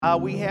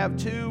We have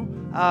two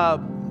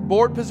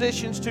board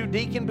positions, two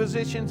deacon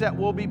positions that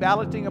we'll be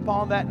balloting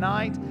upon that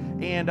night,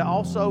 and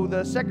also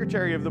the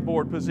secretary of the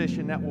board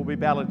position that we'll be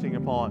balloting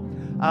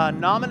upon.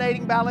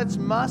 Nominating ballots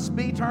must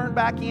be turned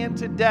back in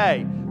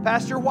today.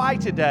 Pastor, why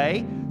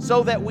today?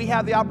 So that we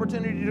have the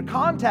opportunity to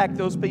contact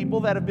those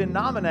people that have been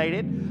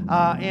nominated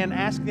and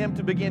ask them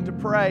to begin to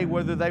pray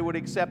whether they would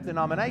accept the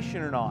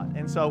nomination or not.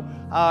 And so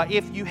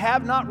if you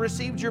have not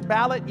received your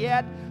ballot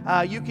yet,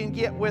 you can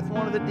get with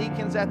one of the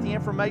deacons at the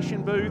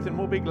information booth, and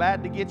we'll be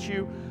glad to get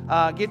you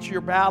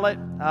your ballot.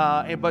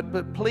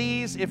 But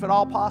please, if at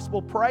all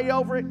possible, pray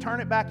over it,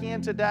 turn it back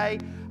in today.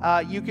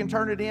 You can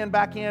turn it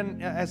back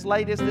in as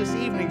late as this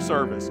evening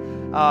service.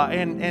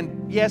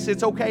 And yes,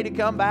 it's okay to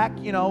come back,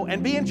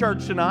 and be in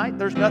church tonight.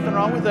 There's nothing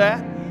wrong with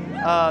that.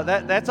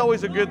 That's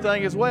always a good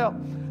thing as well.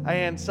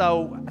 And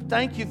so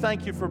thank you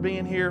for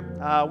being here.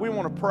 We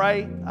want to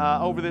pray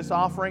over this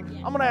offering.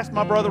 I'm going to ask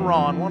my brother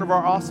Ron, one of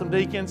our awesome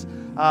deacons,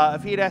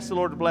 if he'd ask the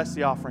Lord to bless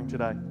the offering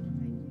today.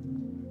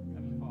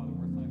 Heavenly Father,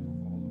 we're thankful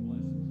for all the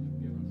blessings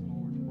you've given us,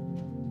 Lord.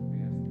 We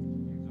ask that you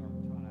use our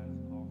tithes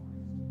and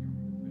offerings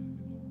to your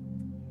benefit,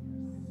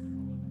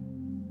 Lord.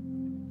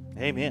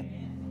 Amen.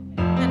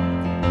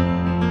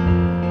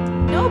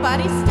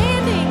 Nobody's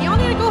standing. Y'all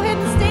need to go ahead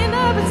and stand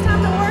up. It's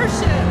time to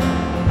worship.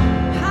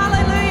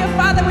 Hallelujah.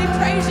 Father, we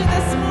praise you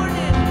this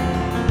morning.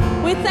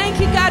 We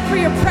thank you, God, for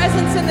your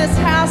presence in this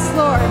house,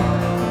 Lord.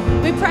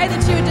 We pray that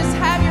you would just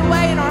have your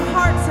way in our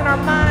hearts and our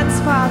minds,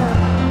 Father.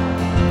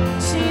 In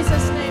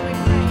Jesus' name we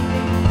pray.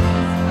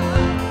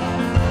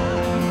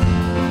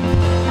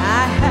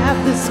 I have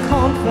this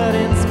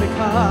confidence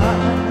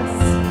because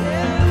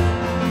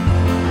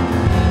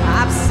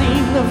I've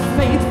seen the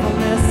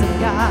faithfulness of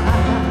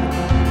God.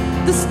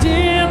 The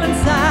still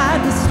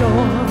inside the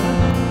storm,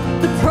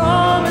 the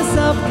promise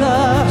of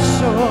the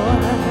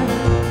shore.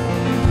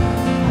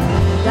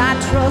 And I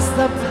trust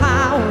the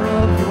power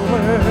of your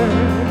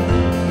word,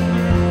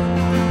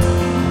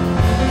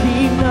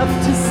 enough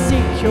to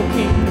seek your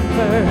kingdom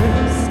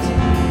first,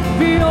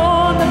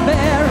 beyond the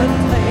barren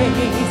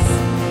place,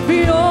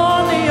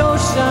 beyond the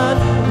ocean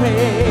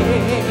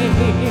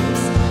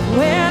waves.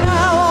 When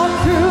I walk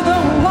through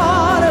the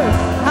water,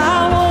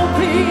 I won't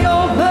be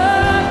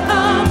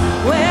overcome.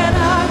 When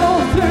I go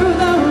through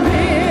the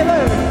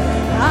river,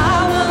 I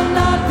will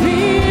not be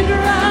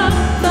drowned.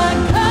 My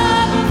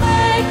God will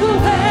make a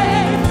way,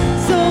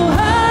 so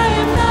I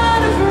am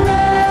not afraid.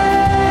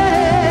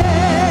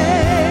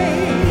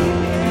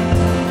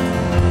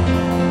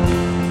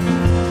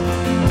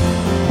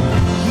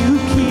 You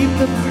keep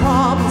the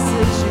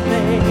promises you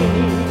made.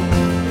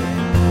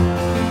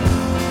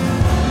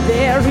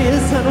 There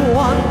isn't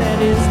one that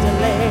is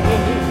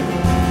delayed,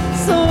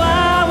 so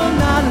I will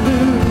not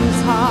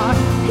lose heart.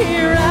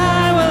 Here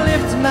I will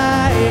lift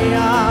my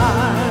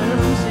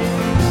arms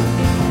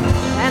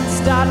and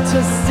start to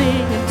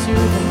sing into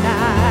the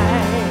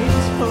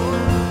night.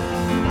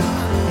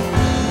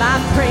 My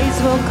praise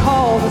will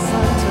call the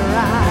sun to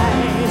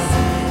rise,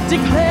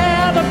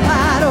 declare the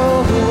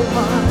battle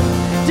won,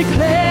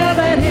 declare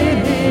that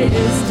it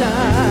is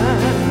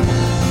done.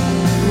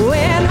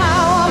 When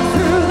I walk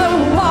through the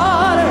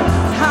water,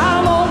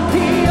 I won't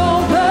be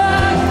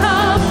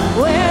overcome.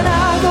 When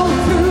I go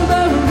through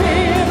the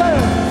river,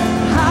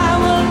 I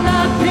will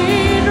not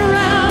be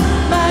drowned.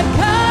 My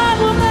God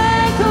will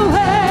make a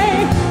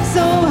way,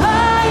 so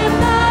I am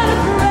not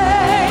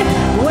afraid.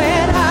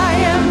 When I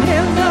am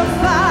in the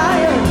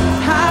fire,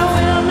 I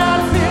will not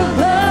feel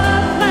the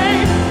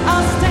flame.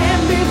 I'll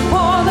stand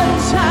before the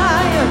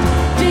giant,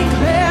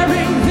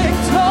 declaring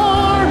victory.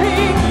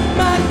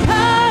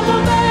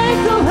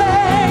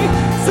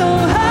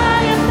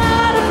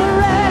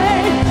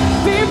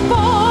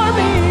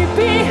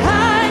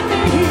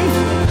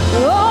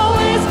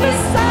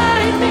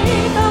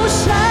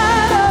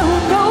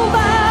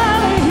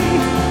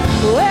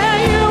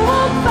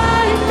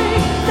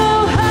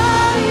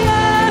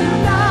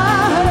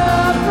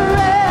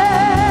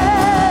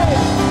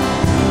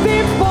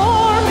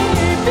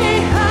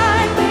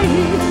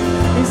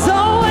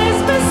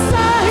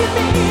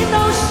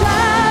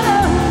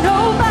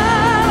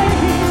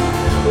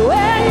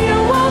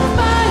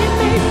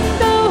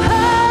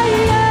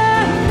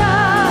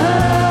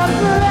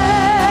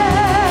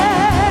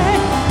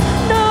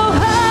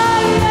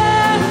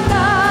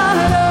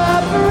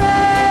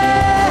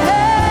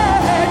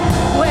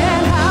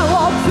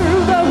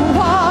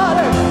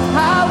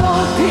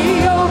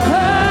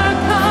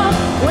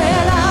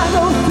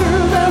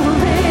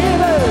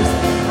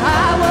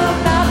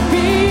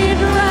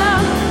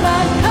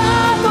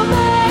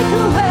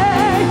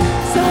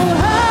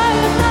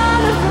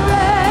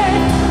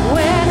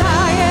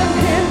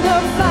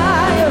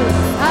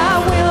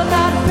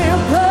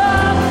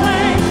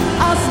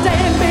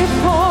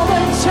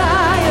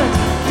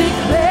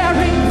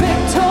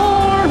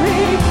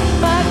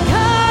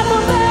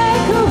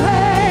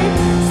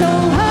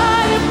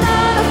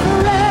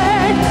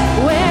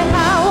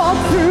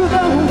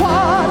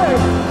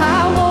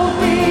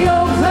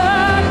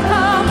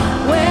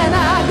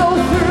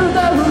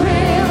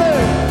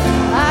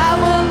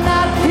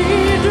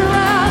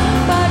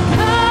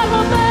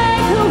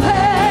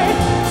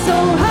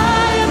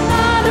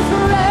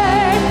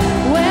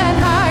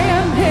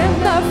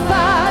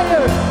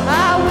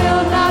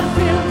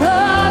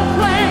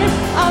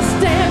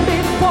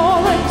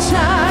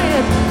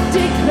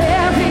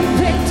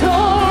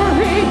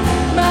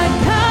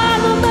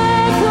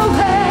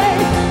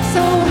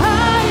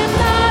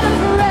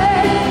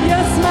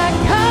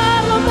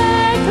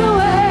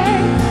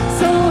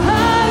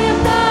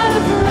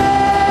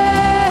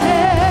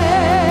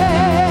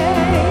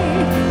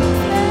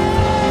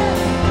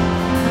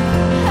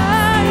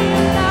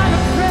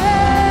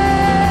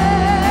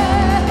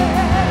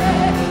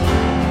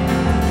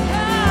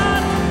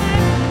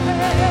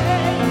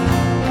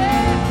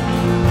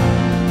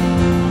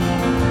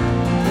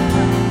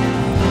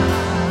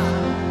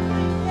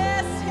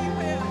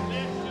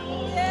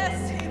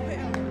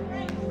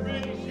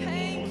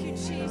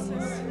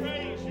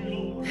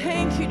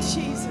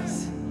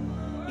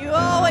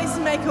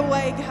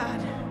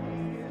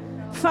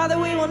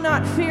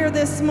 not fear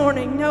this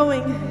morning,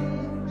 knowing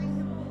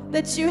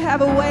that you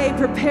have a way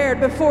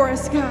prepared before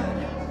us, God.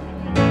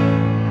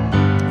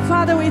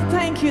 Father, we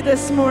thank you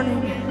this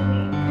morning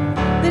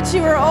that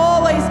you are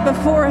always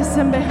before us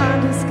and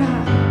behind us,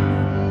 God.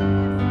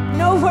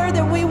 Nowhere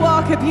that we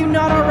walk have you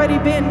not already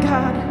been,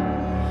 God,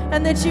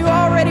 and that you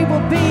already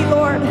will be,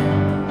 Lord.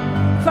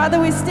 Father,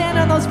 we stand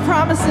on those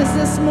promises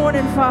this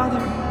morning, Father.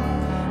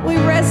 We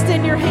rest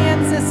in your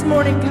hands this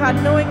morning, God,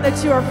 knowing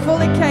that you are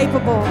fully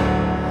capable,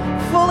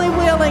 fully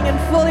willing, and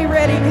fully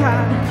ready,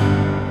 God,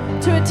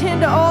 to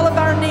attend to all of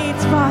our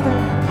needs, Father.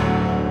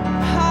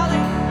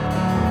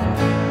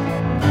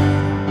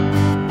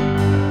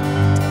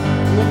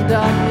 When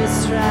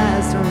darkness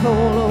tries to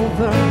roll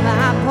over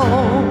my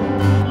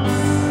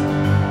bones,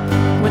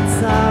 when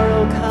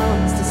sorrow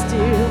comes to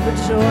steal the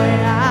joy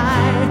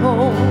I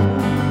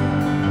hold,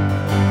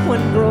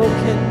 when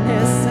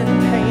brokenness and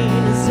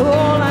pain is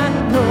all I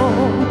know,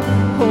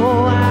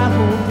 oh, I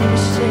won't be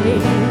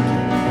shaken.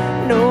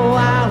 No,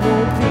 I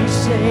won't be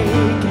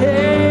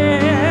shaken.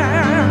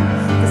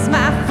 'Cause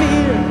my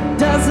fear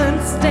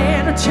doesn't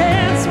stand a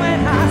chance when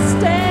I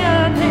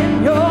stand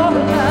in your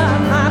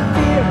love. My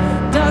fear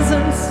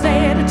doesn't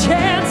stand a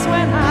chance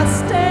when I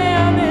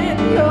stand in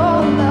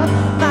your love.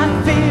 My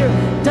fear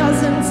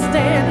doesn't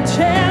stand a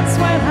chance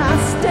when I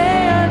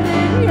stand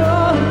in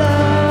your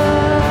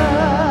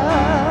love.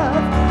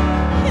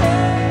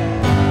 Yeah.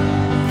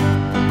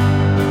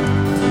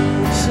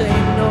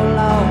 Shame no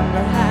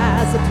longer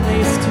has a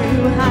place to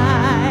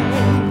hide,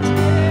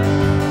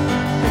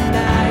 and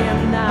I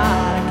am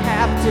not a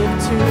captive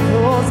to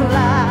those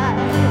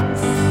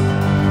lies.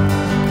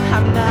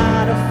 I'm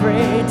not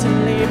afraid to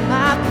leave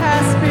my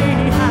past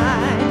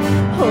behind.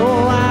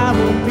 Oh, I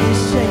won't be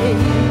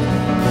shaken.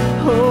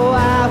 Oh,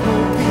 I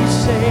won't be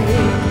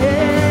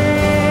shaken.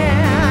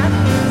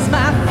 'Cause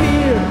my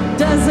fear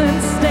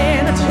doesn't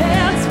stand a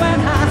chance when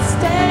I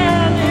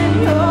stand in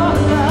your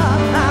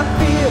love. My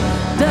fear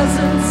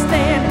doesn't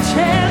stand a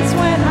chance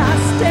when I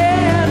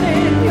stand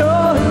in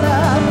your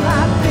love.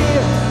 My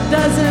fear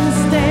doesn't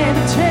stand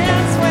a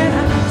chance when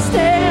I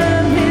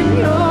stand in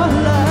your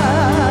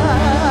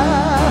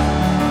love.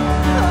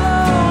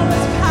 Oh,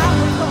 this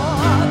power,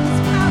 Lord, this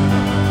power.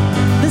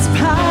 This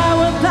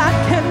power that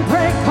can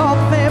break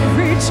off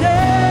every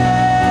chain.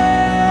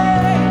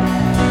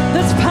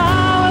 This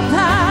power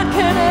that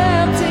can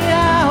empty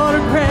out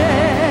a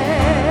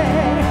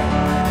grave.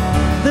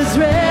 This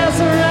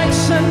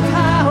resurrection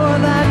power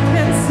that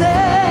can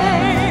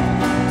save.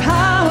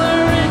 Power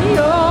in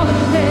your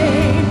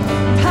name.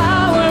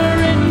 Power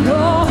in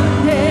your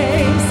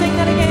name. Sing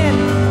that again.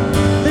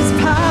 This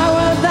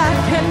power that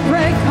can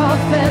break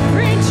off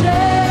every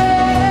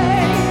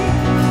chain.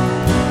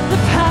 The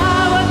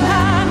power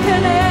that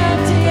can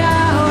empty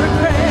out a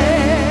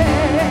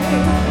grave.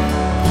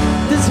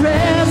 This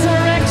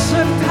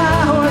resurrection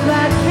power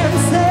that can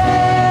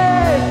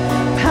save.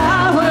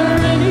 Power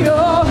in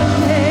your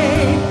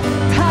name.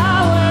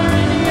 Power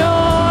in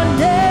your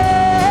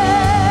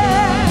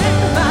name.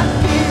 My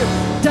fear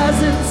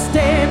doesn't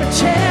stand a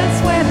chance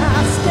when I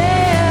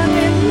stand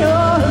in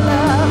your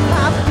love.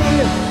 My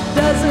fear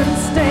doesn't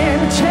stand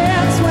a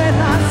chance when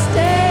I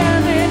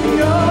stand in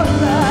your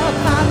love.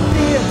 My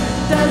fear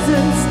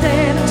doesn't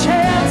stand a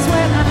chance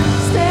when I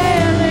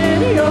stand in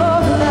your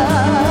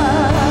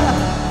love.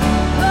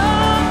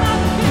 Oh, my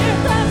fear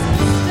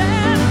doesn't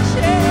stand a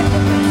chance.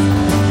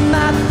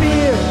 My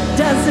fear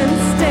doesn't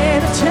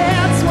stand a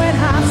chance when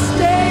I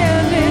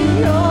stand in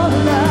your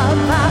love.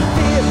 My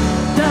fear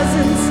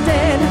doesn't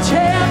stand a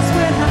chance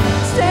when I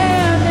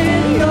stand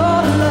in your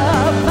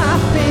love. My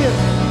fear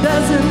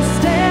doesn't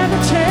stand a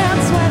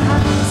chance when I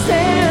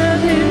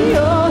stand in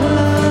your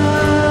love.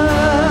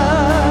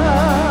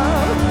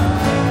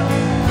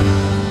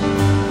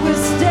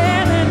 We're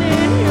standing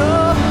in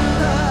your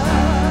love.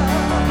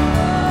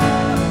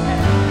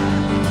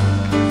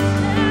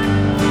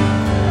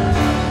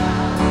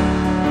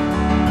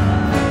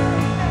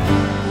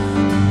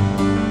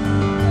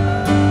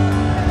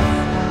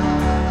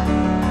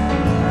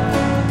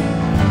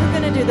 We're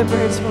gonna do the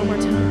birds one more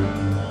time.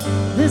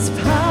 This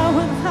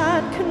power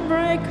that can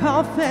break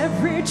off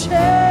every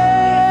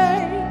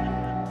chain.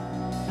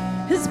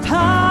 His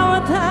power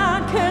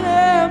that can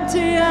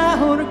empty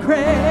out a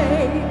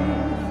grave.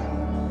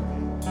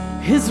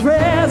 His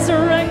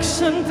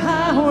resurrection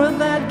power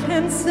that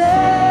can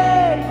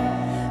save.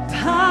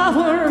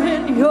 Power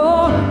in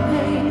your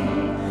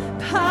name.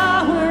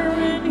 Power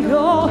in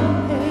your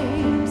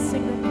name.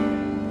 Sing that.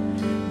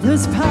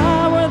 There's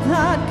power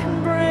that can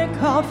break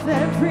off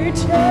every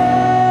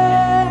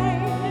chain.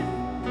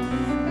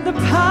 The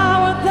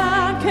power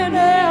that can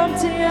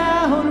empty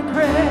out a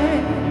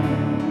grave.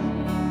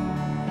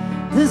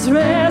 There's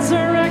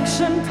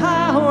resurrection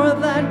power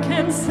that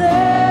can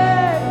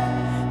save.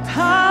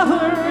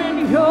 Power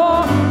in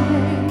your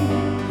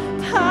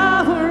name.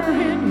 Power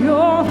in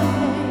your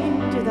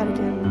name. Do that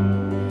again.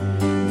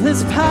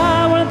 There's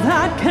power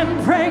that can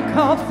break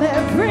off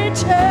every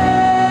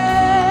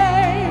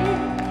chain.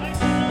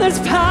 There's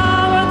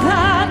power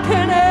that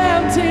can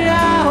empty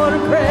out a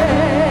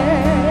grave.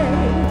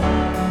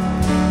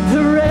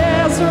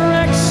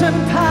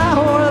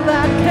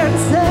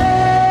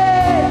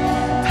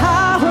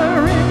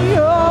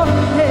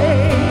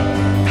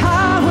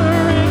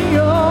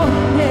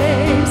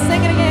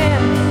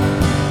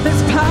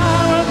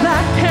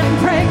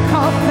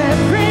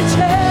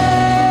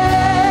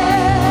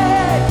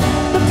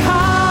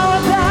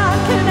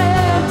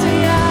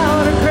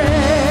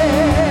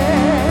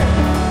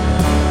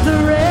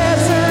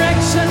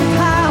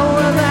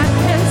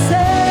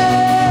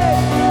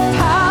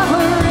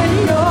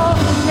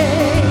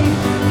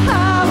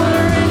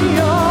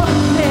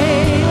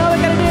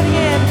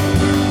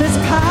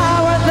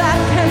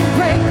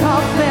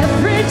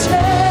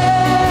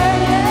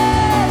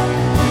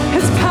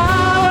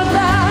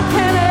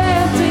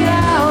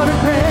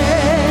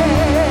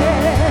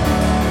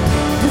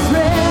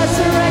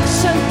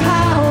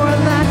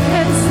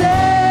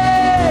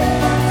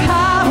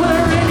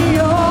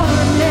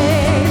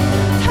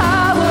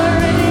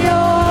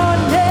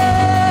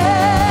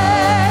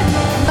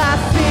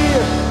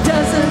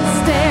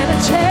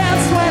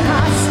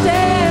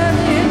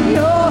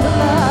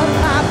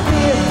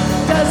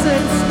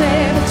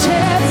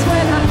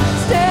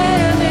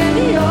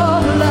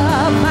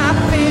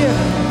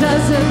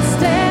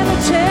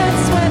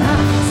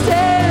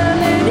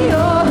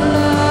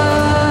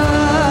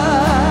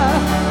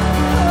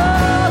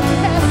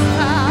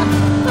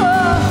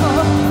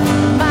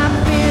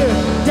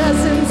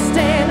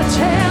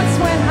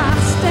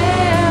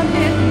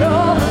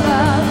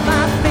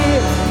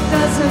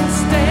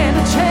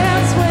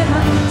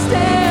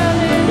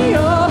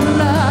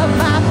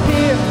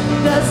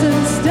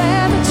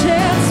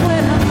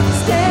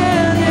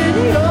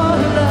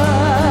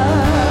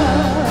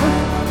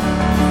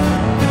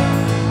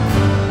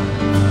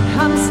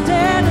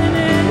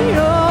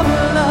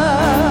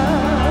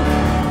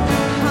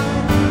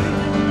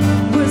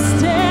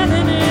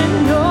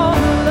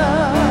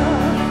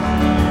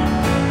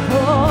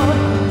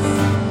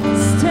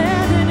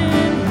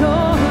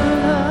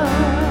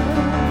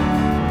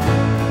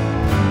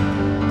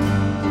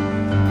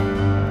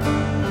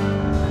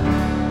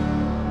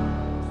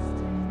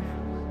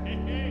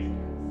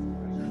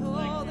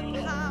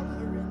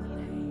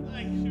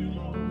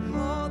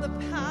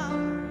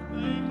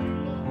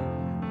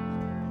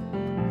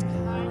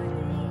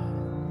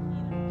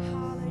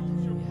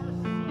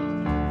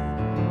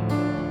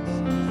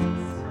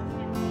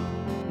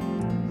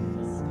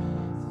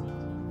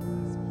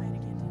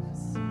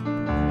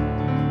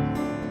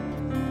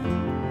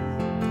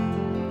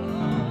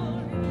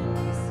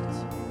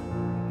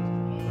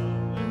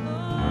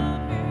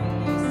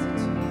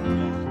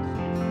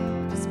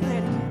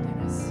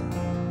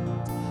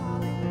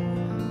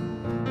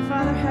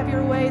 have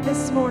your way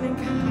this morning,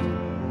 God.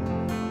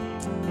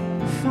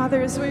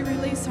 Father, as we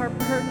release our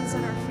burdens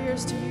and our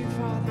fears to you,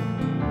 Father,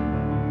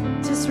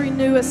 just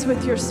renew us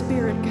with your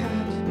Spirit,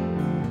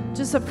 God.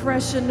 Just a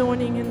fresh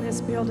anointing in this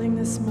building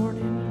this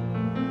morning.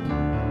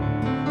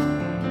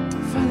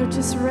 Father,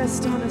 just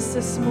rest on us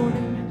this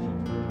morning.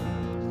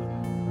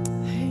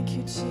 Thank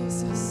you,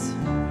 Jesus.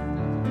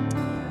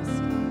 Yes,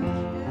 God.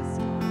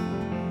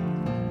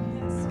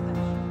 Yes,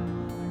 God.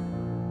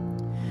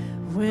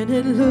 When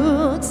it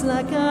looks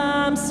like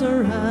I'm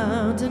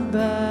surrounded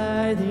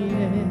by the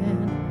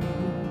enemy,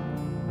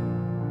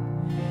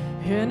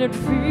 and it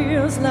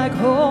feels like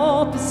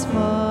hope is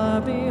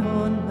far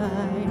beyond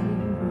my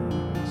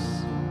reach,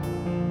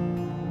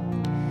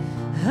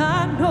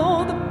 I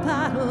know the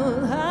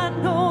battle, I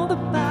know the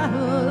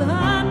battle,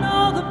 I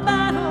know the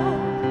battle.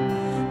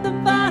 The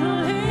battle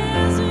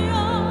is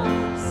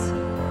yours.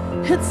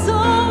 It's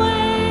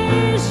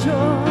always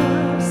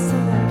yours.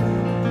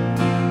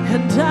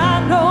 And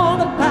I know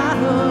the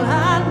battle,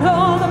 I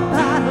know the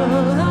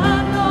battle, I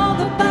know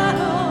the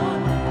battle.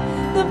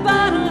 The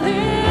battle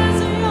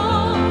is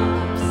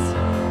yours.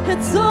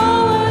 It's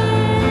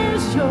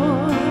always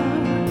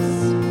yours.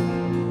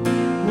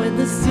 When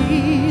the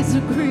seas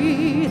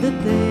agree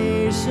that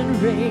they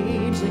should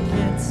rage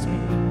against me,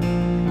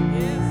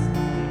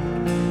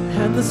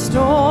 and the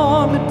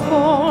storm it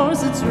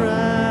pours its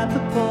wrath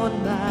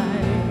upon my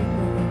head,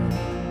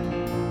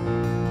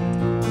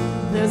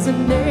 there's a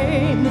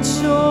name that's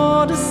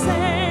sure to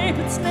save,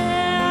 it's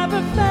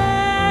never failing.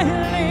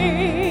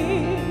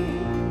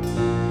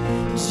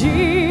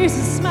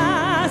 Jesus,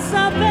 my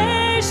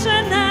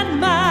salvation and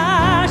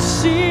my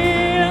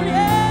shield,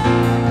 yeah.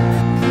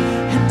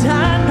 And I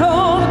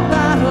know the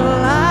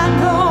battle, I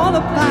know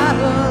the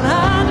battle,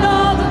 I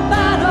know the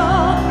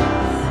battle.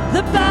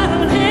 The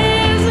battle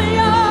is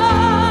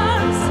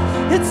yours,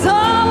 it's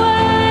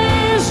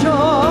always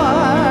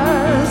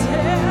yours,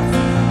 yes.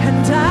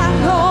 And I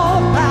know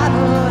the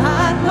battle,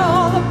 I know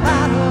the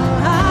battle,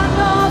 I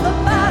know the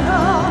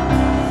battle.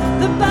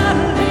 The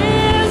battle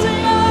is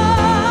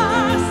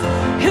yours,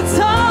 it's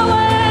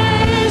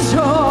always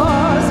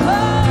yours.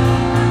 Oh,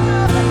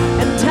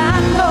 and I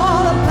know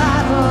the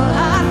battle,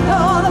 I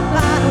know the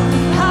battle,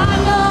 I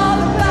know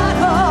the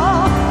battle.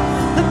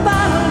 The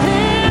battle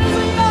is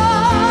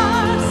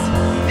yours,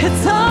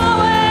 it's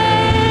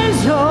always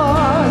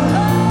yours.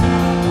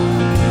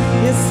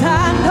 Yes, I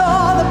know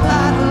the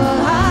battle,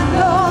 I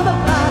know the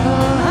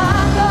battle, I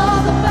know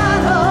the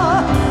battle.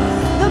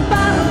 The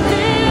battle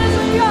is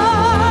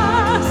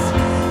yours,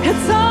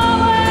 it's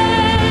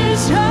always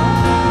yours.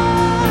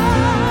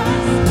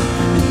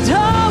 And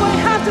all we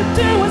have to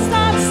do is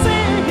start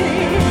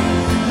singing.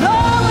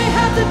 All we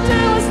have to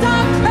do is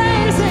start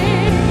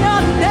praising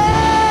your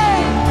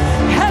name,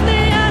 and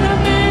the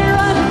enemy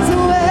runs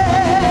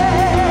away.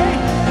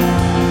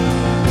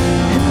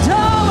 And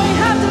all we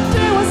have to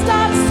do is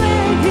start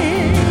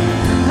singing.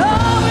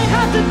 All we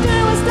have to do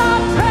is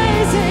start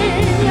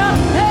praising your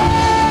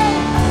name,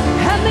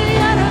 and the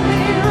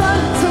enemy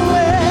runs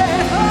away.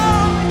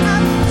 All we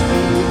have to do,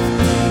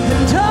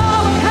 and all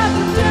we have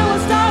to do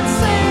is start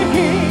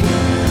singing.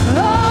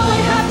 All we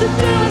have to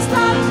do is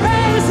start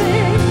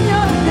praising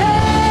your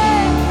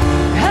name,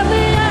 and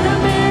the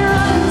enemy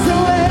runs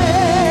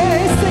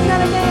away. Sing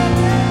that again.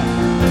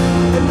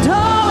 And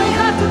all we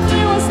have to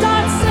do is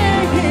start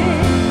singing.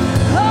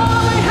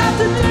 All we have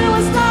to do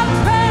is start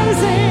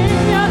praising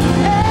your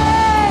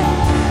name,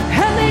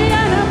 and the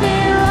enemy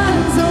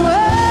runs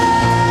away.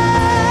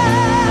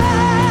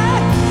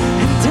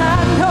 And I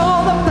know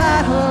the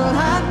battle,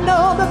 I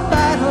know the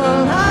battle,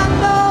 I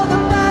know the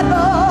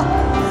battle.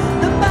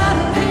 The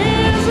battle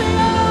is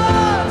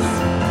yours,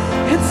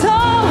 it's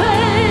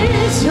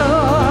always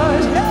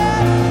yours,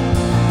 yeah.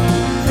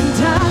 And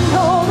I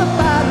know the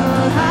battle,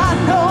 I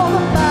know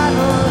the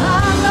battle,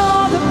 I know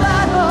the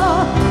battle.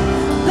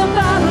 The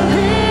battle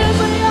is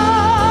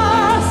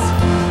yours,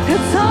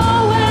 it's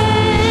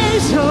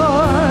always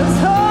yours.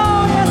 Oh,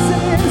 yes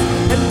it is.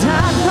 And I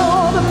know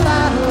the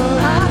battle,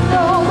 I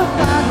know the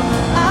battle,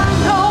 I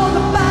know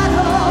the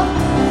battle.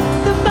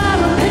 The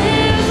battle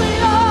is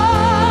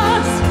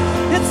yours,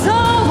 it's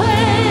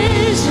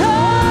always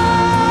yours.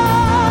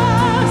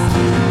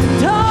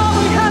 And all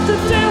we have to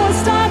do is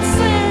start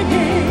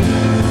singing.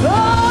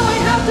 All we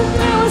have to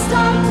do is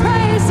start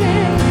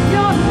praising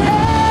your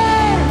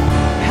name,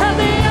 and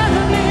the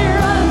enemy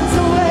runs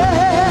away.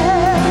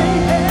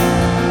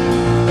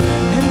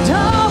 And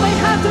all we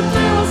have to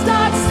do is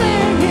start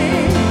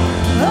singing.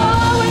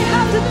 All we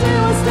have to do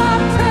is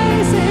start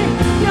praising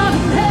your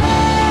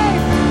name,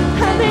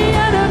 and the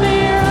enemy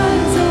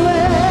runs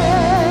away.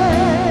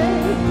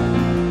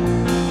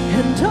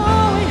 And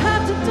all we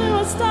have to do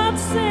is start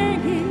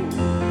singing.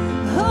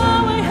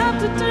 All we have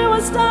to do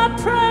is start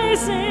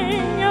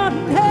praising your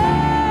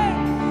name,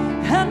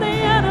 and the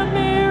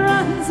enemy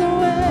runs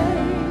away.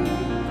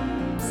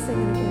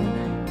 Sing it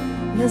again.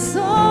 Yes,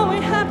 all we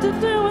have to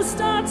do is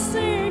start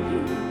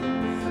singing.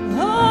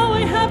 All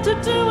we have to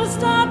do is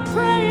start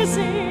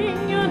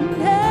praising your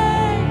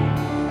name,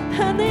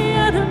 and the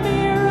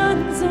enemy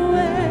runs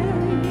away.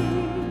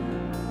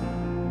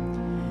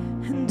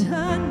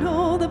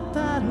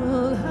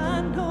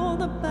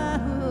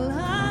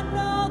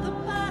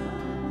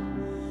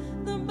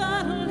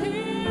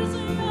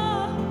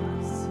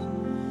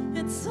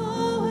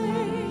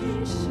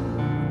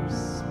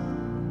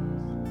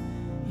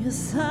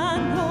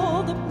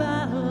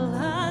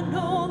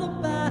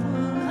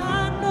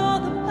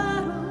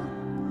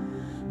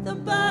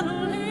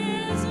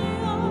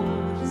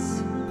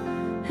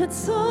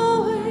 It's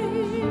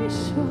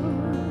always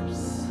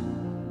yours.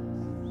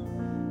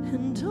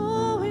 And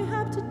all we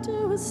have to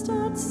do is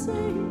start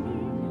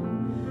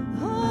singing.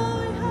 All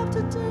we have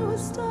to do is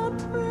start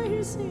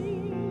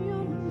praising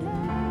your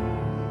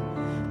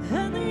name.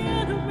 And the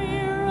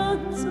enemy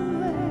runs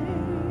away.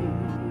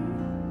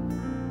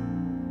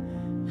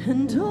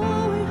 And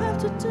all we have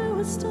to do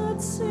is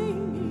start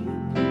singing.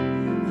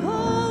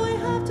 All we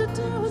have to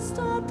do is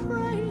start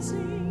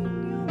praising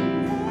your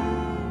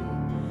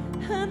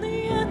name. And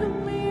the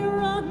enemy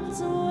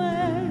runs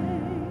away.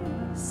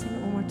 Sing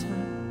it one more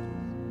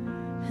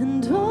time.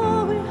 And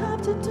all we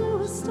have to do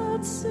is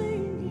start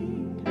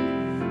singing.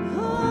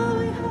 All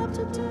we have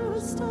to do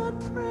is start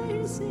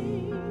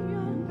praising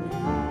your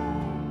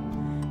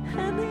name.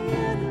 And the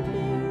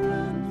enemy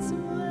runs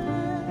away.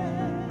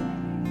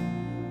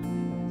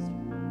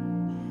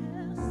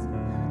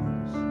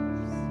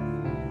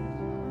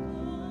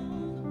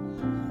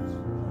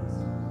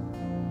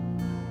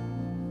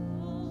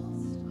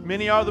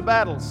 Many are the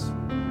battles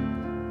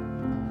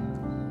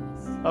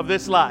of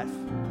this life.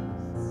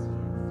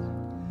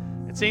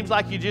 It seems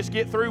like you just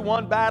get through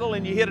one battle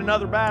and you hit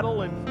another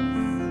battle, and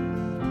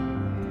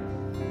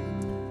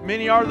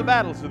many are the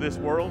battles of this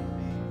world.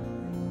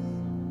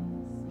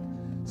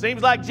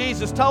 Seems like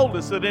Jesus told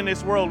us that in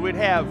this world we'd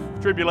have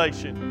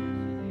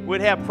tribulation,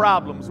 we'd have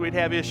problems, we'd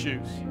have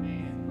issues.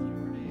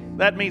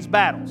 That means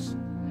battles.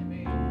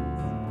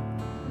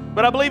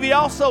 But I believe He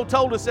also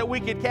told us that we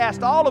could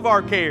cast all of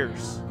our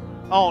cares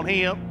on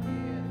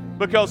Him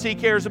because He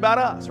cares about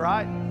us,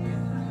 right?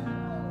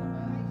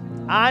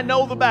 I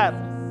know the battle.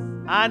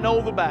 I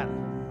know the battle.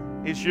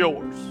 It's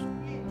yours.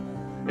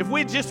 If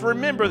we just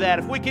remember that,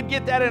 if we could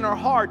get that in our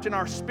heart and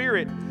our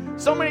spirit,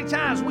 so many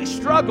times we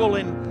struggle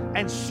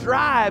and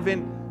strive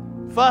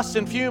and fuss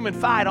and fume and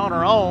fight on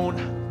our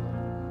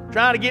own,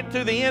 trying to get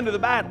to the end of the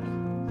battle.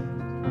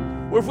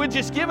 Or if we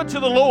just give it to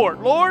the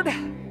Lord, Lord,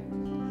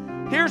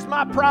 here's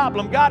my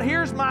problem. God,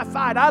 here's my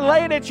fight. I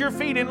lay it at your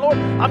feet, and Lord,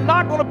 I'm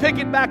not going to pick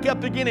it back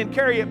up again and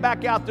carry it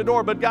back out the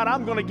door, but God,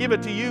 I'm going to give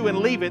it to you and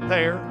leave it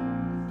there.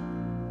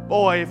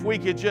 Boy, if we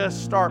could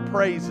just start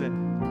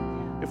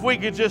praising, if we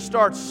could just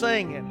start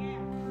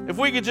singing, if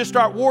we could just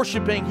start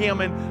worshiping Him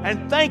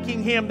and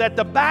thanking Him that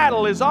the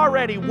battle is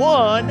already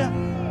won,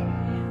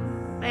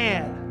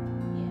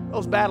 man,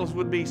 those battles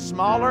would be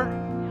smaller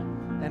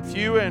and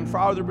fewer and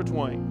farther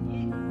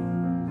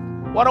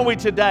between. Why don't we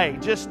today,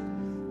 just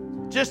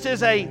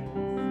as a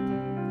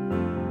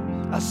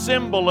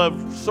symbol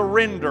of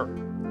surrender,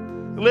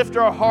 lift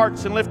our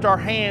hearts and lift our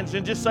hands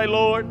and just say,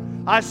 Lord,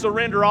 I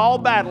surrender all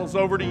battles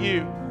over to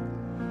you.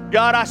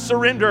 God, I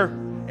surrender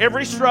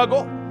every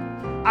struggle.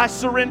 I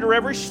surrender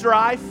every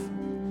strife.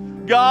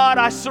 God,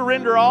 I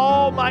surrender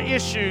all my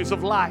issues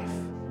of life.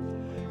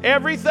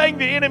 Everything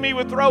the enemy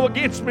would throw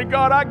against me,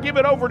 God, I give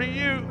it over to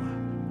you.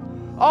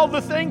 All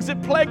the things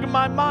that plague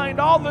my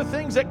mind, all the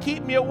things that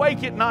keep me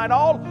awake at night,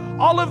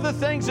 all of the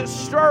things that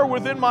stir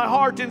within my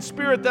heart and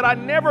spirit that I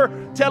never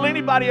tell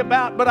anybody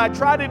about, but I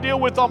try to deal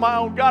with on my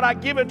own. God, I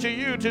give it to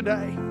you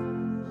today.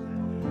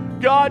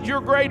 God, you're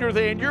greater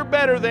than, you're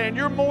better than,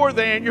 you're more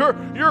than,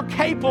 you're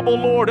capable,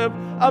 Lord,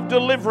 of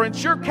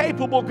deliverance. You're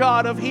capable,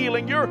 God, of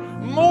healing. You're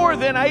more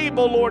than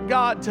able, Lord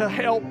God, to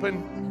help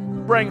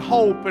and bring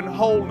hope and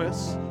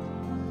wholeness.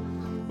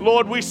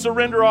 Lord, we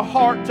surrender our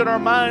heart and our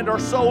mind, our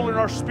soul and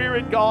our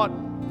spirit, God.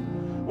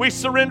 We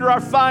surrender our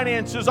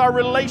finances, our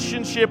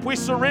relationship. We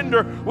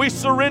surrender,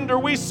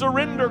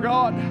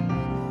 God.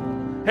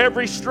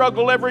 Every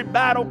struggle, every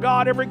battle,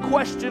 God, every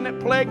question that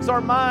plagues our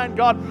mind,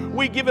 God,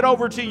 we give it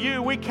over to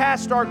you. We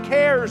cast our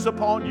cares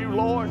upon you,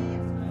 Lord,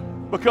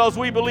 because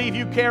we believe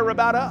you care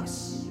about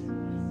us.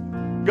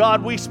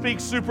 God, we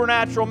speak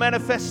supernatural,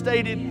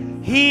 manifested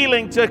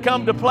healing to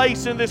come to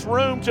place in this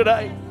room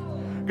today.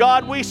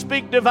 God, we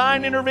speak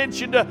divine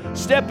intervention to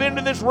step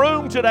into this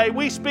room today.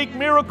 We speak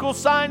miracles,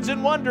 signs,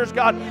 and wonders,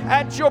 God,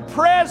 at your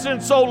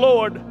presence, oh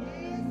Lord.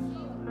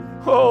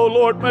 Oh,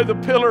 Lord, may the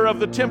pillar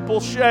of the temple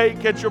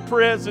shake at your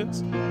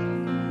presence.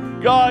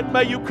 God,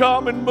 may you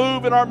come and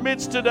move in our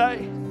midst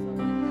today.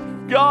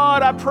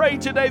 God, I pray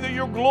today that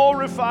you're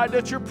glorified,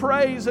 that you're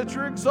praised, that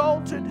you're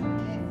exalted.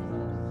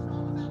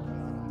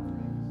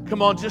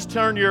 Come on, just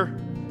turn your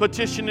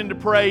petition into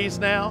praise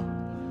now.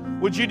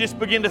 Would you just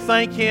begin to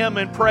thank Him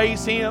and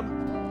praise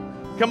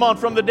Him? Come on,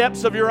 from the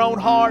depths of your own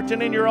heart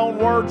and in your own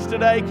words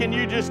today, can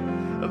you just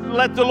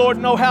let the Lord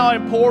know how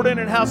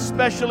important and how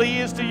special He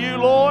is to you,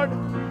 Lord?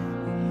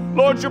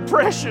 Lord, you're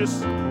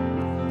precious.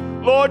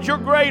 Lord, you're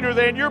greater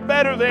than, you're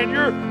better than,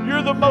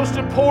 you're the most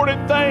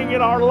important thing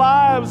in our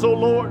lives, oh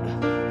Lord.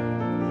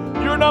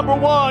 You're number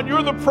one,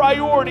 you're the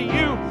priority.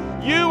 You,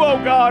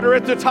 oh God, are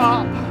at the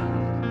top.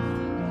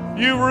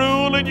 You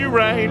rule and you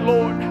reign,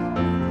 Lord.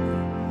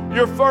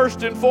 You're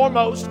first and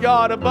foremost,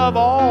 God, above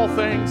all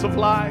things of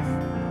life.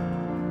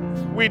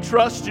 We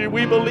trust you,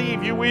 we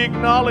believe you, we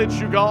acknowledge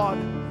you, God.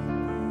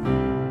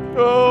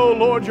 Oh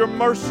Lord, you're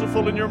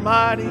merciful and you're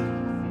mighty.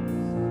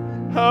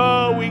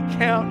 Oh, we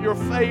count your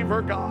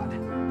favor, God.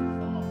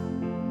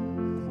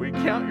 We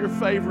count your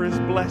favor as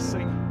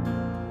blessing.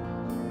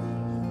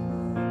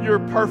 Your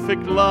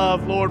perfect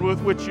love, Lord,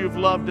 with which you've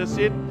loved us.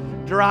 It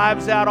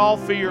drives out all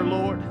fear,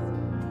 Lord.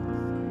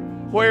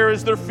 Where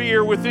is there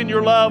fear within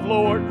your love,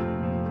 Lord?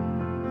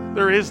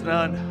 There is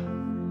none.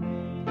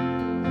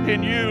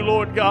 In you,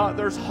 Lord God,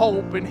 there's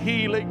hope and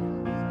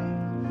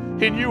healing.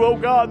 In you, oh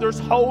God, there's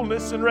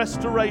wholeness and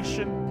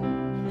restoration.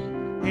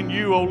 In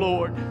you, oh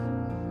Lord,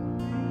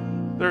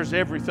 there's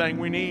everything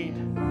we need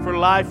for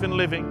life and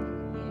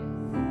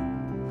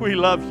living. We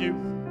love you.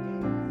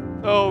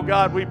 Oh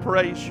God, we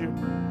praise you.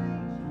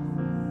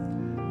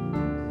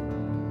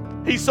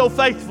 He's so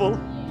faithful.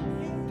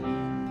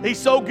 He's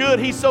so good.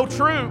 He's so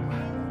true.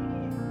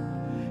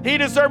 He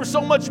deserves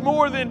so much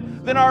more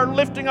than our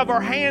lifting of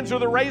our hands or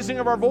the raising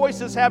of our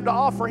voices have to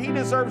offer. He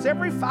deserves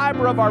every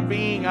fiber of our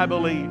being, I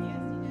believe.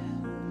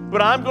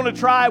 But I'm going to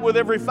try with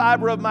every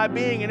fiber of my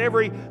being and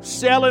every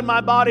cell in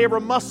my body,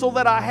 every muscle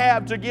that I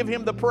have to give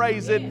Him the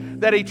praise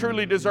that He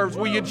truly deserves.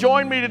 Will you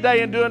join me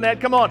today in doing that?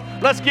 Come on,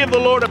 let's give the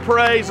Lord a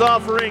praise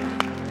offering.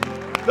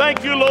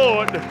 Thank you,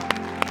 Lord.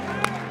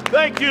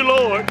 Thank you,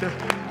 Lord.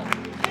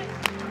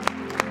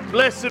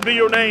 Blessed be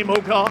your name,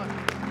 oh God.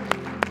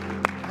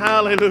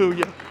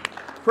 Hallelujah.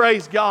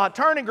 Praise God.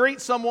 Turn and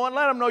greet someone.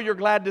 Let them know you're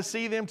glad to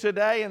see them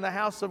today in the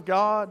house of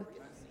God.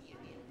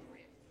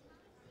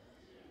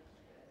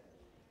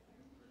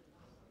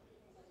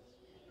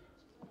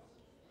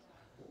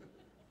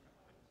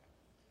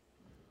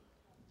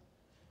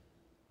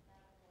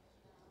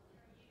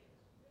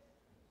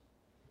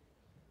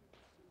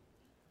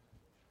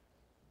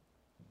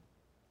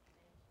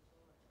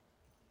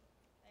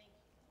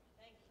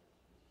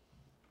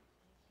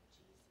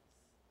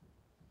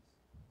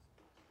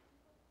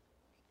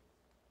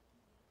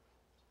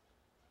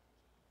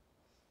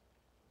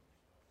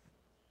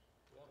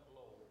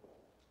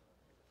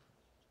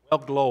 Well,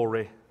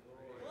 glory.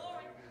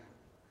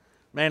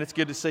 Man, it's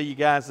good to see you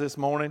guys this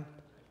morning.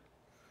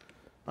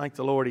 Thank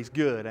the Lord, He's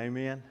good.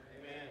 Amen.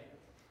 Amen.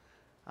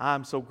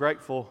 I'm so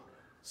grateful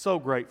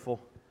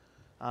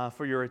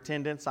for your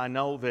attendance. I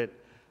know that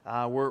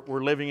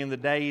we're living in the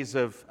days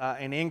of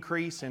an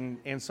increase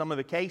in some of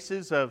the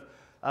cases of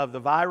the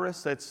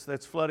virus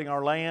that's flooding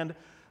our land.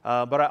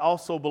 But I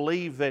also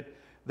believe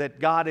that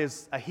God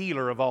is a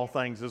healer of all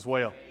things as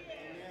well.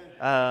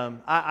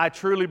 I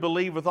truly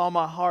believe with all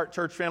my heart,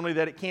 church family,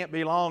 that it can't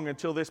be long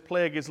until this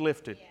plague is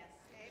lifted.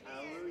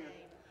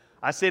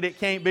 I said it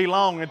can't be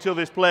long until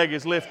this plague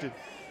is lifted.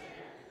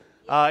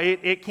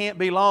 It can't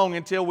be long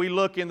until we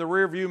look in the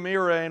rearview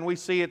mirror and we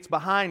see it's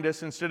behind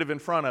us instead of in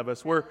front of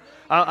us.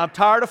 I'm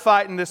tired of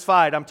fighting this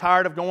fight. I'm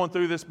tired of going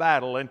through this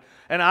battle. And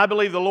I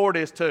believe the Lord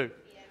is too.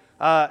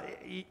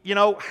 You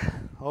know,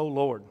 oh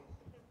Lord.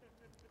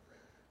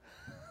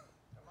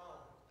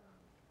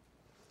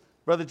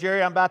 Brother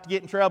Jerry, I'm about to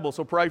get in trouble,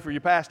 so pray for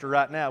your pastor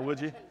right now, would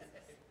you?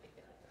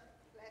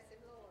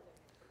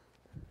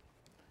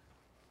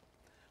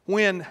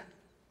 When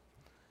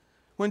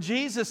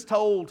Jesus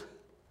told,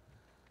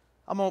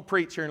 I'm going to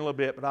preach here in a little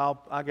bit, but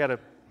I got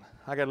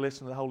to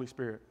listen to the Holy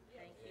Spirit.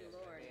 Thank you,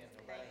 Lord.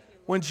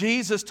 When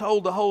Jesus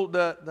told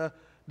the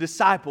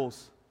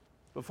disciples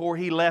before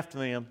He left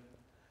them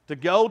to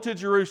go to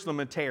Jerusalem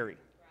and tarry.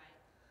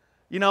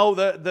 You know,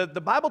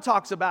 the Bible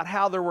talks about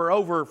how there were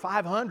over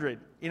 500,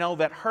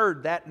 that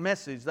heard that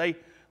message.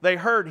 They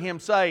heard Him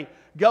say,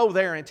 go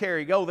there and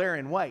tarry, go there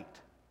and wait.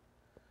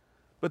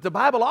 But the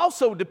Bible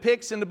also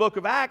depicts in the book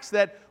of Acts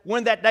that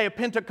when that day of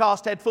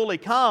Pentecost had fully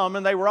come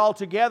and they were all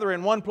together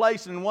in one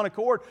place and in one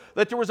accord,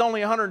 that there was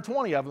only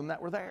 120 of them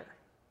that were there.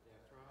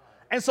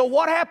 And so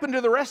what happened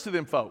to the rest of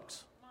them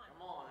folks?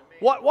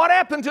 What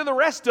happened to the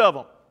rest of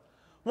them?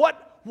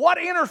 What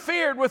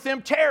interfered with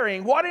them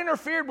tarrying? What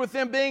interfered with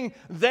them being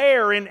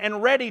there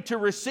and ready to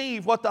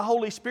receive what the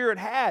Holy Spirit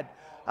had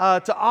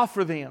to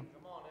offer them?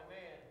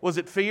 Was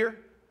it fear?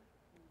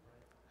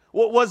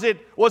 Was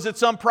it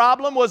some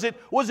problem? Was it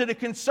a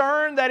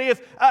concern that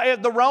if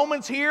the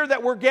Romans here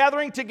that were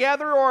gathering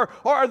together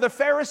or the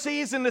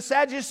Pharisees and the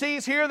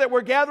Sadducees here that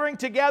were gathering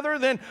together,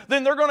 then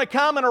they're going to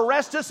come and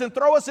arrest us and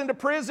throw us into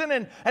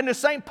prison and the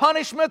same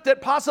punishment that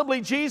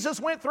possibly Jesus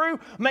went through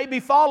may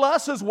befall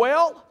us as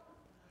well?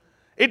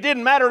 It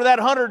didn't matter to that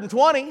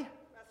 120. That's right.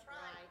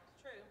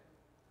 True.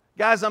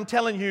 Guys, I'm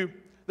telling you,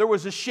 there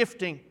was a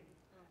shifting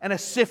and a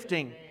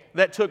sifting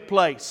that took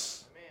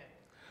place.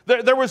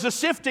 There was a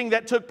sifting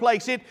that took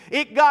place.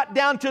 It got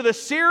down to the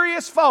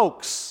serious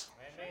folks.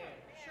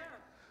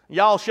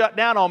 Y'all shut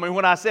down on me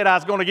when I said I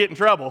was going to get in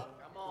trouble.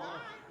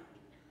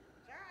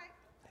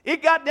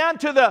 It got down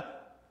to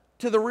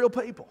the real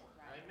people.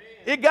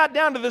 It got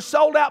down to the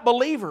sold out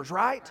believers,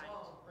 right?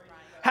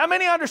 How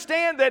many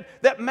understand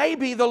that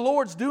maybe the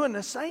Lord's doing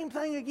the same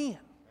thing again?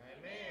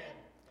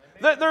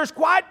 There's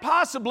quite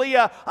possibly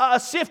a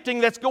sifting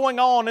that's going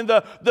on in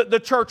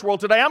the church world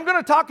today. I'm going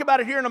to talk about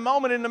it here in a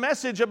moment in the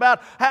message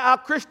about how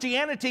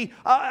Christianity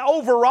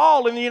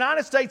overall in the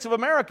United States of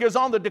America is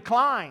on the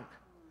decline.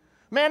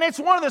 Man, it's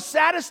one of the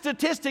saddest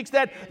statistics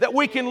that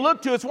we can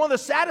look to. It's one of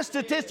the saddest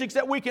statistics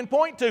that we can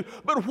point to.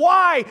 But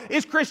why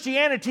is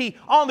Christianity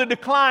on the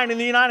decline in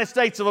the United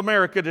States of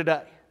America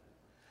today?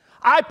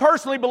 I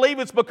personally believe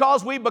it's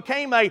because we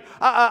became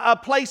a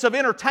place of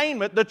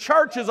entertainment. The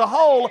church as a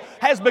whole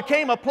has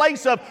become a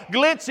place of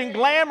glitz and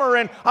glamour,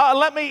 and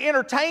let me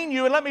entertain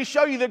you and let me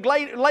show you the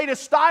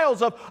latest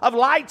styles of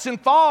lights and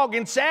fog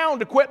and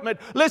sound equipment.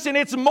 Listen,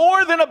 it's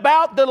more than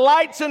about the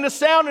lights and the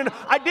sound. And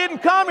I didn't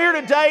come here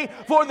today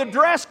for the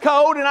dress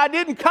code, and I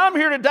didn't come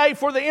here today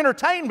for the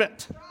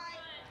entertainment.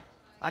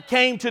 I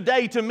came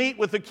today to meet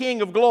with the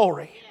King of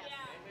Glory.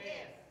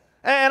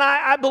 And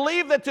I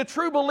believe that the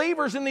true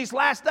believers in these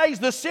last days,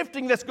 the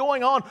sifting that's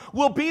going on,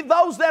 will be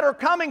those that are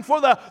coming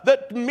for the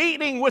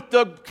meeting with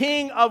the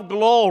King of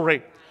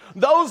Glory.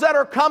 Those that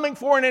are coming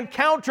for an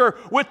encounter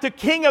with the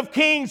King of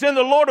Kings and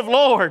the Lord of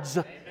Lords.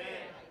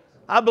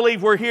 I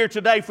believe we're here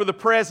today for the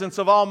presence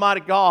of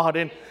Almighty God,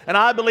 and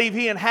I believe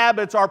He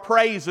inhabits our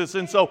praises.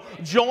 And so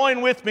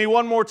join with me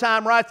one more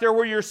time right there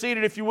where you're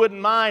seated, if you wouldn't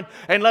mind,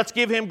 and let's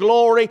give Him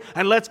glory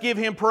and let's give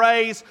Him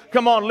praise.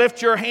 Come on,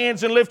 lift your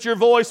hands and lift your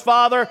voice.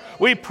 Father,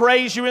 we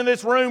praise You in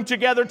this room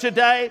together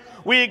today.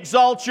 We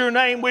exalt Your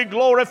name. We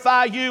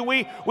glorify You.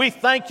 We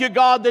thank You,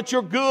 God, that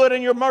You're good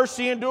and Your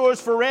mercy endures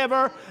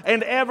forever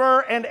and ever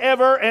and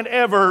ever and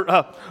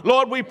ever.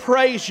 Lord, we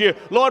praise You.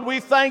 Lord,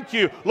 we thank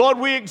You. Lord,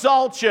 we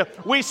exalt You.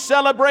 We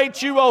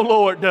celebrate You, oh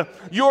Lord.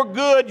 You're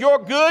good. You're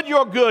good.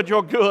 You're good.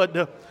 You're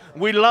good.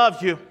 We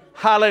love You.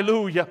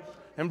 Hallelujah.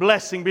 And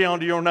blessing be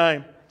unto Your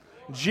name.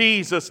 In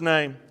Jesus'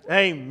 name.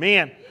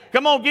 Amen.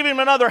 Come on, give Him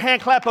another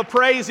hand clap of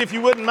praise if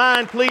you wouldn't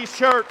mind, please,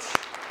 church.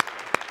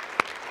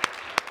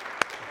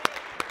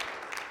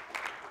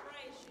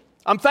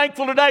 I'm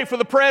thankful today for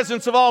the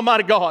presence of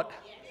Almighty God.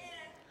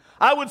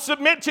 I would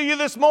submit to you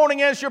this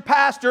morning as your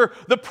pastor,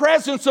 the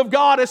presence of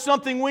God is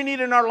something we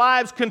need in our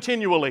lives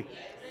continually.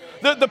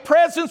 The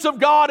presence of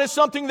God is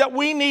something that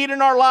we need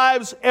in our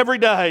lives every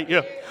day.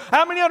 Yeah.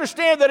 How many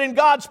understand that in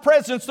God's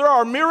presence there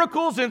are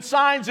miracles and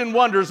signs and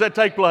wonders that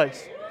take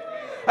place?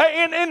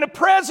 In the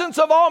presence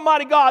of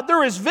Almighty God,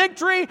 there is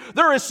victory,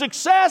 there is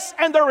success,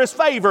 and there is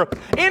favor.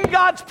 In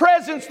God's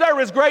presence, there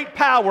is great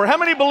power. How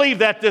many believe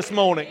that this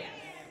morning?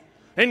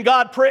 In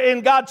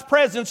God's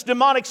presence,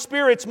 demonic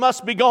spirits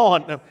must be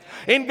gone.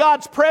 In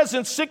God's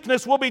presence,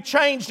 sickness will be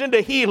changed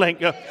into healing.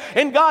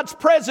 In God's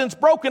presence,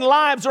 broken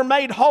lives are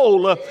made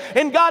whole.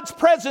 In God's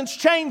presence,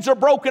 chains are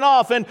broken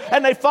off and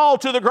they fall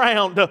to the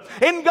ground.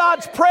 In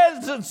God's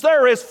presence,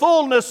 there is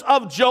fullness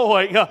of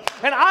joy.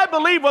 And I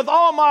believe with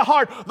all my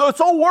heart, this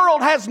whole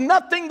world has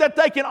nothing that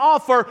they can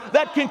offer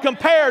that can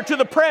compare to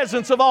the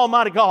presence of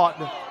Almighty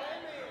God.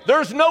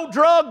 There's no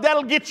drug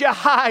that'll get you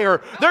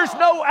higher. There's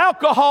no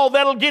alcohol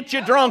that'll get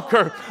you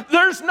drunker.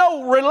 There's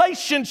no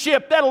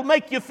relationship that'll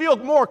make you feel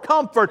more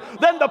comfort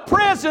than the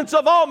presence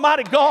of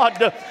Almighty God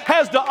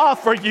has to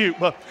offer you.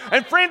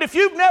 And friend, if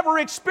you've never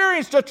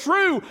experienced a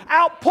true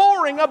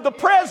outpouring of the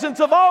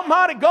presence of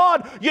Almighty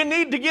God, you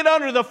need to get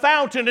under the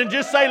fountain and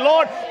just say,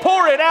 Lord,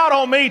 pour it out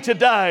on me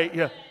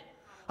today.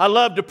 I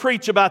love to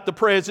preach about the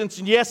presence,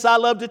 and yes, I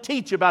love to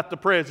teach about the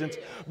presence.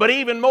 But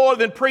even more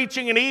than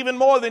preaching and even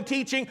more than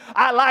teaching,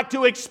 I like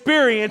to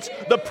experience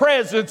the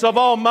presence of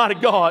Almighty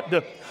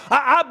God.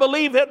 I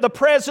believe that the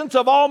presence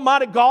of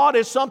Almighty God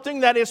is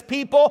something that His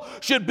people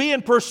should be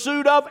in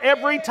pursuit of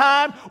every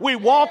time we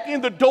walk in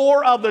the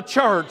door of the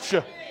church.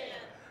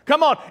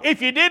 Come on,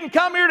 if you didn't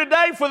come here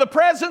today for the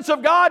presence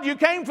of God, you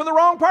came for the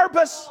wrong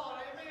purpose.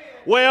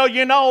 Well,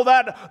 you know,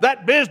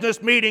 that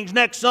business meeting's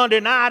next Sunday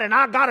night, and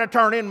I got to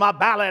turn in my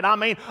ballot.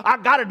 I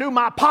got to do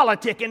my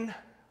politicking.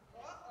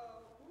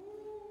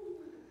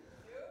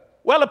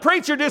 Well, the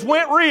preacher just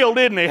went real,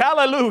 didn't he?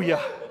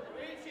 Hallelujah.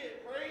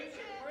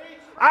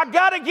 I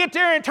got to get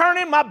there and turn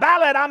in my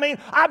ballot.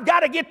 I've got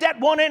to get that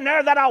one in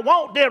there that I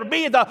want there to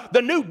be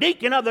the new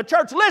deacon of the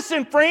church.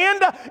 Listen,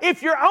 friend,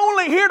 if you're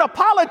only here to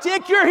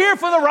politic, you're here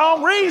for the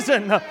wrong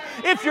reason.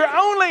 If you're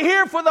only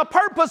here for the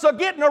purpose of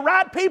getting the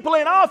right people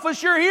in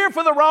office, you're here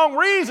for the wrong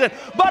reason.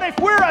 But if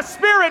we're a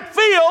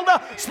Spirit-filled,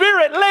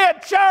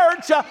 Spirit-led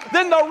church,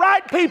 then the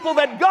right people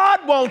that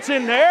God wants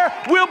in there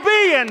will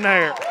be in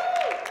there.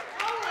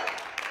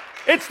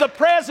 It's the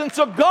presence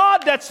of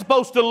God that's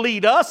supposed to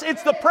lead us.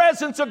 It's the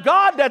presence of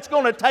God that's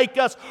going to take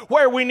us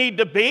where we need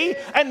to be,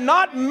 and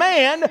not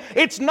man.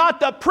 It's not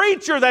the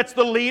preacher that's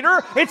the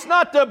leader. It's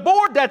not the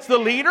board that's the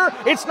leader.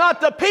 It's not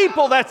the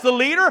people that's the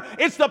leader.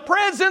 It's the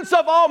presence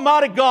of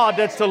Almighty God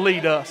that's to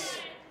lead us.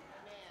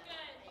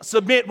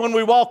 Submit, when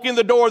we walk in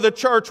the door of the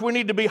church, we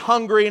need to be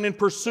hungry and in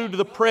pursuit of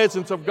the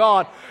presence of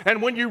God.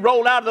 And when you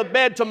roll out of the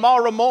bed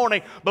tomorrow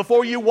morning,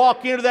 before you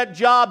walk into that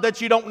job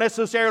that you don't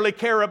necessarily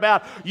care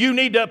about, you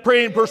need to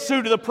pray in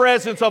pursuit of the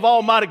presence of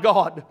Almighty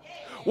God.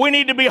 We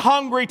need to be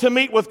hungry to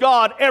meet with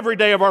God every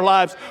day of our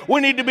lives. We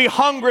need to be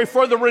hungry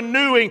for the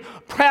renewing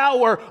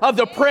power of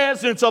the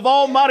presence of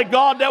Almighty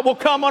God that will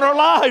come on our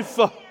life.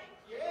 A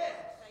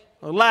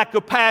lack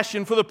of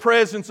passion for the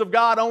presence of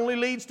God only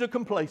leads to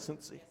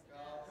complacency.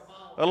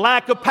 A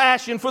lack of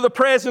passion for the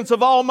presence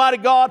of Almighty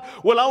God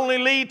will only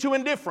lead to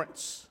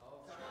indifference.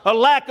 A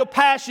lack of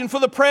passion for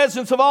the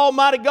presence of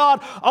Almighty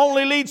God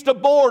only leads to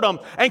boredom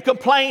and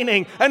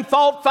complaining and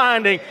fault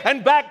finding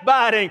and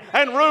backbiting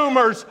and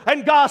rumors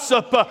and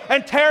gossip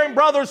and tearing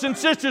brothers and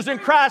sisters in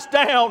Christ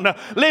down.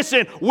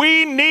 Listen,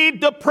 we need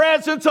the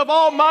presence of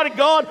Almighty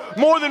God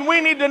more than we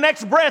need the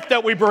next breath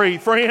that we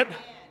breathe, friend.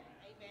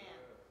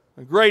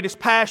 The greatest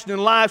passion in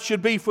life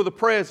should be for the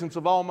presence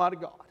of Almighty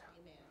God.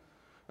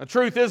 The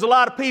truth is, a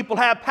lot of people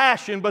have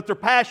passion, but their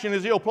passion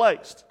is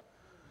ill-placed.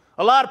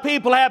 A lot of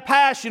people have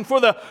passion for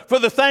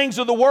the things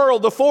of the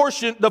world, the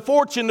fortune,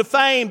 the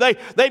fame.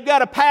 They've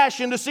got a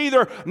passion to see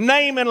their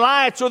name in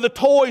lights or the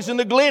toys and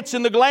the glitz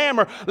and the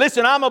glamour.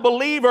 Listen, I'm a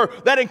believer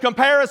that in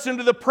comparison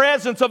to the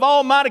presence of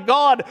Almighty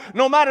God,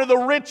 no matter the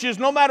riches,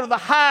 no matter the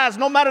highs,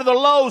 no matter the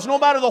lows, no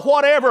matter the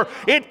whatever,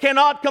 it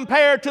cannot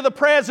compare to the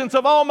presence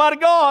of Almighty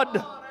God.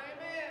 Amen.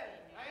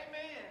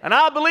 And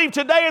I believe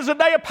today is a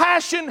day of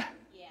passion.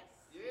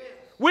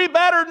 We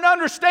better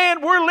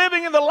understand we're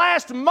living in the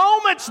last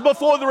moments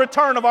before the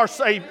return of our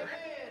Savior.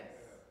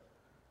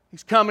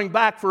 He's coming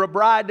back for a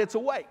bride that's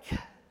awake.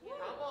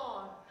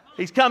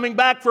 He's coming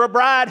back for a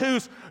bride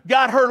who's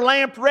got her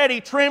lamp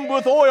ready, trimmed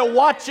with oil,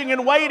 watching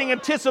and waiting,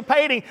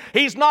 anticipating.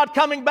 He's not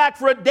coming back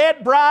for a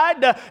dead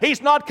bride.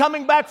 He's not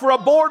coming back for a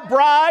bored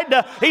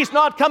bride. He's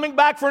not coming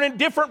back for an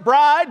indifferent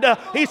bride.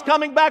 He's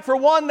coming back for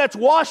one that's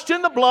washed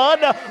in the blood,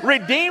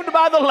 redeemed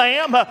by the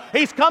Lamb.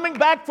 He's coming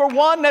back for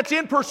one that's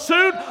in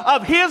pursuit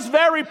of His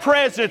very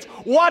presence,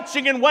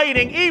 watching and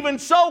waiting. Even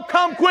so,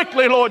 come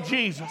quickly, Lord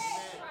Jesus.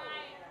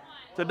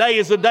 Today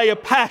is a day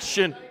of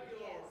passion.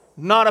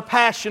 Not a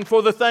passion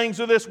for the things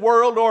of this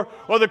world or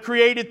the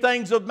created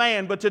things of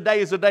man, but today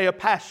is a day of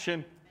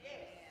passion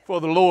for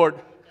the Lord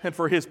and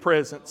for His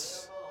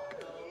presence.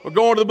 We're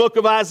going to the book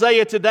of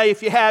Isaiah today.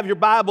 If you have your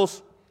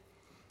Bibles,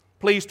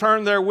 please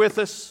turn there with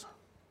us.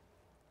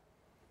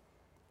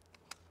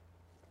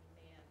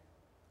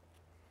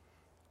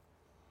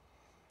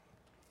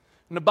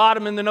 In the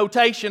bottom in the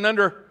notation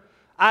under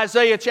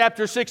Isaiah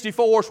chapter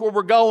 64 is where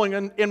we're going.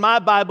 And in my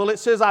Bible it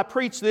says I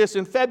preached this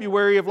in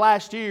February of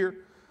last year.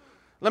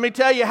 Let me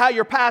tell you how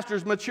your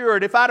pastor's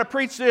matured. If I'd have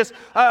preached this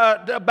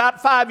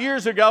about 5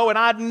 years ago and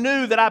I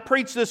knew that I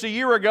preached this a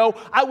year ago,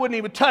 I wouldn't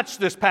even touch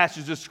this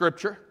passage of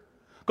Scripture.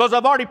 Because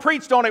I've already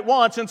preached on it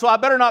once, and so I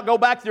better not go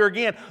back there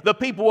again. The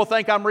people will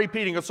think I'm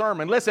repeating a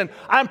sermon. Listen,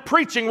 I'm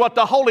preaching what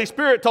the Holy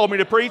Spirit told me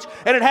to preach,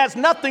 and it has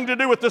nothing to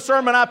do with the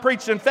sermon I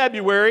preached in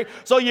February,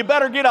 so you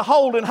better get a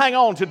hold and hang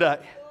on today.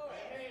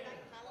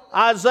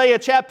 Isaiah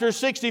chapter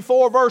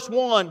 64, verse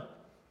 1.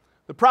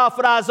 The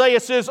prophet Isaiah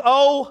says,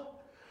 "Oh,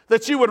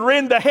 that you would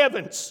rend the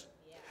heavens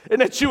and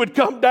that you would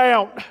come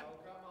down."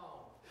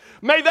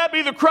 May that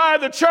be the cry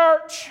of the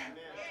church.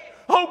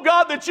 Oh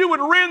God, that you would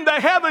rend the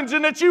heavens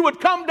and that you would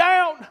come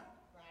down.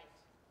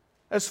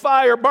 As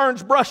fire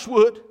burns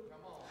brushwood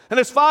and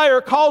as fire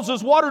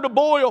causes water to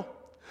boil,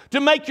 to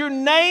make your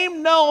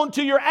name known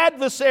to your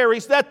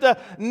adversaries, that the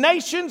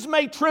nations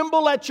may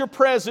tremble at your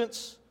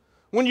presence.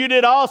 When you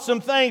did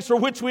awesome things for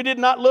which we did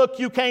not look,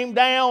 you came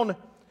down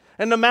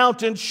and the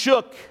mountains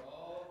shook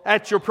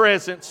at your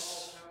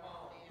presence.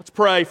 Let's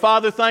pray.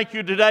 Father, thank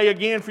you today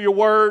again for your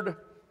word.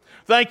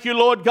 Thank you,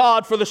 Lord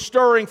God, for the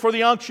stirring, for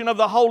the unction of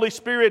the Holy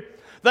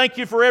Spirit. Thank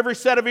you for every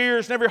set of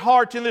ears and every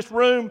heart in this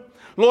room.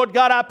 Lord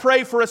God, I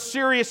pray for a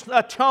serious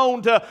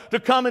tone to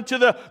come into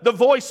the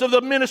voice of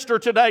the minister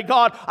today.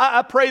 God,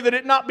 I pray that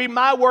it not be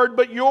my word,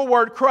 but your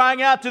word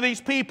crying out to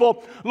these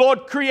people.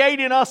 Lord, create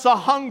in us a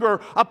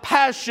hunger, a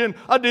passion,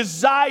 a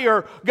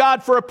desire,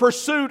 God, for a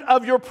pursuit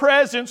of your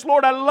presence.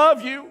 Lord, I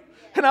love you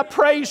and I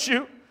praise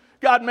you.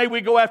 God, may we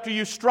go after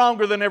you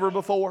stronger than ever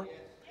before.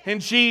 In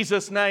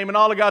Jesus' name. And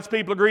all of God's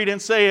people agreed and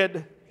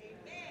said,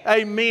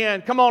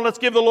 Amen. Come on, let's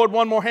give the Lord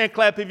one more hand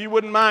clap if you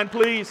wouldn't mind,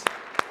 please.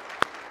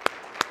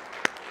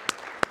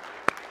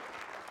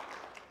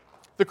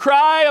 The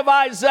cry of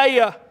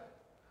Isaiah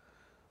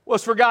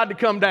was for God to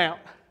come down.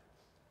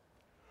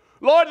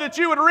 Lord, that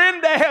you would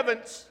rend the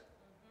heavens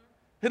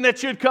and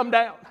that you'd come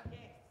down.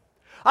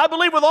 I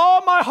believe with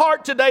all my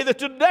heart today that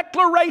the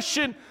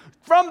declaration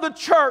from the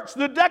church,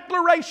 the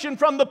declaration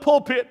from the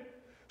pulpit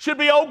should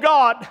be, oh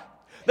God,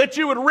 that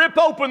you would rip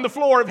open the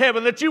floor of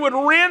heaven, that you would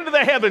rend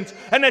the heavens,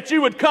 and that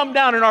you would come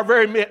down in our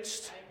very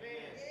midst.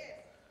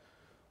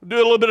 Do a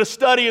little bit of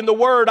study in the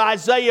Word.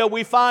 Isaiah,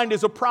 we find,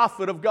 is a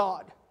prophet of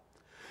God.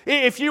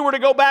 If you were to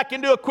go back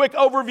and do a quick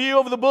overview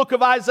of the book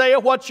of Isaiah,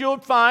 what you'll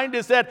find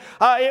is that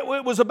it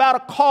was about a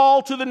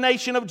call to the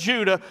nation of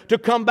Judah to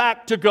come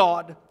back to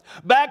God.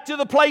 Back to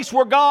the place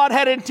where God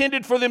had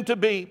intended for them to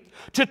be.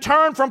 To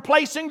turn from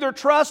placing their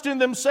trust in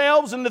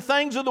themselves and the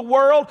things of the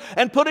world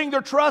and putting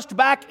their trust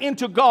back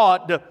into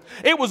God.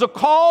 It was a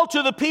call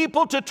to the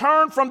people to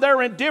turn from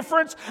their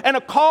indifference and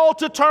a call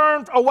to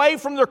turn away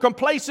from their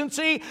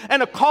complacency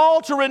and a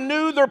call to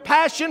renew their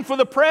passion for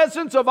the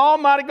presence of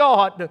Almighty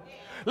God.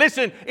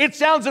 Listen, it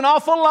sounds an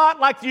awful lot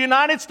like the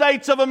United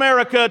States of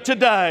America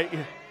today.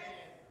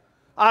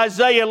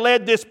 Isaiah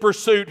led this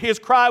pursuit. His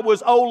cry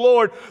was, oh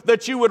Lord,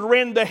 that you would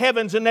rend the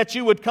heavens and that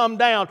you would come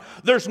down.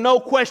 There's no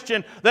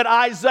question that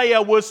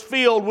Isaiah was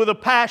filled with a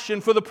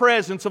passion for the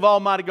presence of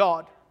Almighty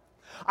God.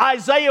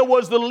 Isaiah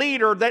was the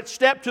leader that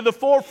stepped to the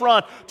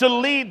forefront to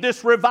lead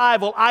this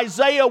revival.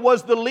 Isaiah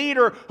was the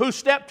leader who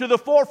stepped to the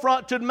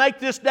forefront to make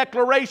this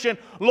declaration,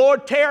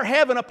 Lord, tear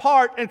heaven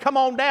apart and come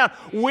on down.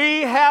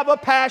 We have a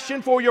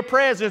passion for your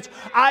presence.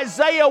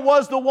 Isaiah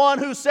was the one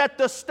who set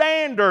the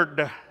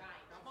standard.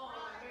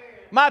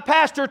 My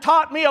pastor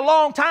taught me a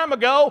long time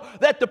ago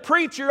that the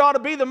preacher ought to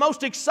be the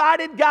most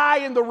excited guy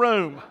in the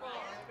room.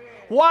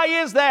 Why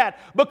is that?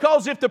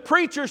 Because if the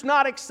preacher's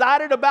not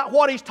excited about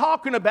what he's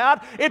talking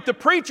about, if the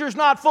preacher's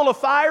not full of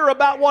fire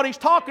about what he's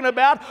talking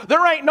about,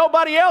 there ain't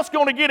nobody else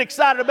going to get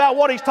excited about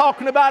what he's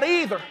talking about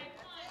either.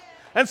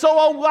 And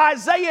so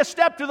Isaiah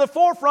stepped to the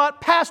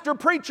forefront. Pastor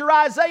preacher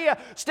Isaiah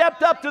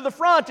stepped up to the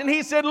front and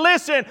he said,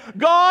 listen,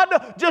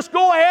 God, just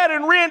go ahead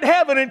and rend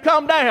heaven and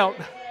come down.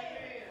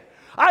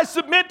 I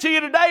submit to you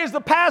today as the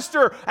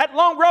pastor at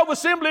Long Grove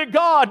Assembly of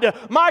God,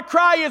 my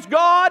cry is,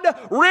 God,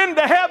 rend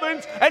the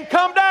heavens and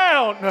come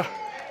down.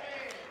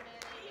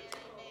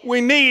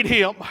 We need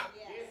Him.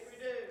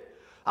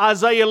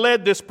 Isaiah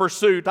led this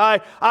pursuit.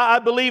 I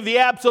believe the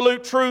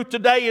absolute truth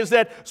today is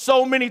that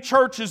so many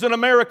churches in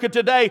America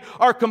today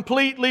are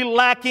completely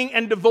lacking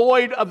and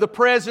devoid of the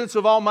presence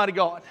of Almighty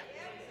God.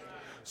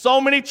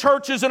 So many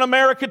churches in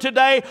America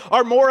today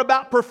are more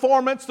about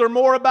performance, they're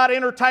more about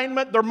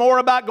entertainment, they're more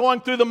about going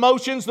through the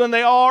motions than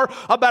they are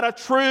about a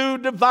true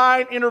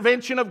divine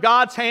intervention of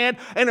God's hand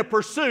and a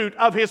pursuit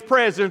of His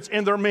presence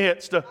in their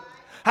midst.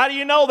 How do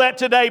you know that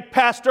today,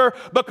 Pastor?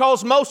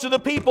 Because most of the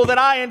people that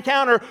I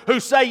encounter who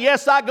say,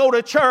 yes, I go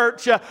to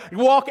church,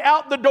 walk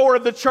out the door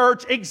of the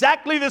church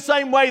exactly the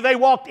same way they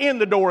walked in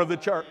the door of the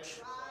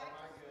church.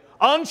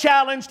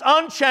 Unchallenged,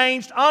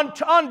 unchanged,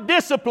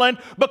 undisciplined,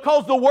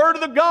 because the Word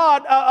of the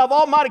God, of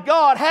Almighty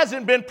God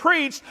hasn't been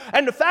preached.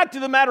 And the fact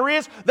of the matter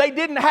is, they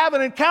didn't have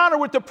an encounter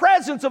with the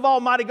presence of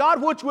Almighty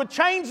God, which would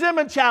change them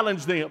and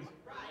challenge them.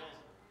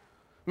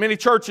 Many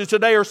churches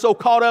today are so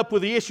caught up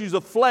with the issues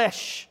of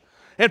flesh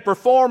and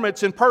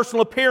performance and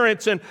personal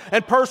appearance and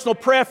personal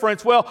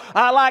preference. Well,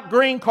 I like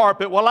green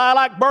carpet. Well, I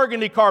like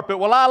burgundy carpet.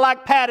 Well, I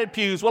like padded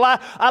pews. Well,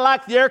 I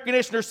like the air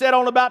conditioner set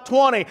on about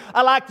 20.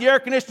 I like the air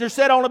conditioner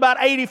set on about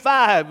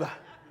 85.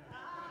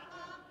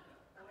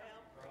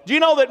 Do you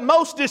know that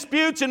most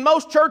disputes in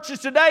most churches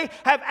today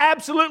have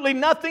absolutely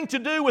nothing to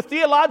do with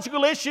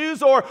theological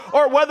issues or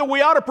whether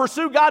we ought to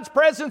pursue God's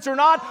presence or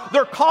not?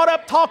 They're caught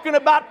up talking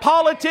about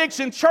politics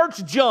and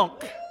church junk.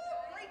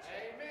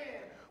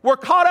 We're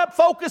caught up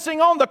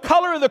focusing on the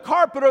color of the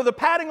carpet or the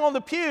padding on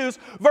the pews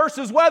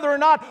versus whether or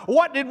not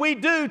what did we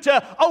do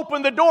to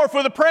open the door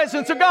for the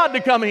presence of God to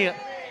come in.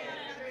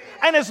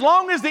 And as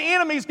long as the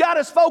enemy's got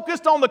us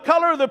focused on the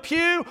color of the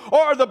pew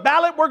or the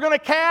ballot we're going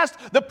to cast,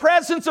 the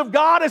presence of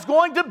God is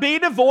going to be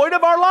devoid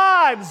of our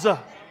lives.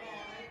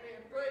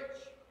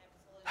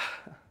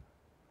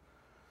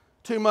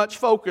 Too much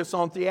focus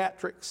on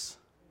theatrics.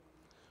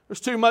 There's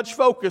too much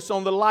focus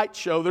on the light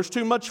show. There's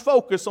too much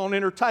focus on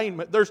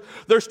entertainment.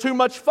 There's too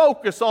much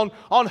focus on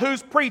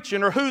who's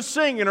preaching or who's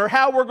singing or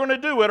how we're going to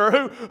do it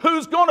or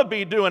who's going to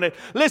be doing it.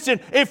 Listen,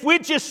 if we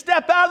just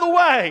step out of the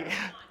way. Amen.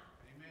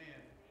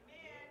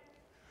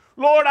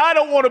 Lord, I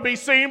don't want to be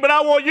seen, but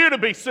I want you to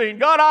be seen.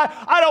 God,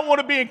 I don't want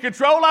to be in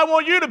control. I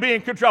want you to be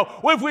in control.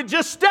 Well, if we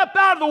just step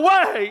out of the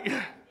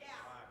way.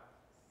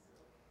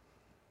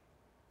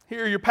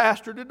 Hear your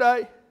pastor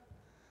today.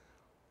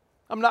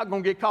 I'm not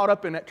going to get caught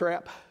up in that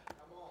trap.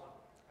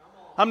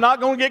 I'm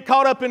not going to get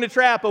caught up in the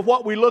trap of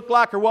what we look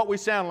like or what we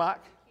sound like.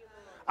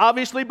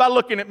 Obviously, by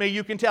looking at me,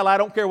 you can tell I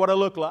don't care what I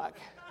look like.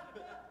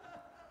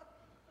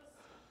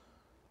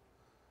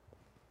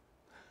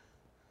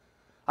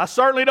 I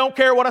certainly don't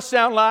care what I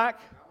sound like.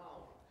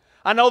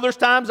 I know there's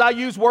times I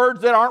use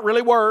words that aren't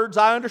really words.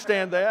 I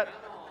understand that.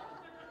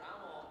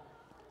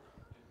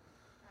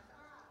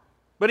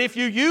 But if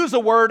you use a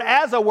word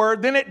as a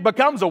word, then it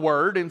becomes a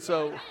word, and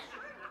so...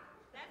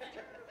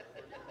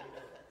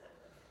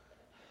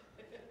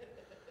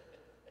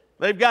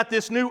 They've got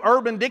this new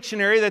urban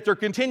dictionary that they're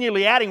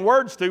continually adding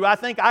words to. I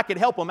think I could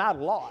help them out a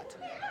lot.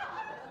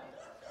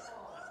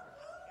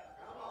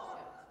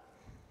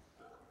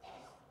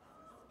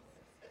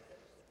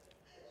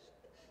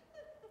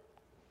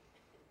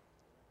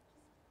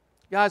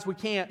 Guys, we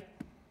can't.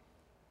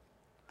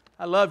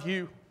 I love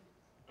you.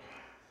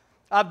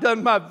 I've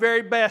done my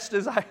very best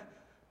as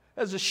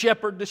a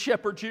shepherd to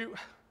shepherd you.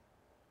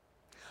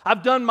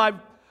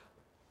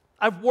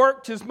 I've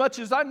worked as much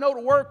as I know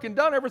to work and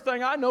done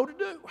everything I know to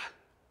do.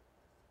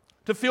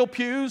 To fill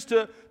pews,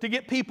 to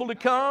get people to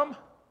come.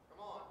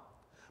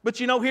 But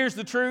you know, here's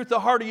the truth. The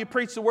harder you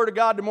preach the Word of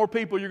God, the more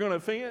people you're going to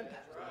offend.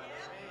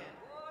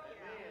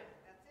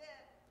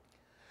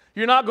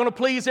 You're not going to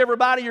please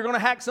everybody. You're going to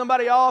hack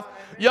somebody off.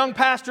 Young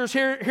pastors,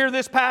 hear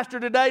this pastor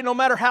today. No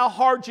matter how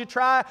hard you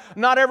try,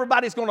 not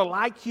everybody's going to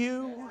like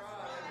you.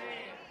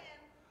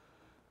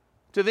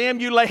 To them,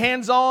 you lay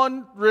hands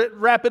on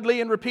rapidly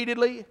and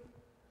repeatedly.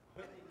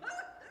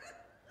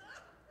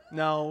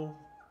 No.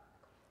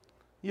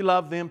 You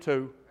love them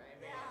too.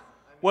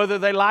 Whether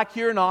they like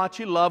you or not,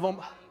 you love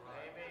them.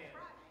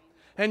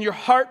 And your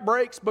heart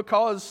breaks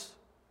because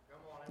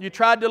you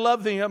tried to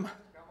love them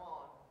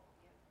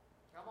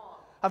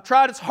I've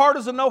tried as hard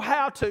as I know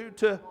how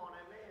to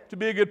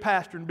be a good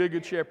pastor and be a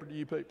good shepherd to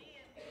you people.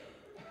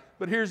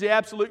 But here's the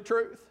absolute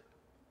truth.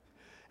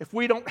 If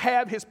we don't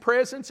have His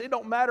presence, it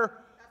don't matter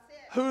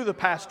who the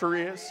pastor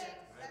is.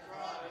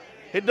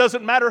 It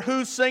doesn't matter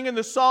who's singing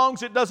the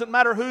songs. It doesn't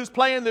matter who's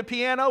playing the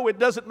piano. It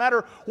doesn't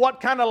matter what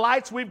kind of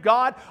lights we've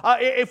got.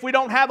 If we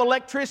don't have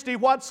electricity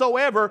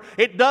whatsoever,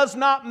 it does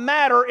not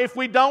matter if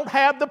we don't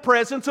have the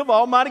presence of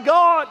Almighty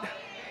God.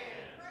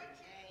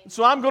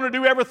 So I'm going to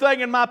do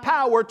everything in my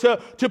power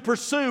to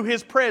pursue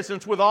His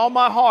presence with all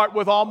my heart,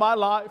 with all my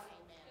life.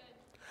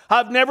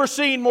 I've never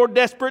seen more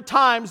desperate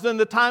times than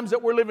the times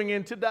that we're living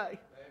in today.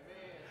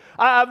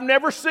 I've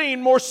never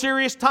seen more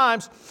serious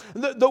times.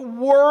 The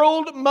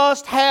world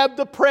must have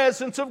the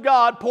presence of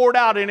God poured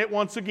out in it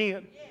once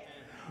again.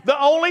 The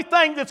only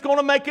thing that's going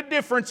to make a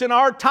difference in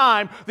our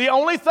time, the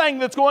only thing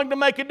that's going to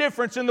make a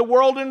difference in the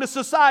world and the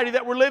society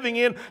that we're living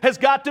in has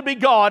got to be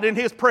God and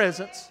His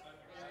presence.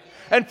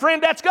 And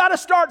friend, that's got to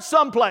start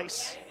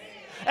someplace.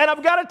 And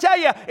I've got to tell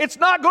you, it's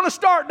not going to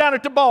start down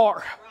at the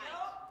bar.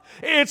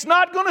 It's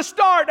not going to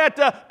start at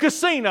the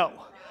casino.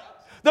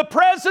 The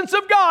presence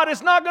of God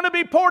is not going to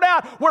be poured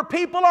out where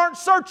people aren't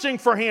searching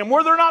for Him,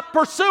 where they're not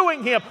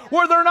pursuing Him,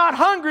 where they're not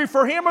hungry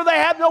for Him, or they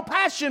have no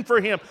passion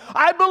for Him.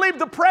 I believe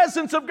the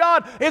presence of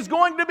God is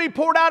going to be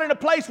poured out in a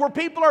place where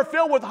people are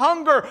filled with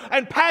hunger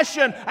and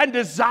passion and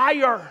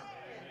desire.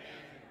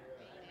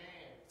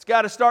 It's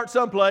got to start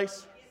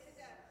someplace.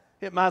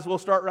 It might as well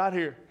start right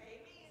here.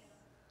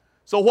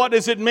 So what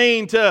does it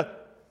mean to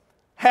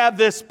have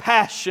this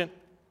passion?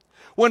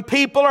 When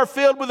people are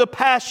filled with a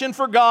passion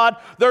for God,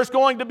 there's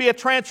going to be a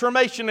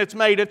transformation that's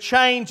made, a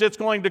change that's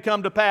going to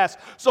come to pass.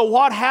 So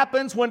what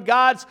happens when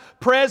God's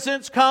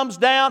presence comes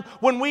down?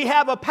 When we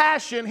have a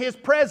passion, His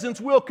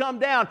presence will come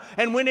down.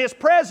 And when His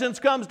presence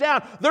comes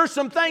down, there's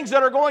some things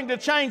that are going to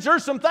change.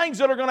 There's some things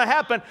that are going to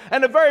happen.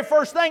 And the very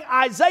first thing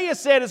Isaiah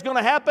said is going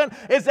to happen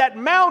is that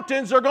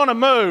mountains are going to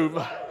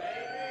move.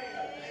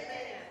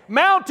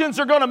 Mountains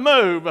are going to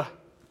move.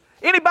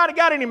 Anybody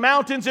got any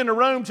mountains in the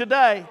room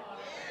today?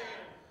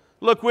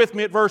 Look with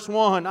me at verse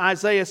 1,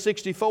 Isaiah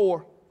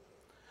 64.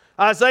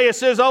 Isaiah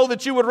says, "Oh,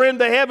 that you would rend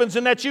the heavens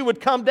and that you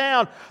would come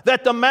down,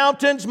 that the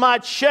mountains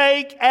might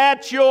shake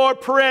at your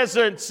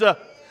presence."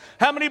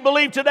 How many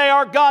believe today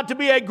our God to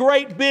be a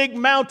great big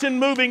mountain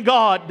moving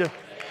God?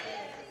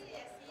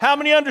 How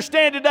many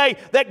understand today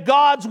that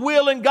God's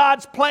will and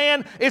God's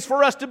plan is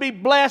for us to be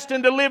blessed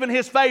and to live in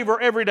His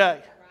favor every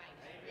day?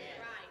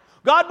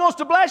 God wants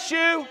to bless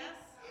you.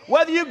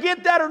 Whether you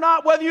get that or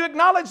not, whether you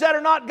acknowledge that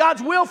or not,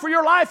 God's will for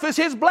your life is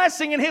His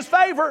blessing and His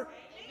favor.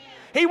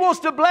 He wants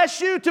to bless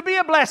you to be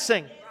a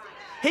blessing.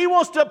 He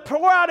wants to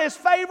pour out His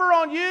favor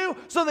on you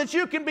so that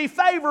you can be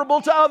favorable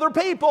to other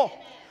people.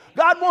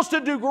 God wants to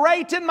do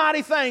great and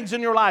mighty things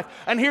in your life.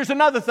 And here's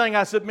another thing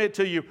I submit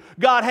to you.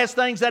 God has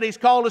things that He's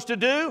called us to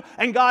do,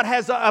 and God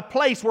has a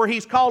place where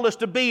He's called us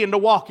to be and to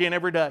walk in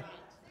every day.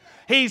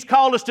 He's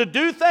called us to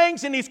do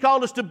things, and He's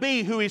called us to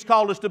be who He's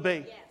called us to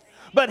be.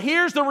 But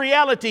here's the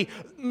reality.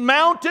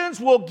 Mountains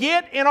will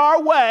get in our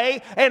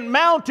way, and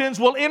mountains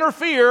will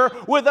interfere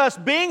with us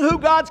being who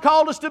God's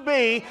called us to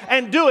be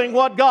and doing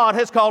what God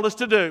has called us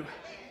to do.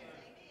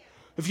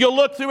 If you'll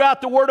look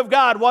throughout the Word of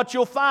God, what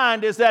you'll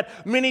find is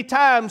that many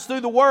times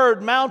through the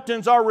Word,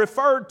 mountains are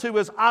referred to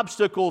as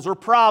obstacles or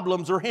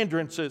problems or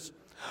hindrances.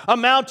 A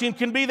mountain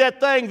can be that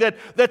thing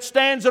that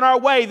stands in our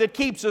way that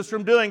keeps us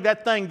from doing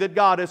that thing that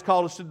God has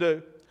called us to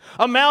do.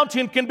 A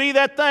mountain can be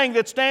that thing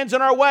that stands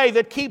in our way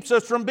that keeps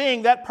us from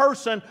being that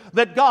person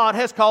that God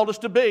has called us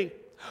to be.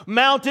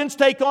 Mountains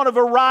take on a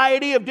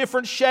variety of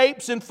different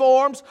shapes and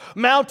forms.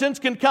 Mountains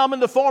can come in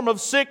the form of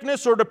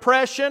sickness or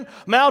depression.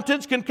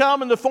 Mountains can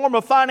come in the form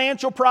of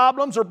financial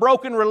problems or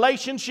broken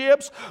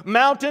relationships.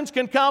 Mountains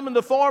can come in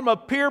the form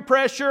of peer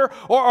pressure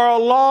or a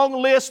long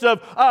list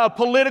of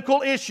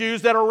political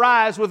issues that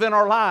arise within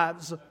our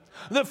lives.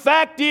 The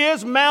fact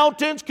is,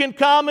 mountains can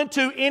come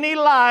into any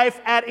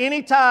life at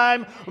any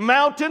time.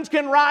 Mountains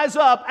can rise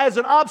up as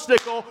an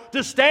obstacle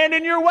to stand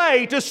in your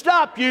way, to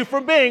stop you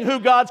from being who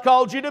God's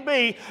called you to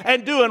be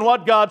and doing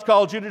what God's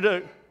called you to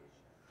do.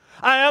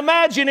 I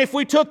imagine if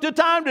we took the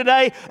time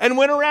today and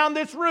went around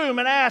this room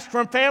and asked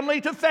from family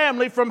to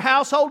family, from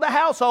household to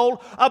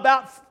household,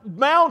 about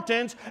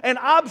mountains and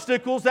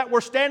obstacles that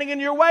were standing in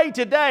your way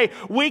today,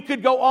 we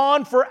could go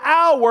on for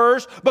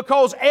hours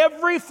because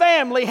every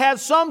family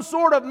has some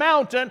sort of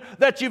mountain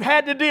that you've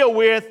had to deal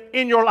with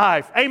in your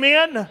life.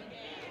 Amen?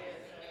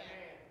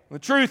 The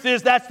truth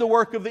is that's the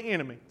work of the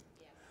enemy.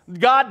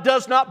 God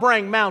does not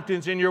bring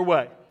mountains in your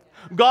way.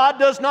 God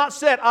does not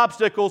set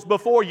obstacles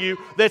before you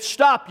that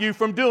stop you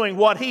from doing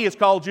what He has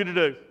called you to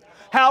do.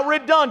 How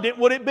redundant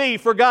would it be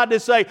for God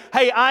to say,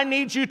 hey, I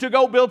need you to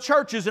go build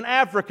churches in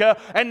Africa,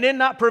 and then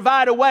not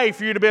provide a way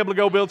for you to be able to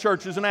go build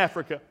churches in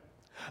Africa?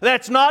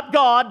 That's not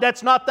God.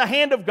 That's not the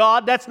hand of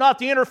God. That's not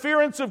the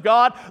interference of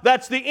God.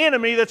 That's the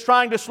enemy that's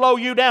trying to slow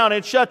you down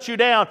and shut you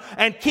down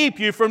and keep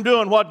you from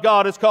doing what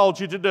God has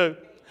called you to do.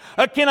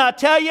 Can I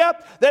tell you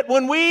that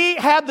when we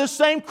have the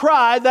same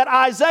cry that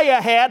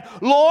Isaiah had,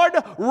 Lord,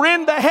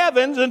 rend the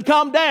heavens and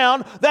come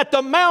down, that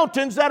the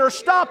mountains that are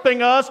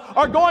stopping us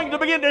are going to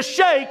begin to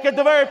shake at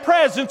the very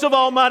presence of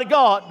Almighty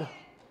God.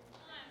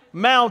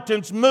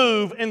 Mountains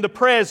move in the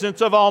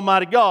presence of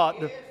Almighty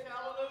God.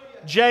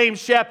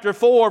 James chapter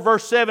 4,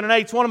 verse 7 and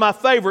 8 is one of my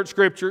favorite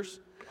scriptures.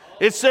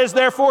 It says,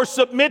 therefore,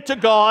 submit to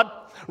God,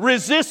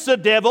 resist the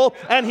devil,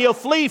 and he'll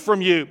flee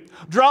from you.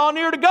 Draw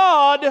near to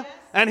God,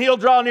 and he'll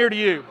draw near to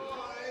you.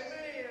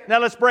 Now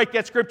let's break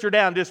that scripture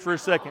down just for a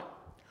second.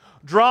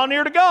 Draw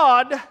near to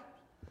God,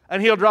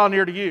 and he'll draw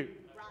near to you.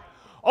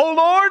 Oh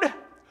Lord,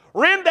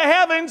 rend the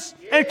heavens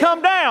and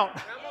come down.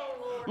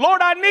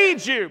 Lord, I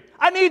need you.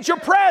 I need your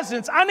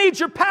presence. I need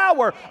your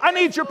power. I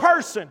need your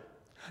person.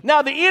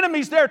 Now the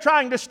enemy's there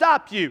trying to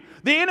stop you.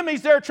 The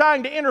enemy's there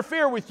trying to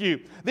interfere with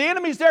you. The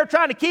enemy's there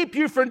trying to keep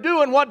you from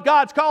doing what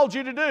God's called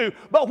you to do.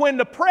 But when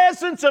the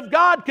presence of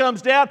God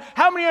comes down,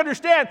 how many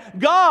understand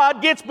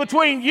God gets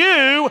between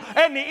you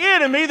and the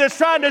enemy that's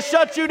trying to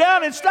shut you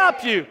down and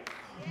stop you?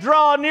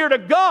 Draw near to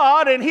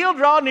God and He'll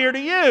draw near to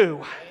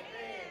you.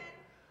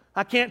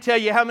 I can't tell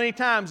you how many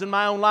times in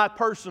my own life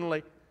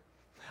personally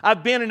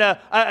I've been in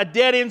a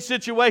dead-end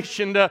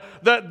situation. One of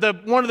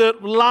the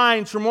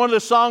lines from one of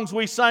the songs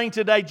we sang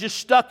today just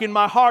stuck in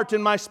my heart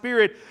and my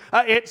spirit.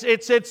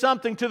 It said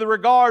something to the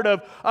regard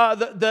of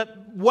the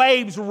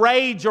waves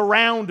rage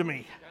around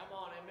me. Come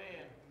on,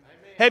 amen.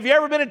 Amen. Have you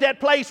ever been at that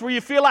place where you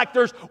feel like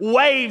there's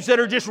waves that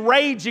are just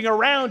raging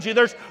around you?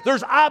 There's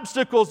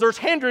obstacles, there's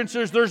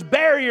hindrances, there's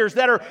barriers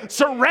that are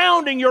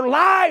surrounding your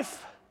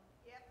life.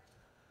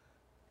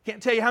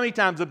 Can't tell you how many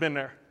times I've been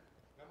there.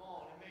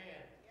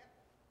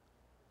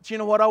 But you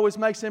know what always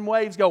makes them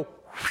waves go?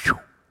 Whew.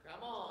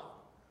 Come on.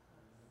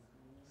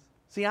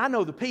 See, I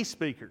know the peace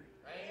speaker.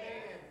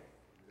 Amen.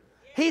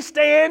 He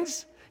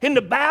stands in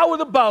the bow of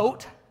the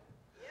boat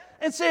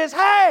and says,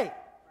 hey,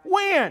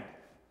 wind,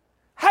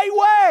 hey,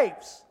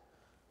 waves,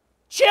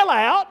 chill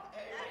out,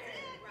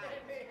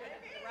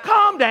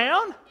 calm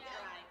down.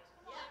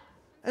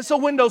 And so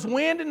when those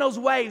wind and those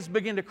waves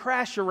begin to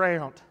crash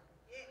around,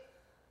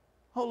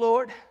 oh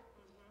Lord,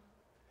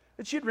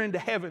 that you'd rend the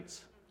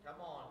heavens.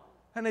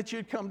 And that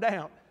you'd come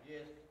down.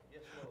 Yes,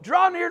 Lord.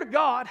 Draw near to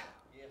God.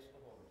 Yes,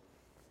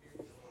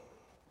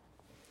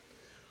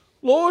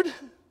 Lord.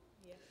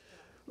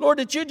 Lord,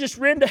 that you just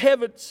rend the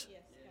heavens.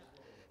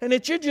 And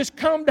that you just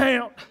come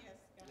down.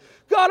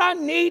 God, I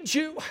need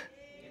you.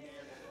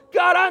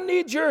 God, I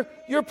need your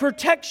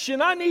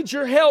protection. I need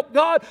your help.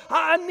 God,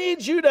 I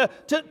need you to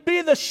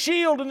be the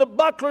shield and the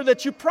buckler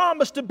that you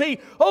promised to be.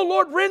 Oh,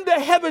 Lord, rend the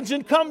heavens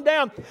and come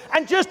down.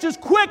 And just as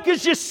quick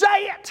as you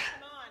say it,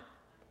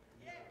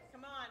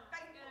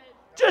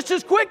 just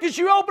as quick as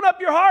you open up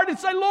your heart and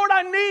say, Lord,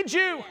 I need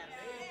you.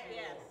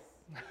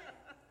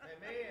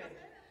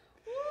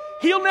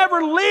 He'll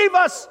never leave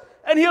us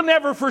and He'll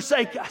never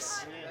forsake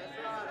us.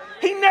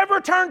 He never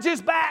turns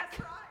His back.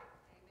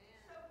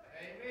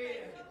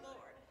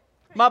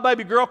 My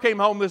baby girl came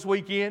home this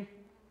weekend.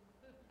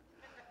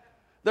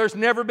 There's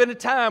never been a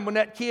time when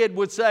that kid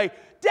would say,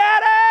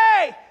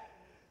 Daddy!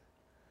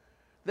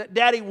 That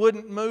Daddy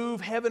wouldn't move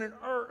heaven and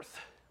earth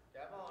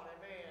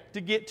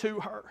to get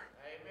to her.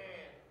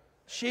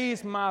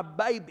 She's my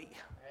baby.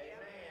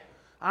 Amen.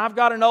 I've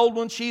got an old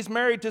one. She's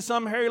married to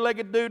some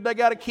hairy-legged dude. They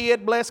got a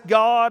kid. Bless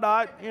God.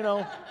 I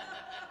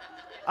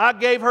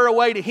gave her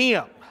away to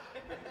him.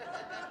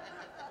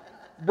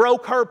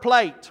 Broke her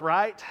plate,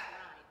 right?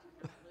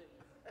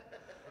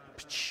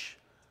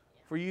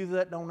 For you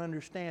that don't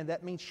understand,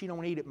 that means she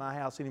don't eat at my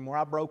house anymore.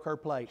 I broke her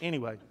plate.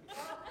 Anyway.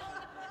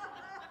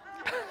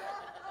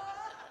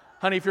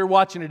 Honey, if you're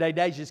watching today,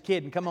 Dad's just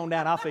kidding. Come on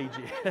down. I'll feed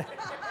you.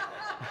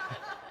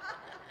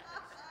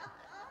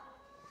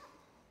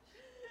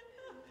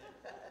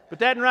 But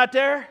that one right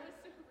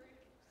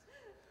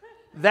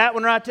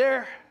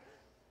there,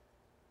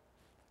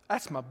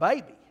 that's my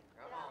baby.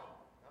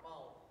 Come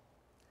on.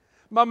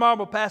 My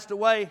mama passed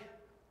away.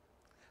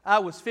 I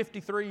was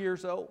 53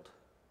 years old.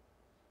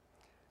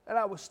 And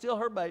I was still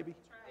her baby.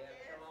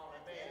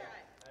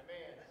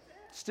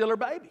 Still her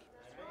baby.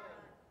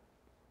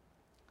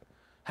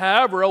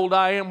 However old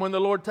I am, when the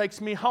Lord takes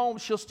me home,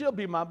 she'll still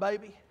be my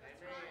baby.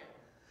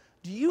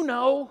 Do you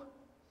know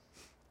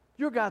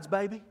you're God's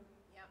baby?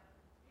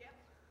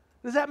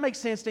 Does that make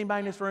sense to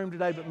anybody in this room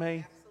today but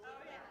me?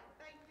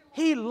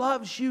 He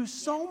loves you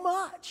so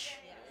much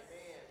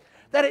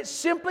that it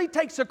simply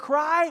takes a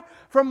cry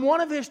from one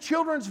of His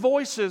children's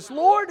voices.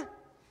 Lord,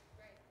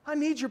 I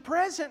need your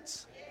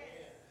presence.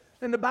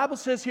 And the Bible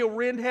says He'll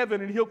rend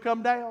heaven and He'll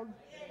come down.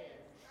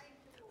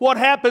 What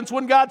happens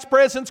when God's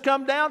presence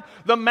comes down?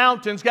 The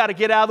mountains got to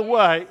get out of the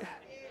way.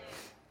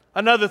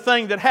 Another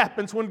thing that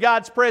happens when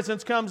God's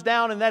presence comes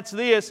down, and that's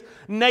this: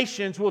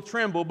 nations will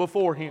tremble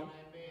before Him.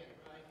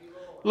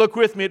 Look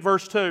with me at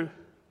verse 2.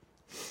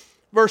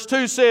 Verse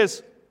 2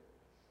 says,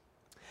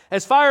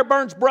 as fire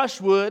burns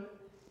brushwood,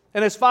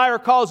 and as fire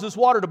causes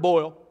water to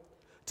boil,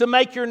 to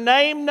make your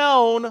name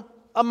known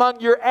among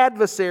your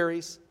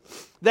adversaries,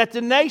 that the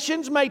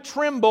nations may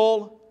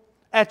tremble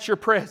at your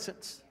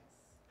presence.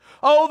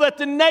 Oh, that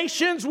the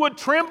nations would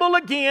tremble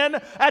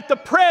again at the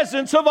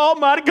presence of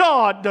Almighty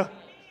God.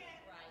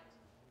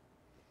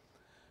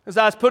 As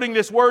I was putting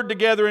this word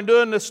together and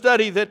doing the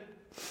study that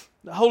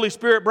the Holy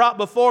Spirit brought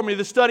before me,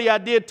 the study I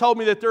did told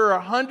me that there are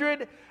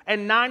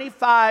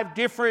 195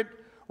 different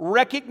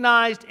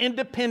recognized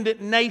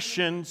independent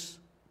nations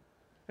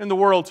in the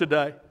world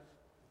today,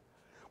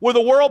 with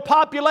a world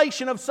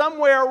population of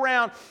somewhere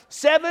around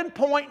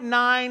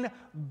 7.9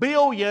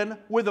 billion,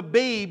 with a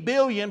B,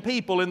 billion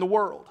people in the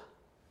world.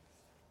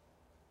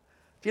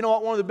 Do you know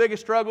what one of the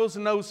biggest struggles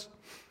in those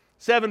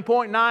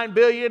 7.9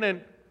 billion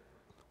and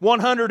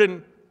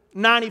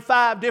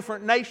 195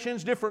 different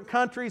nations, different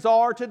countries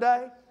are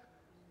today?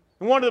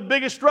 And one of the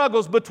biggest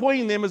struggles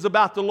between them is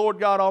about the Lord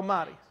God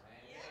Almighty.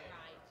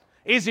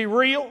 Is He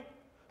real?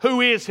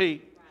 Who is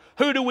He?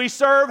 Who do we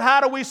serve?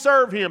 How do we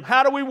serve Him?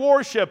 How do we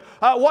worship?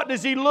 What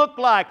does He look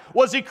like?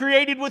 Was He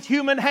created with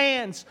human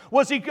hands?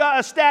 Was He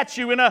a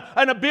statue in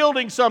a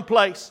building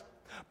someplace?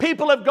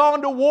 People have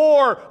gone to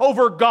war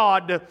over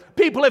God.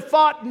 People have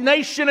fought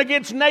nation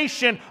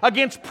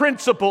against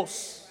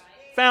principles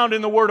found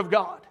in the Word of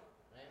God.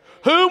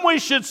 Whom we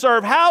should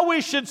serve, how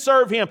we should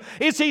serve Him.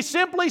 Is He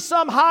simply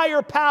some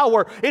higher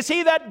power? Is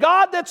He that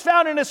God that's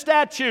found in a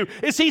statue?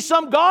 Is He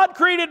some God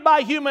created by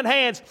human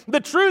hands?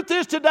 The truth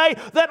is today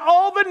that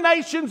all the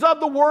nations of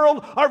the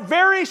world are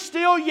very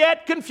still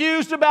yet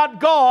confused about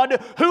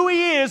God, who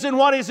He is, and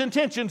what His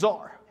intentions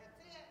are.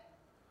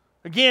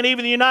 Again,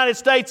 even the United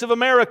States of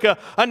America,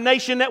 a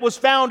nation that was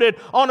founded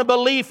on a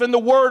belief in the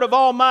Word of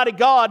Almighty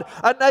God,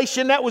 a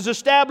nation that was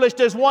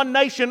established as one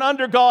nation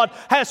under God,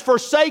 has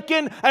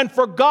forsaken and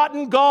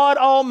forgotten God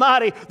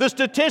Almighty. The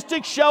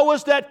statistics show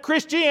us that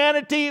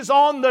Christianity is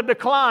on the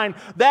decline.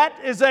 That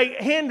is a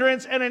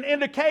hindrance and an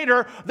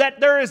indicator that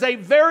there is a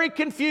very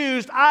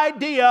confused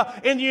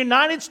idea in the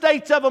United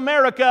States of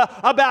America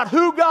about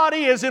who God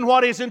is and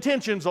what His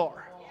intentions are.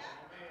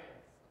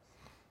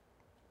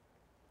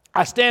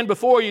 I stand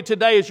before you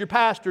today as your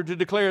pastor to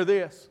declare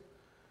this.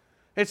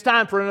 It's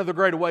time for another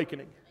great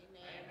awakening.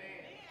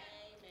 Amen.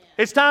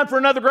 It's time for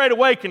another great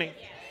awakening.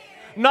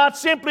 Not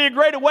simply a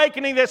great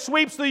awakening that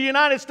sweeps the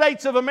United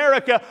States of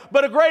America,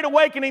 but a great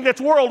awakening that's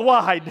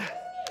worldwide.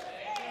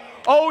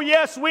 Oh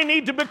yes, we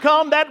need to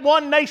become that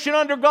one nation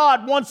under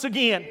God once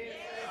again.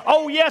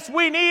 Oh yes,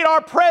 we need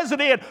our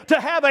president to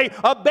have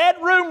a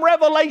bedroom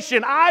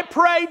revelation. I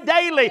pray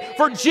daily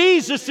for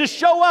Jesus to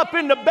show up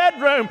in the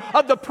bedroom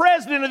of the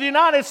President of the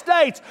United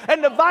States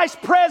and the Vice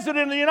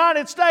President of the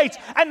United States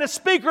and the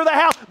Speaker of the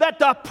House, that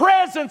the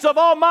presence of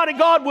Almighty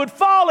God would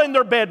fall in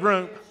their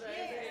bedroom.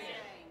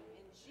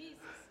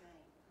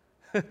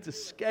 The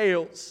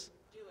scales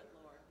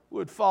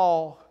would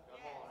fall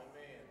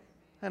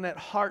and that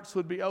hearts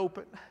would be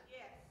open.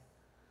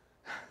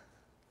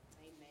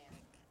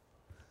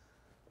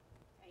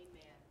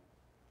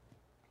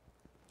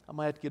 I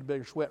might have to get a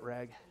bigger sweat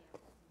rag.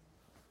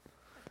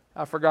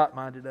 I forgot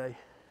mine today.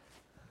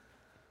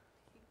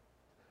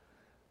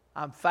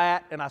 I'm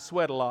fat and I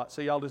sweat a lot,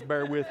 so y'all just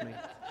bear with me.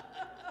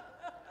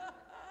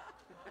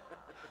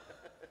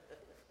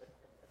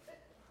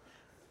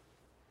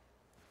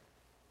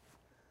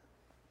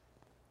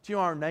 Do you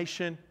know our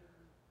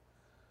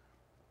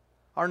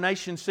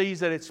nation sees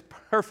that it's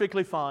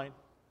perfectly fine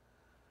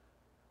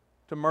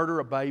to murder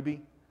a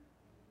baby?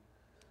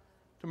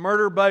 To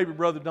murder a baby,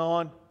 Brother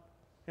Don,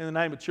 in the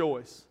name of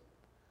choice.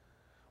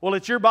 Well,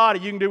 it's your body.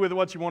 You can do with it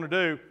what you want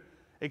to do,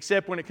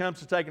 except when it comes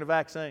to taking a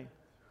vaccine.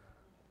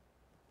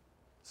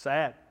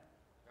 Sad.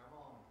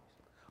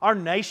 Our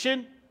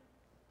nation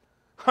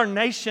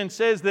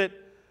says that,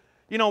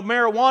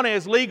 marijuana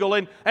is legal,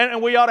 and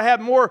we ought to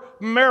have more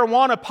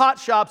marijuana pot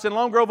shops in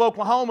Lone Grove,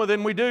 Oklahoma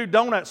than we do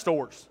donut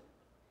stores.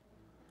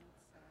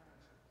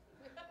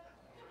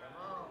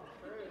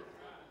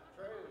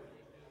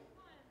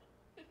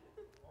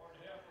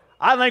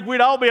 I think we'd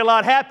all be a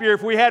lot happier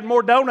if we had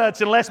more donuts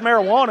and less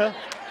marijuana.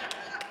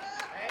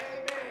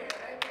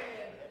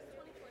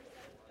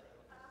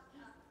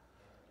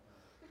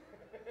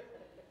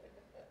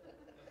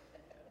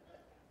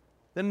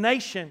 The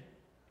nation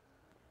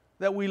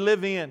that we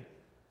live in.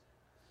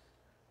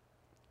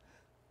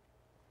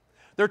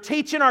 They're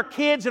teaching our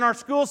kids in our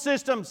school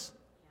systems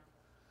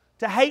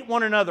to hate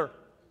one another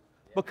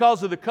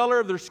because of the color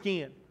of their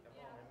skin.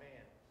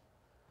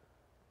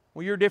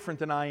 Well, you're different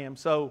than I am,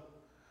 so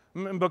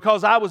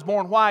because I was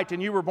born white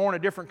and you were born a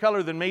different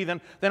color than me,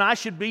 then I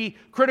should be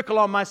critical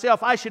on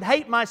myself. I should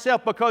hate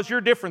myself because you're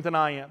different than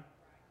I am.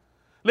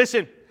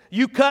 Listen,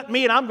 you cut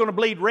me and I'm going to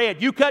bleed red.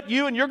 You cut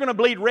you and you're going to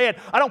bleed red.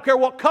 I don't care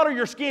what color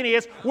your skin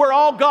is. We're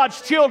all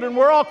God's children.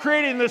 We're all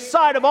created in the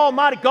sight of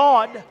Almighty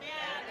God.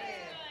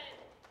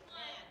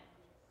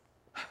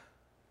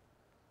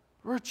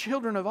 We're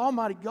children of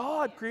Almighty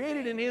God,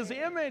 created in His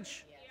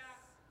image.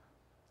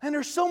 And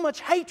there's so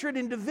much hatred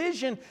and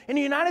division in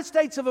the United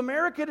States of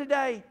America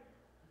today.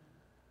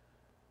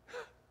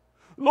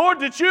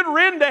 Lord, that you'd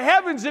rend the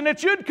heavens and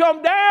that you'd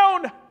come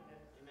down. Amen.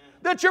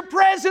 That your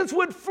presence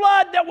would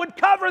flood, that would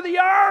cover the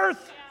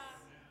earth.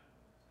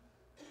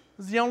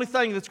 This is the only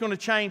thing that's going to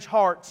change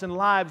hearts and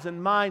lives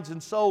and minds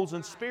and souls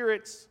and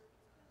spirits.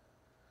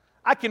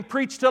 I can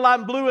preach till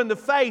I'm blue in the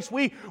face.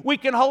 We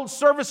can hold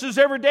services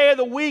every day of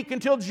the week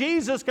until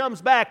Jesus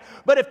comes back.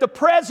 But if the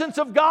presence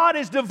of God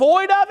is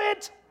devoid of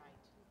it,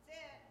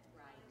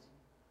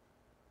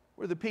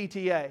 we're the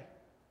PTA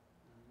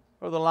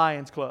or the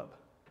Lions Club.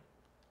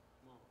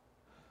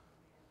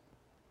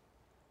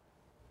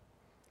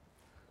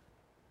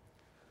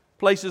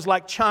 Places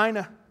like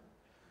China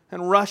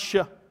and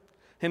Russia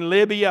and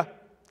Libya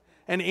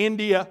and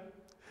India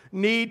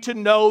need to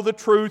know the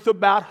truth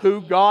about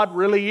who God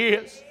really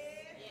is.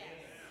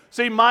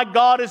 See, my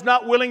God is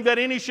not willing that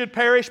any should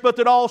perish, but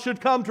that all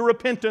should come to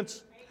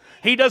repentance.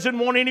 He doesn't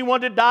want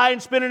anyone to die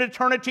and spend an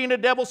eternity in the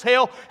devil's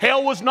hell.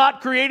 Hell was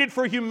not created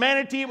for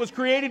humanity. It was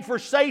created for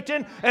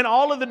Satan and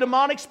all of the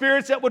demonic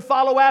spirits that would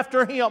follow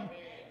after him.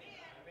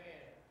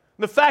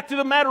 The fact of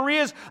the matter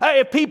is,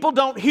 if people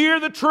don't hear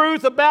the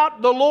truth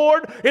about the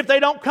Lord, if they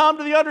don't come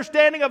to the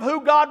understanding of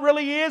who God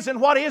really is and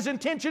what His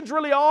intentions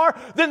really are,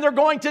 then they're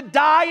going to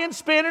die and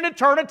spend an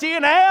eternity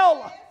in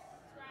hell.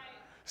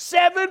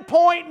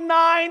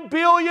 7.9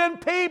 billion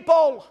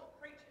people.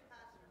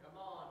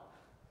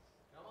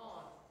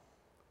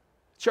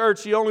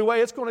 Church, the only way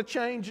it's going to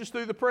change is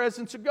through the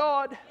presence of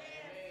God.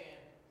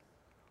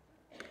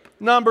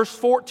 Numbers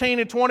 14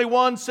 and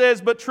 21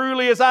 says, "But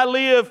truly as I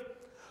live,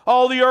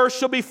 all the earth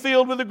shall be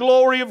filled with the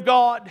glory of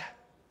God."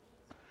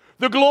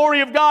 The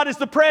glory of God is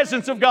the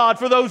presence of God,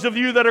 for those of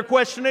you that are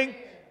questioning.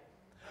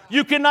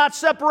 You cannot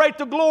separate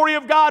the glory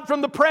of God from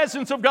the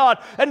presence of God.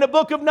 And the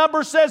book of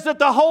Numbers says that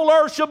the whole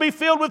earth shall be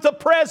filled with the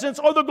presence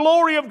or the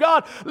glory of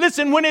God.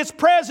 Listen, when His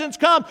presence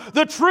comes,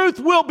 the truth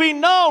will be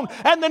known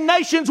and the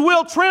nations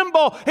will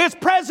tremble. His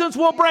presence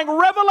will bring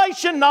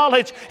revelation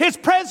knowledge. His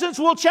presence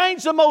will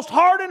change the most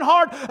hardened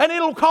heart, and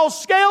it'll cause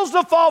scales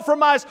to fall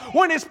from eyes.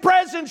 When His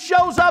presence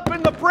shows up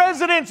in the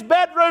president's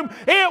bedroom,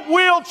 it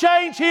will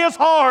change his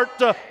heart.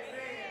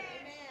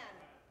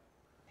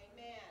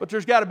 But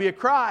there's got to be a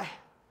cry.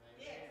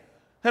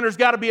 And there's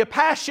got to be a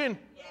passion.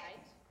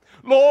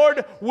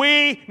 Lord,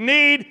 we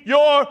need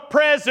Your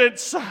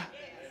presence.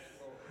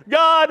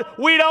 God,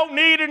 we don't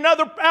need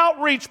another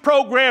outreach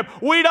program.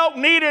 We don't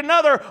need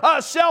another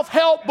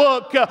self-help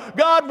book.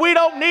 God, we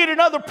don't need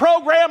another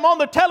program on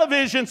the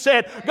television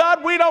set.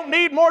 God, we don't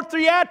need more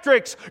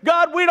theatrics.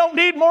 God, we don't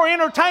need more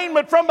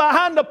entertainment from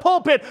behind the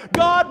pulpit.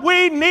 God,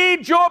 we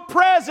need Your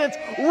presence.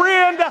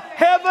 Rend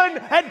heaven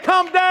and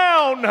come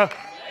down.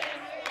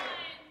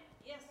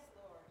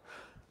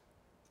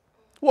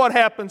 What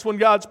happens when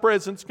God's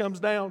presence comes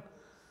down?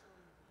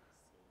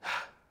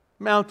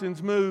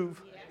 Mountains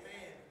move.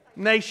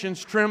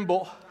 Nations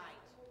tremble.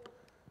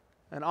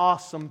 And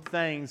awesome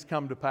things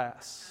come to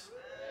pass.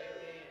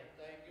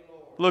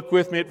 Look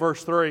with me at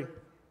verse 3.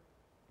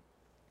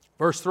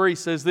 Verse 3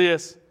 says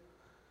this: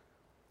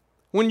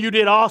 "When you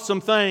did awesome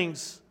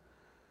things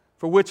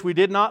for which we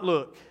did not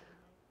look,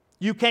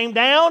 you came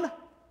down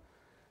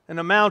and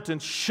the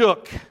mountains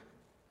shook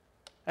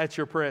at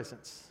Your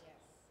presence."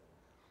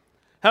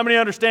 How many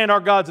understand our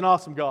God's an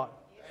awesome God?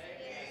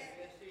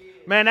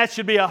 Man, that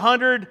should be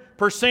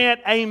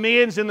 100%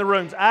 amens in the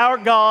rooms. Our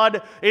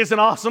God is an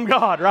awesome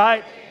God,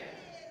 right?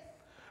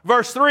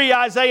 Verse 3,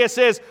 Isaiah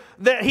says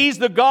that He's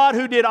the God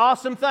who did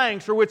awesome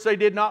things for which they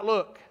did not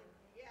look.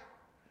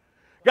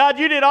 God,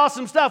 You did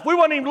awesome stuff. We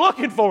weren't even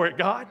looking for it,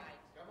 God.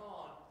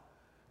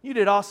 You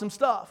did awesome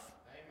stuff.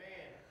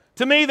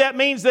 To me, that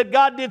means that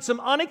God did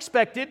some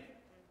unexpected,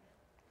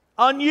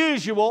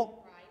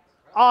 unusual,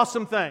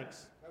 awesome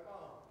things.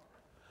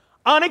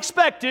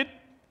 Unexpected,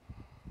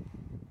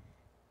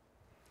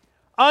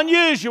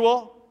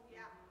 unusual,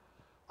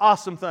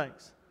 awesome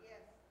things.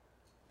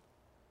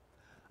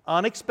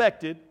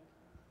 Unexpected,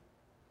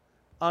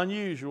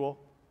 unusual,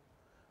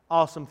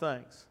 awesome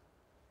things.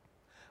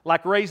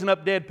 Like raising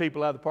up dead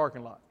people out of the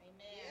parking lot.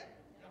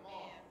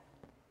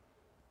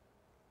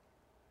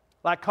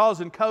 Like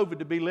causing COVID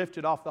to be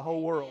lifted off the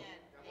whole world.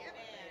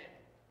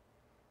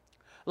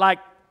 Like,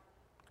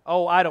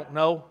 I don't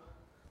know.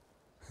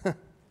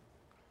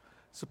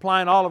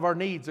 Supplying all of our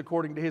needs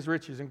according to His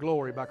riches and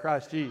glory by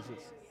Christ Jesus.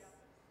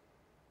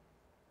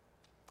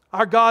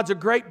 Our God's a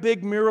great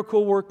big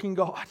miracle working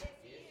God.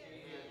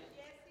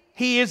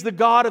 He is the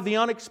God of the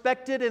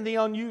unexpected and the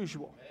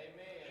unusual.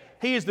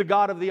 He is the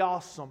God of the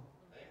awesome.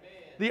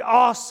 The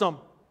awesome.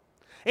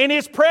 In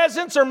His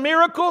presence are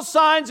miracles,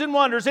 signs, and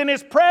wonders. In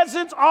His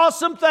presence,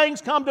 awesome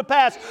things come to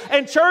pass.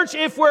 And church,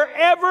 if we're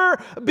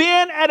ever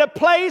been at a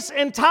place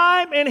in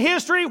time in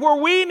history where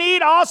we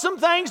need awesome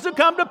things to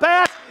come to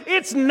pass,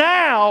 it's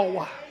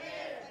now.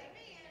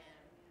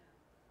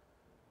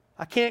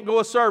 I can't go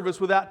a service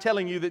without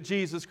telling you that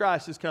Jesus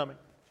Christ is coming.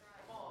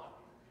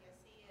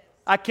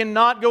 I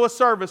cannot go a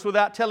service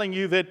without telling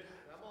you that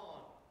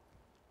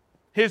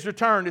His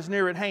return is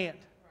near at hand.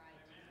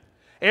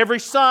 Every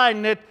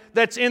sign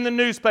that's in the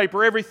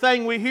newspaper,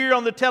 everything we hear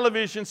on the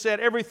television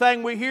set,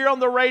 everything we hear on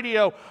the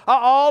radio,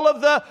 all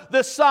of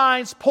the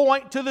signs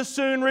point to the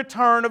soon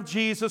return of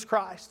Jesus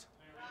Christ.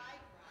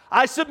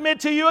 I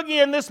submit to you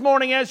again this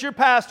morning as your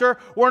pastor,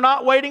 we're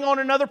not waiting on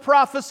another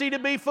prophecy to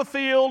be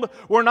fulfilled.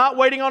 We're not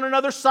waiting on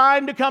another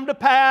sign to come to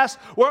pass.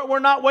 We're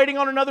not waiting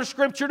on another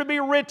scripture to be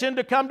written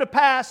to come to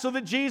pass so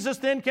that Jesus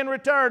then can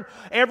return.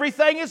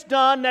 Everything is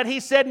done that He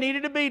said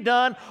needed to be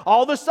done.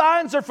 All the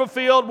signs are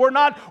fulfilled. We're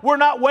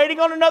not waiting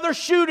on another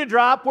shoe to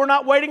drop. We're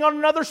not waiting on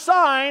another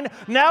sign.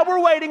 Now we're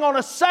waiting on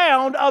a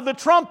sound of the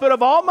trumpet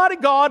of Almighty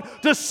God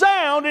to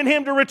sound and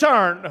Him to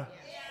return.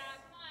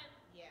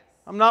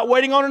 I'm not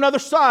waiting on another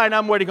sign.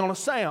 I'm waiting on a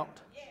sound.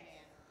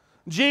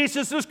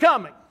 Jesus is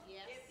coming.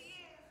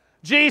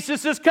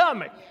 Jesus is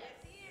coming.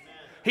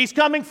 He's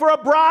coming for a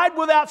bride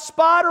without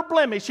spot or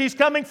blemish. He's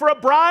coming for a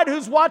bride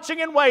who's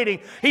watching and waiting.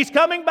 He's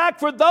coming back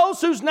for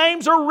those whose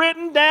names are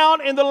written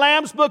down in the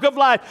Lamb's Book of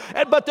Life.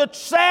 But the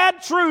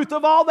sad truth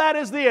of all that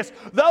is this: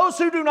 those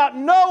who do not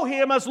know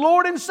Him as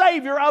Lord and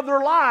Savior of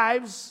their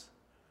lives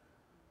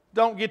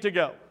don't get to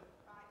go.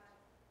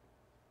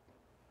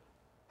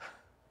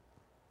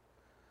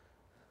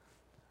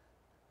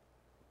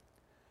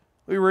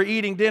 We were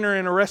eating dinner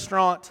in a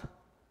restaurant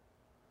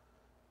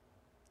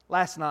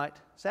last night.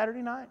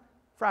 Saturday night?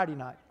 Friday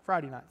night.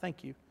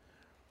 Thank you.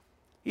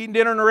 Eating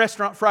dinner in a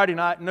restaurant Friday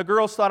night, and the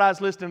girls thought I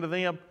was listening to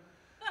them,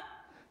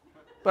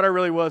 but I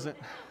really wasn't.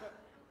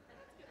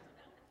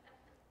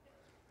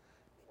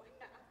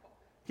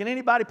 Can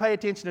anybody pay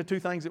attention to two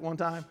things at one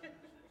time?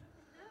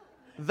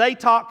 They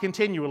talk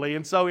continually,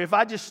 and so if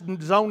I just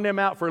zone them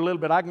out for a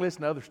little bit, I can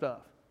listen to other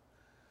stuff.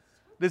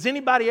 Does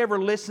anybody ever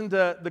listen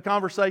to the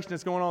conversation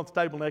that's going on at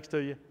the table next to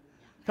you?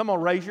 Come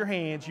on, raise your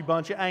hands, you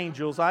bunch of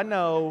angels. I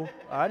know.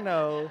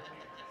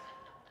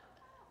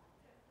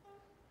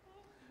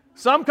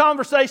 Some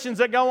conversations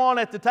that go on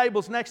at the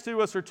tables next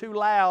to us are too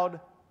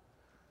loud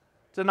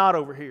to not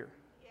overhear.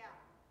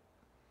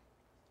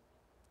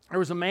 There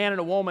was a man and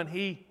a woman.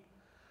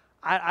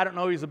 I don't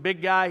know, he was a big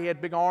guy. He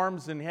had big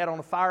arms and he had on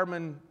a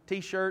fireman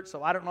t-shirt,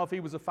 so I don't know if he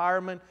was a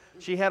fireman.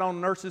 She had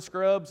on nurse's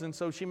scrubs, and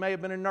so she may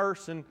have been a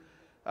nurse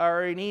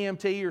or an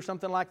EMT or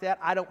something like that.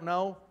 I don't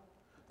know.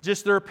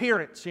 Just their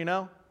appearance, you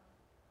know.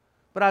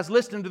 But I was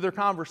listening to their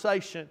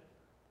conversation.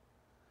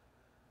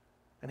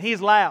 And he's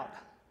loud.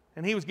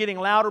 And he was getting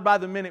louder by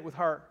the minute with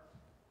her.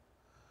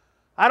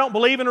 I don't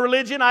believe in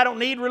religion. I don't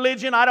need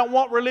religion. I don't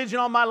want religion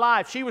on my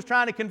life. She was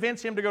trying to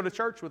convince him to go to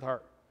church with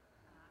her.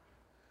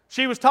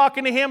 She was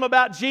talking to him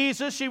about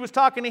Jesus. She was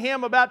talking to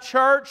him about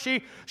church.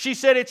 She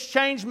said, it's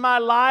changed my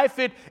life.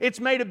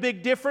 It's made a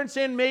big difference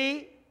in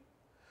me.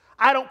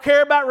 I don't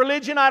care about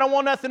religion. I don't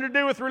want nothing to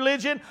do with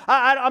religion.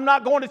 I'm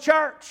not going to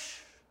church.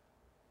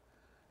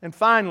 And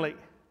finally,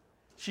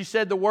 she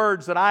said the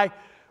words that I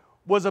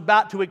was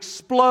about to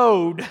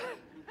explode.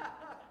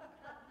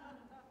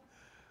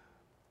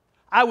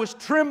 I was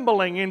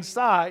trembling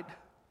inside.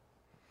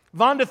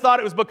 Vonda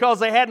thought it was because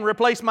they hadn't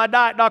replaced my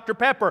Diet Dr.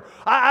 Pepper.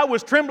 I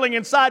was trembling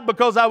inside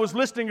because I was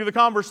listening to the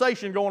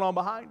conversation going on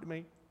behind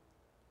me.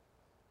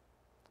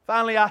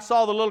 Finally, I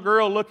saw the little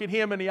girl look at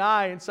him in the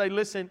eye and say,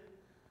 listen,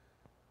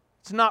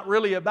 it's not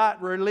really about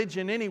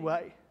religion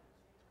anyway.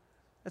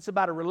 It's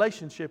about a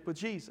relationship with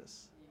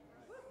Jesus.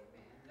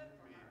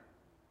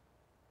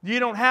 You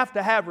don't have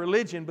to have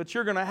religion, but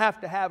you're going to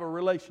have a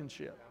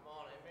relationship.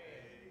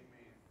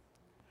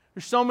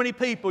 There's so many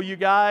people, you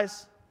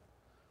guys.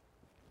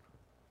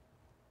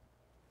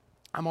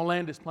 I'm going to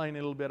land this plane in a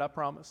little bit, I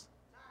promise.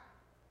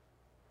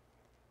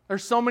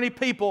 There's so many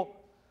people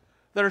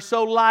that are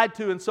so lied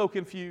to and so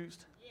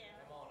confused.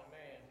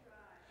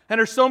 And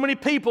there's so many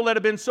people that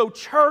have been so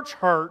church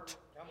hurt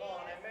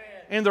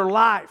in their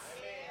life.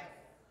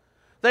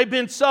 They've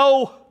been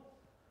so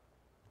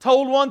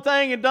told one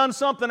thing and done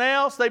something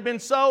else. They've been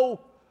so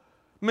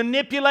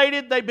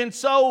manipulated. They've been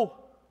so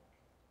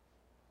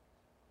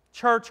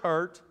church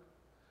hurt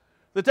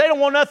that they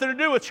don't want nothing to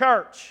do with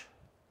church.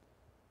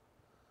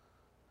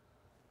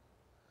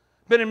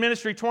 Been in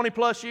ministry 20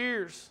 plus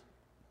years.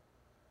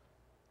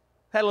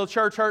 Had a little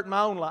church hurt in my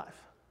own life.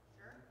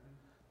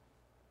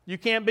 You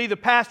can't be the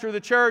pastor of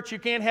the church. You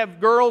can't have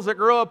girls that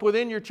grow up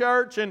within your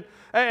church and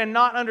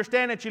not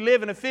understand that you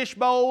live in a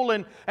fishbowl.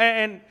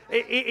 And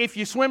if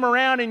you swim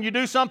around and you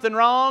do something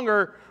wrong,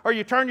 or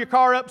you turn your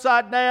car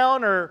upside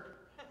down, or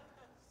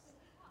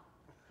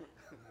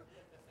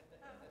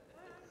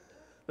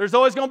there's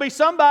always going to be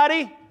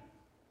somebody.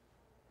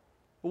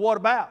 But what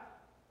about?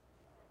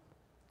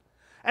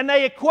 And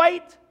they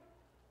equate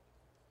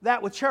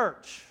that with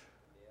church.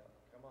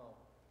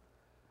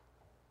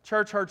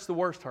 Church hurt's the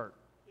worst hurt.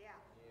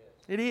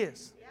 It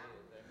is.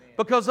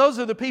 Because those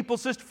are the people,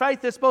 Sister Faith,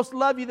 that's supposed to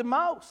love you the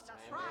most.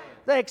 That's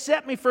right. They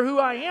accept me for who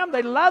I am.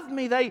 They love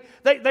me. They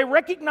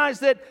recognize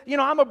that,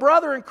 I'm a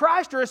brother in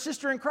Christ or a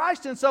sister in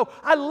Christ, and so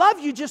I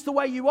love you just the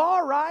way you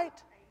are, right?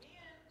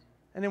 Amen.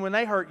 And then when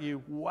they hurt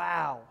you,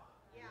 wow.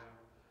 Yeah.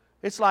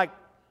 It's like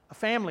a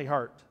family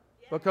hurt,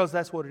 because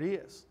that's what it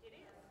is.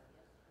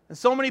 And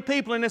so many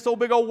people in this old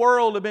big old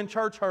world have been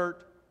church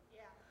hurt.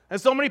 Yeah. And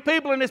so many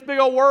people in this big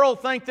old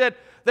world think that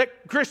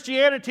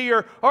Christianity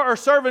or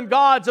serving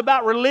God's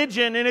about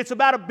religion, and it's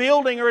about a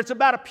building, or it's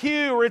about a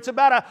pew, or it's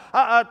about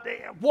a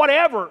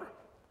whatever.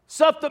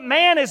 Stuff that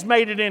man has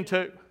made it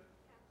into.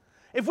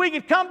 If we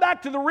could come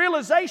back to the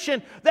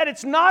realization that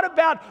it's not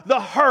about the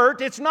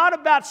hurt, it's not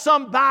about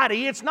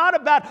somebody, it's not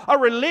about a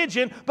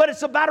religion, but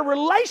it's about a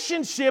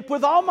relationship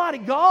with Almighty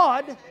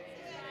God.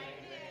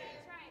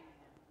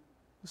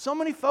 So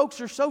many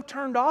folks are so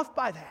turned off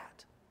by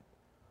that.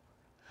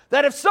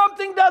 That if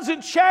something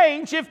doesn't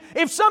change,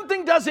 if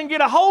something doesn't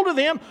get a hold of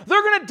them,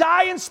 they're going to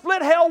die and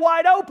split hell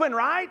wide open,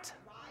 right?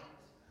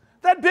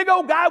 That big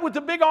old guy with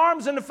the big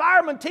arms and the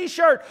fireman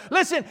t-shirt.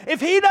 Listen,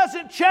 if he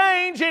doesn't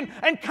change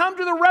and come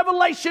to the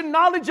revelation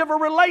knowledge of a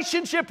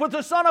relationship with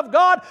the Son of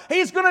God,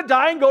 he's going to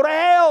die and go to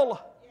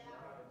hell. Yeah.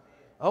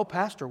 Oh,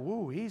 Pastor,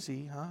 woo,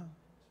 easy, huh?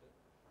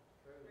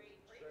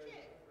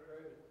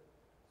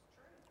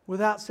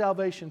 Without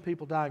salvation,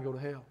 people die and go to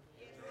hell.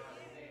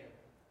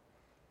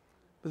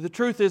 But the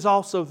truth is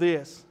also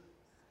this.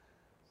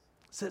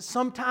 It's that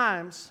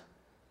sometimes,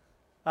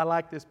 I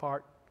like this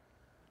part,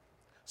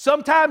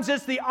 sometimes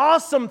it's the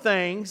awesome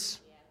things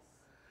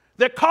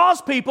that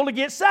cause people to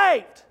get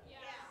saved.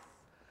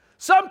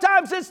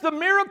 Sometimes it's the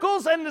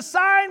miracles and the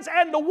signs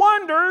and the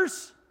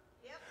wonders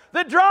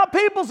that draw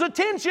people's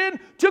attention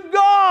to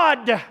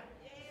God.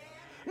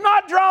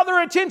 Not draw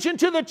their attention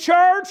to the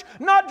church,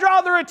 not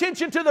draw their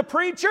attention to the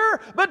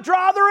preacher, but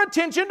draw their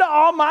attention to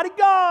Almighty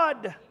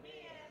God.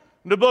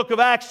 In the book of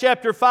Acts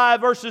chapter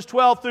 5 verses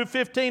 12 through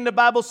 15, the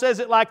Bible says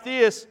it like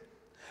this.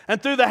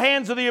 And through the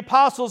hands of the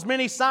apostles,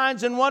 many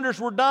signs and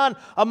wonders were done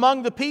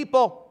among the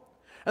people.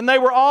 And they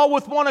were all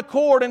with one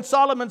accord in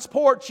Solomon's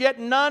porch, yet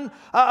none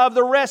of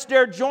the rest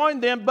dared join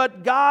them,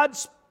 but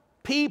God's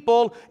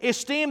people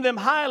esteemed them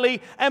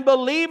highly, and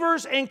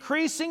believers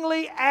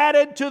increasingly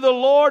added to the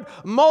Lord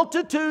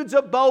multitudes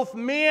of both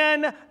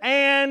men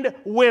and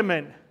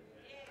women.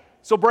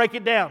 So break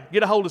it down.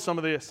 Get a hold of some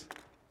of this.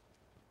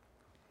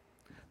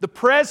 The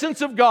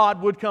presence of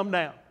God would come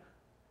down.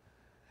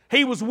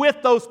 He was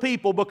with those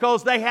people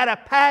because they had a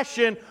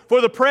passion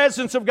for the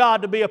presence of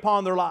God to be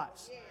upon their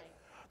lives.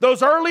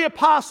 Those early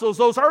apostles,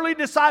 those early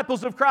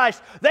disciples of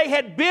Christ, they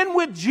had been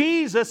with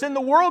Jesus, and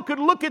the world could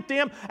look at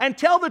them and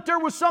tell that there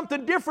was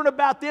something different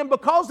about them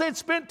because they had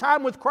spent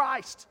time with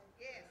Christ.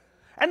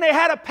 And they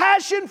had a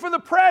passion for the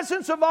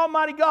presence of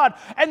Almighty God.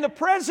 And the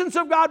presence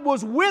of God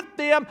was with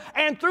them,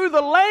 and through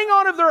the laying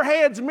on of their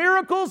hands,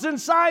 miracles and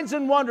signs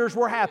and wonders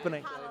were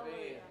happening.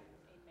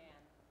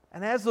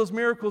 And as those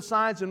miracles,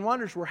 signs, and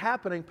wonders were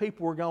happening,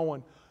 people were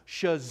going,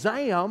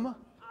 Shazam!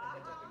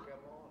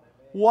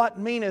 What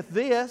meaneth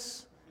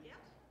this?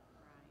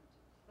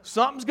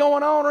 Something's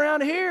going on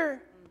around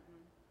here.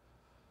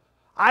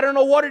 I don't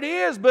know what it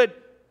is, but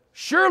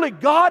surely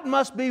God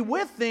must be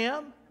with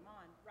them.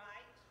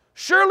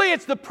 Surely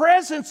it's the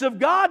presence of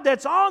God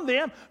that's on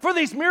them for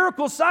these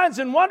miracles, signs,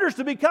 and wonders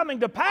to be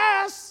coming to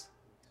pass.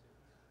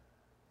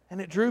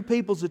 And it drew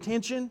people's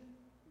attention.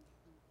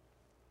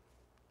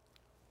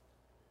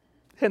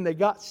 And they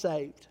got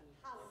saved.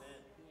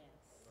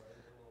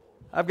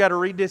 I've got to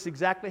read this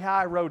exactly how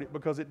I wrote it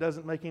because it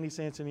doesn't make any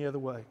sense any other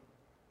way.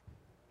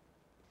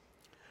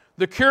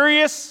 The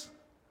curious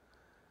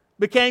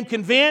became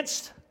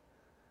convinced,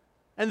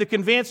 and the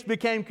convinced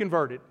became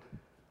converted.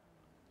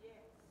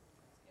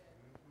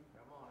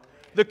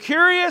 The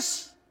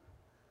curious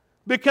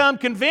become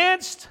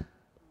convinced,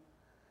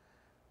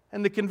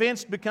 and the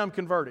convinced become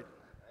converted.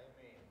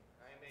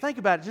 Think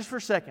about it just for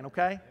a second,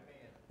 okay?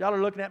 Y'all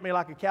are looking at me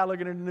like a cow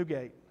looking at a new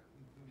gate.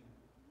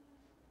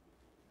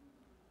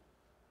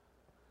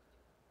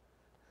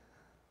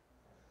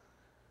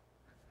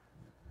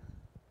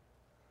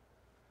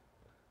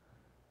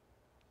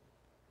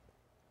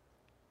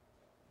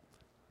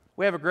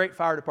 We have a great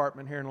fire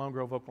department here in Lone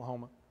Grove,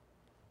 Oklahoma.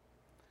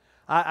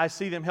 I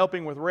see them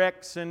helping with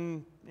wrecks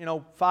and,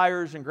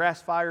 fires and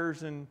grass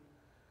fires, and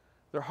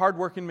they're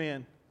hardworking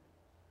men.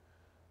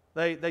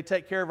 They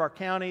take care of our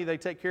county, they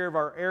take care of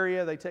our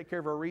area, they take care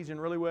of our region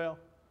really well.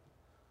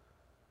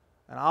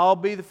 And I'll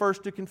be the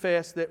first to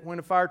confess that when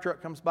a fire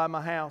truck comes by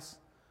my house,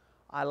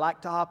 I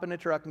like to hop in the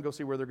truck and go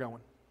see where they're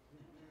going.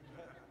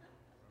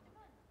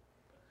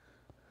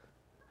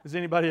 Is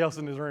anybody else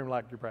in this room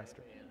like your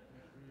pastor?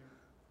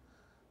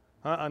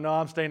 No,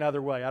 I'm staying either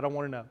way. I don't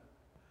want to know.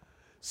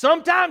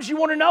 Sometimes you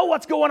want to know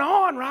what's going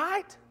on,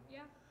 right? Yeah.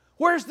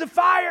 Where's the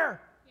fire?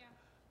 Yeah.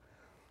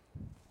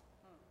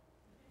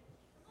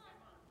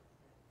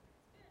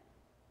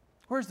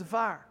 Where's the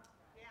fire?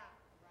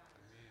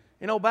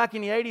 Yeah. Back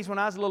in the 80s when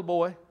I was a little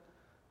boy,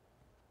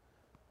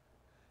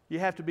 you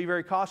have to be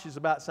very cautious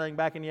about saying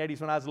back in the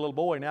 80s when I was a little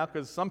boy now,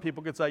 because some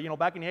people could say,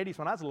 back in the 80s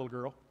when I was a little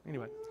girl.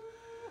 Anyway.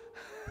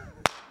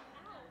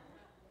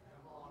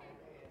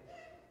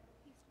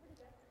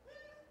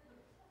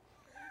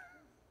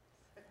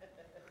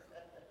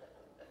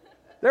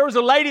 There was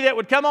a lady that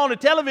would come on a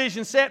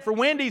television set for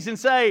Wendy's and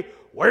say,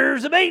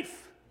 "Where's the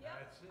beef?" Yep.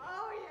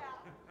 Oh,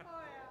 yeah.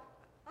 Oh,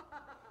 yeah.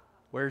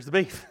 Where's the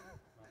beef?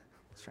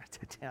 Let's write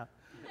that down.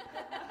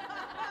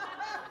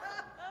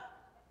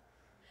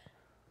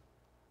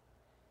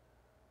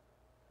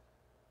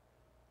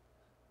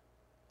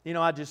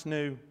 I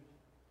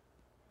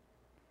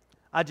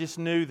just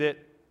knew that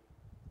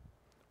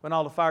when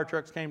all the fire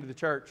trucks came to the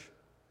church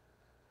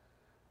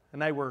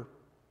and they were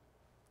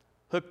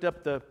hooked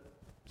up the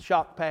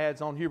shock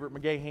pads on Hubert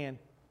McGahan.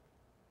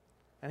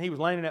 And he was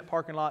laying in that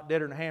parking lot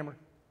deader than a hammer.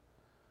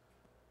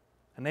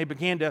 And they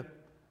began to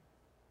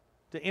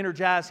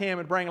energize him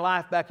and bring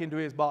life back into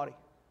his body.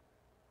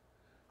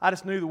 I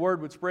just knew the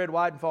word would spread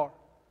wide and far.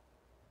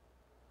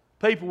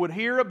 People would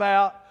hear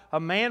about a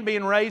man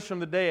being raised from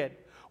the dead.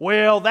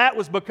 Well, that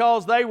was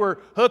because they were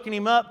hooking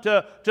him up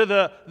to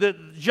the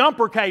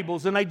jumper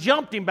cables and they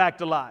jumped him back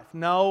to life.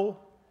 No,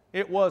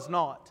 it was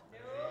not.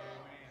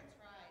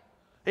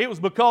 It was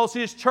because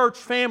his church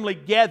family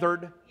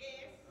gathered.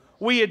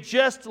 We had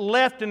just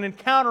left an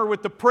encounter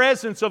with the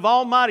presence of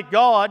Almighty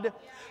God,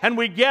 and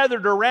we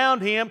gathered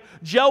around him.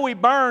 Joey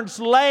Burns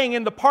laying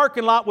in the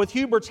parking lot with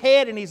Hubert's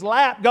head in his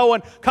lap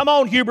going, "Come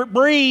on, Hubert,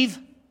 breathe."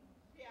 Praise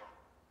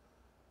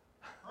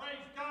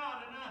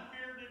God, and I'm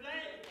here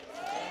today.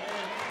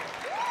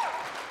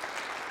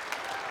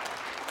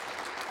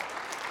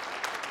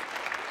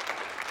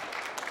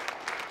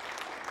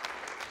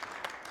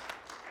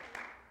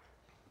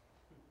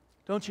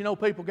 Don't you know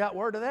people got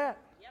word of that?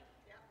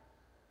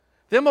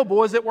 Them old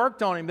boys that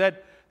worked on him,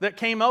 that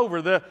came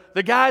over, the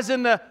guys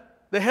in the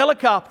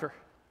helicopter.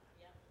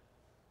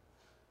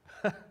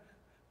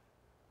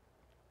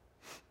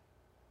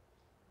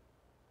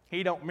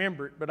 He don't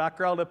remember it, but I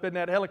crawled up in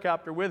that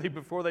helicopter with him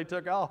before they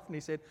took off, and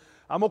he said,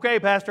 "I'm okay,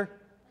 Pastor."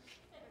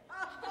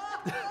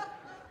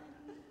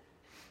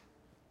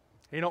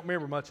 He don't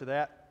remember much of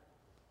that.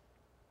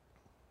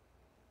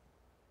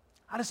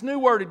 I just knew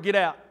word would get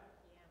out.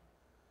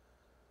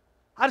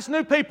 I just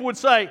knew people would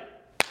say,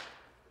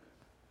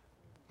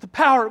 "The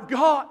power of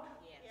God."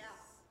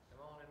 Come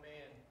on,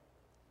 amen.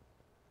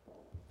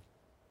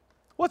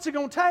 What's it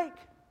going to take?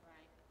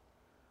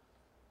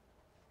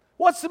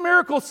 What's the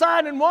miracle,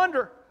 sign, and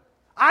wonder?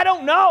 I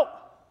don't know.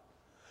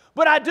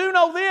 But I do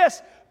know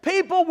this.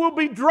 People will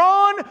be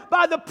drawn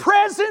by the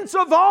presence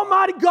of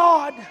Almighty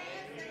God.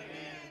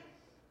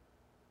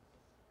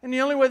 And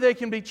the only way they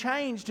can be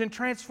changed and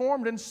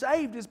transformed and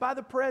saved is by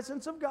the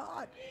presence of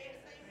God.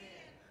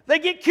 They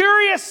get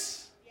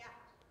curious.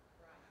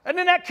 And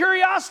then that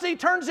curiosity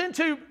turns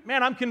into,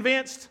 man, I'm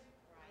convinced.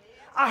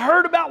 I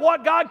heard about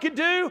what God could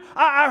do.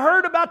 I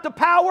heard about the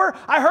power.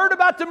 I heard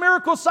about the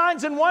miracle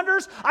signs and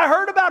wonders. I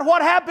heard about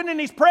what happened in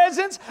His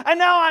presence. And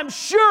now I'm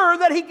sure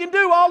that He can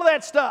do all of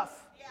that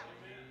stuff.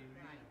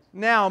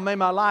 Now may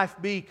my life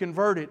be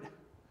converted.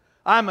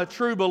 I'm a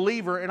true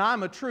believer and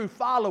I'm a true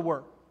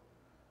follower.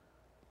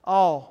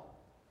 All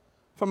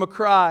from a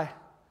cry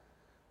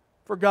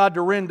for God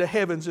to rend the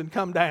heavens and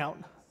come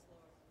down.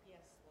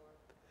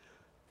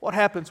 What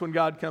happens when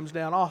God comes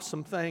down?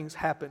 Awesome things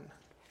happen.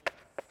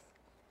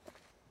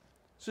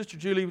 Sister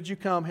Julie, would you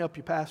come help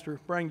your pastor?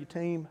 Bring your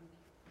team.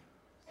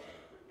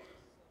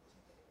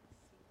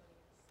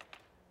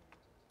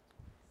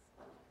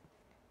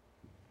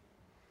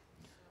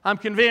 I'm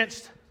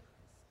convinced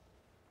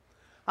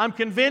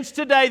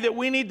today that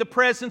we need the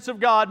presence of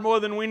God more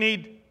than we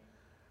need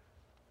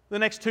the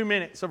next 2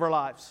 minutes of our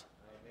lives.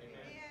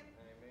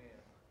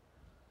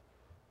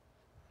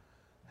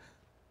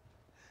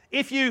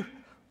 Amen.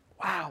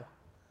 Wow.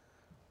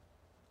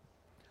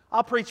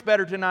 I'll preach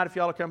better tonight if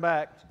y'all will come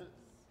back.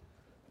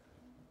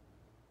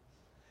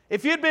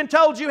 If you'd been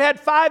told you had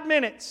 5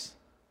 minutes,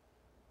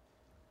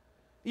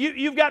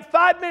 you've got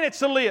 5 minutes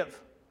to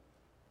live,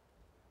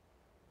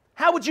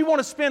 how would you want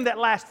to spend that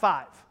last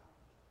 5?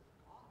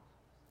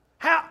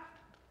 How?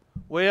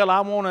 Well,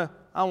 I want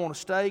a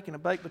steak and a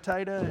baked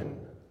potato.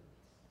 And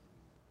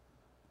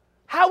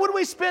how would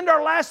we spend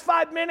our last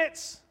 5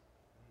 minutes?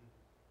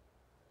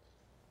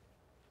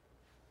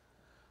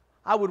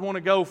 I would want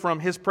to go from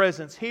His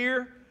presence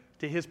here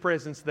to His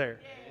presence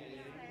there.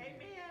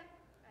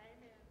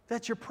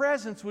 That your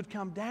presence would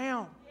come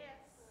down.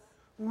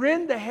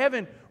 Rend the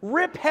heaven.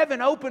 Rip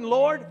heaven open,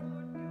 Lord.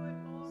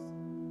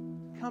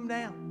 Come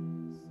down.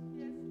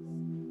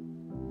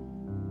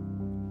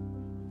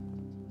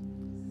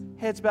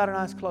 Heads bowed and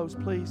eyes closed,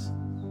 please.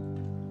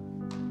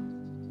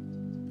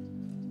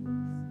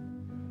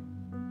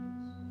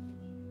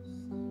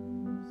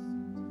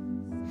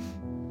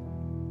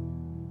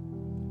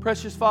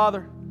 Precious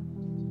Father,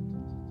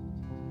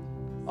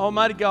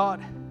 Almighty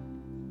God,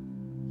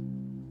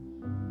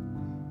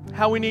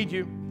 how we need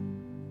You.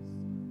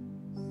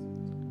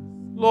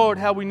 Lord,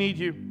 how we need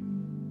You.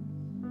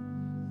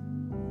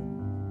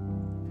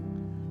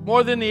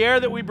 More than the air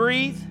that we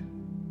breathe,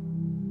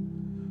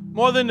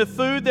 more than the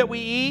food that we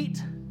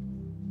eat,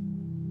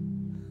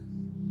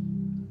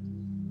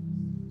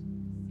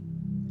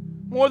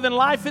 more than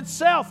life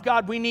itself,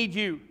 God, we need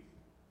You.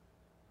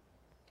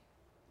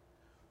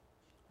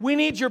 We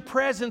need Your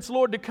presence,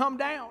 Lord, to come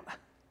down.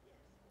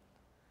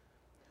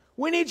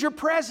 We need Your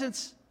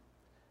presence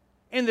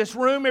in this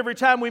room every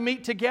time we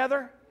meet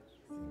together.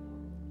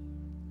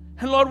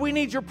 And Lord, we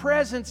need Your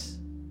presence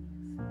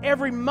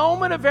every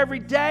moment of every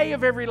day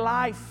of every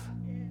life.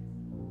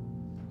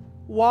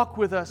 Walk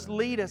with us,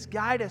 lead us,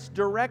 guide us,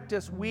 direct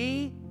us.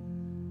 We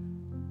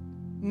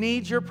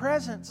need Your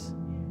presence.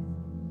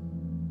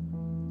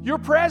 Your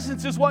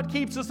presence is what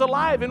keeps us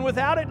alive, and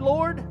without it,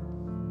 Lord,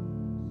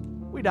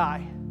 we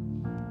die.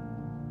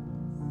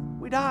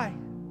 die.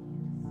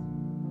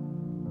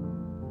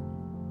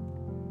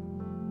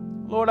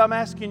 Lord, I'm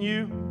asking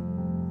you,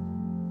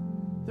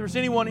 if there's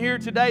anyone here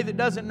today that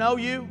doesn't know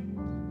you,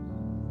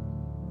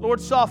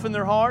 Lord, soften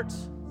their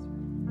hearts.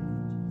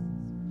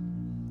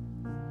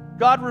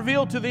 God,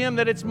 reveal to them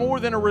that it's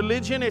more than a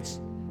religion, it's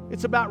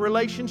about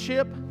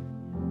relationship.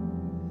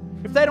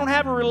 If they don't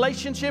have a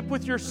relationship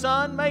with your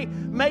Son,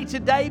 may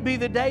today be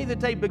the day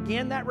that they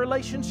begin that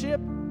relationship.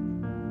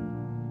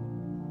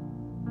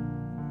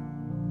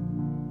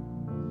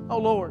 Oh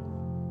Lord,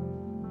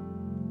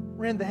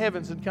 rend the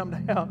heavens and come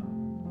down.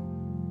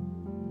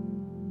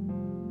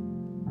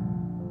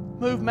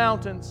 Move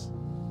mountains.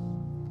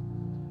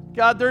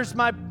 God, there's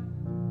my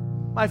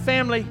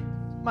family,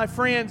 my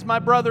friends, my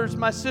brothers,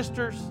 my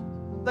sisters.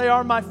 They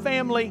are my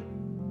family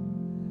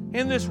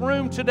in this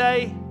room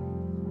today.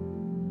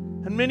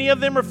 And many of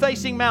them are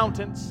facing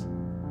mountains,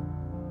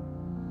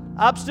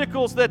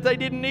 obstacles that they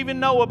didn't even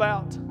know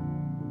about.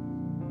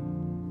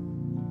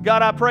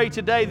 God, I pray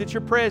today that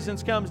your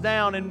presence comes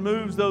down and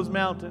moves those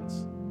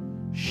mountains.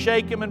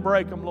 Shake them and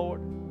break them,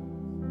 Lord.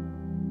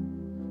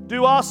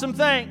 Do awesome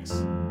things,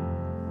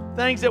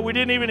 things that we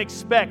didn't even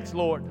expect,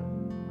 Lord,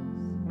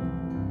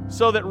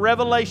 so that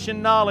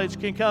revelation knowledge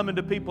can come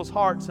into people's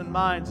hearts and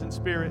minds and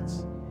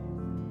spirits.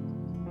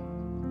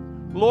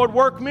 Lord,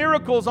 work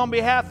miracles on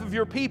behalf of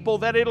your people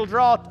that it'll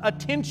draw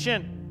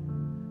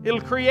attention. It'll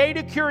create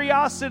a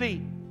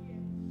curiosity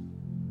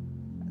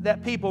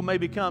that people may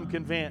become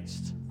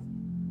convinced,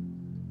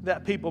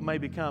 that people may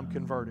become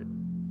converted.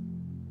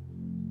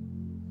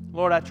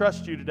 Lord, I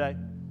trust you today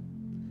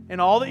in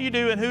all that you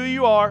do and who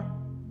you are.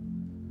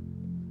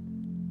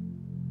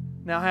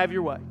 Now have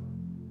your way.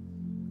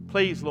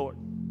 Please, Lord.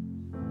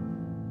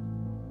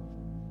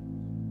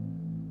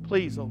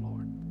 Please, oh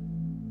Lord.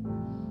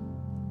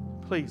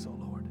 Please, oh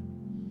Lord.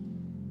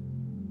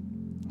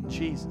 In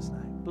Jesus'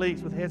 name.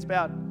 Please, with heads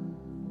bowed,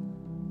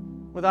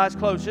 with eyes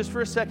closed, just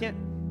for a second.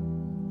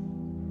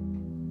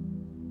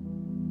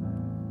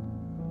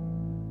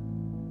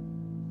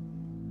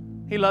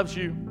 He loves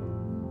you.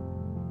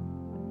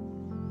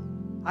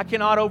 I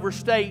cannot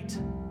overstate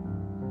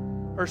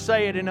or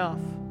say it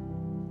enough.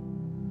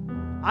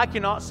 I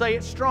cannot say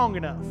it strong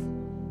enough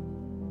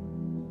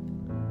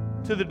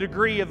to the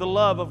degree of the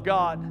love of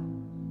God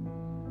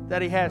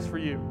that He has for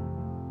you.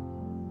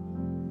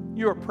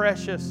 You are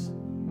precious.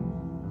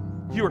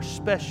 You are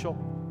special.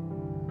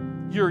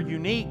 You're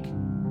unique.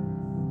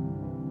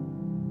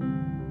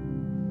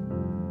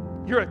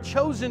 You're a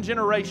chosen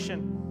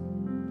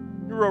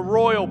generation. You're a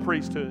royal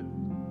priesthood.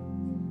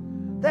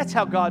 That's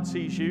how God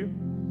sees you.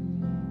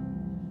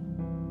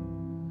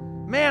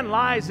 Man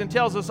lies and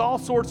tells us all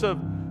sorts of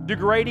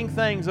degrading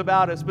things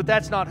about us, but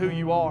that's not who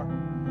you are.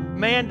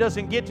 Man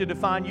doesn't get to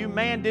define you.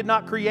 Man did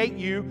not create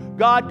you.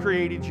 God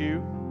created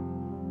you.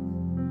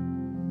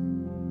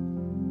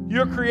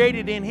 You're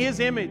created in His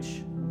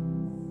image.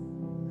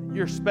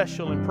 You're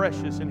special and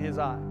precious in His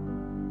eye.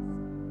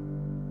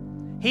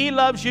 He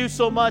loves you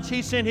so much,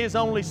 He sent His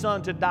only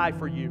Son to die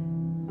for you.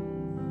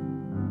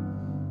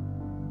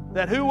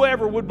 That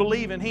whoever would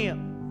believe in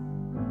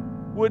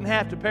Him wouldn't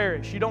have to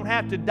perish. You don't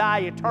have to die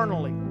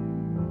eternally,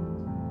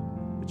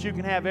 but you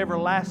can have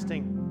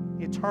everlasting,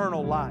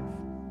 eternal life.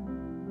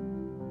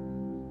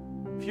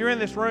 If you're in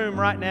this room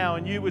right now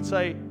and you would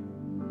say,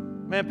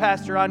 man,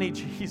 Pastor, I need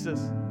Jesus.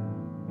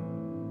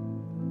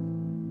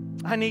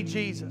 I need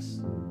Jesus.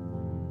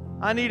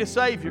 I need a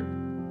Savior.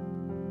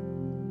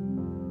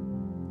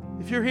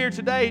 If you're here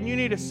today and you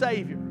need a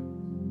Savior,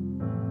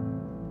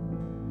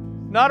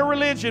 not a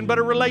religion, but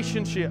a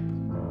relationship,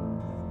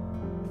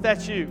 if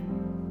that's you,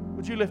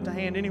 would you lift a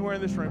hand anywhere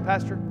in this room?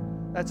 Pastor,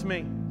 that's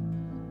me.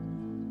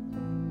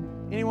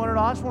 Anyone at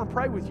all? I just want to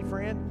pray with you,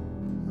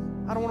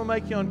 friend. I don't want to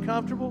make you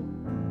uncomfortable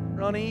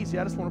or uneasy.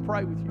 I just want to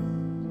pray with you.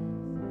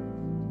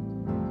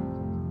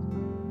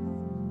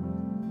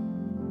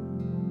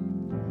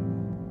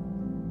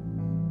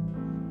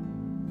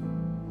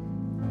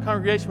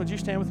 Congregation, would you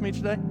stand with me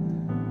today?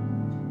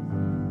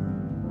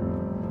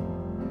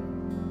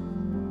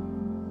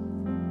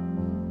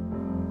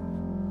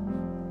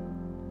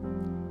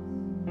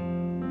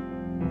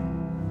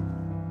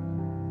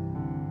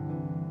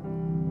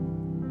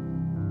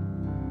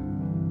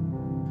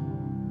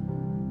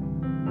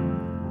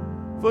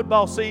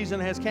 Football season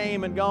has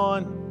came and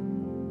gone.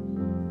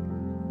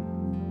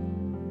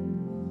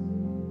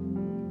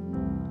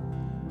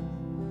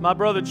 My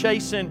brother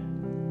Chasen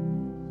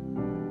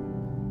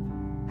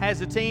has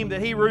a team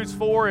that he roots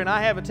for, and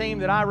I have a team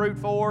that I root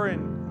for,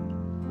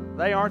 and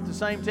they aren't the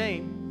same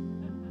team.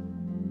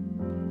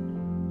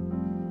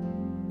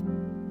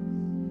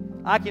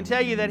 I can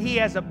tell you that he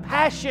has a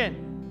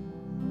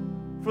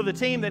passion for the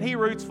team that he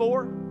roots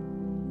for,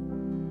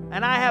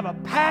 and I have a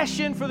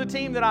passion for the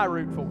team that I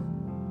root for.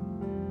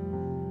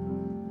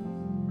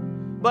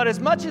 But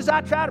as much as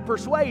I try to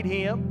persuade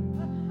him,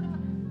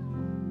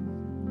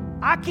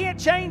 I can't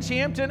change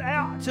him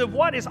to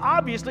what is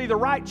obviously the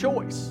right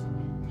choice.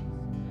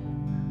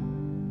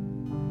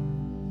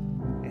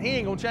 And he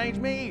ain't going to change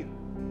me either.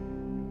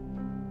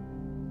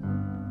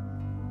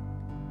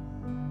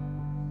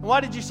 Why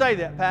did you say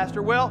that,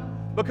 Pastor? Well,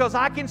 because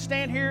I can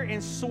stand here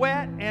and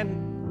sweat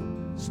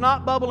and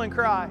snot bubble and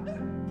cry.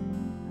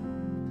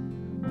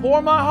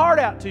 Pour my heart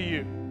out to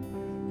you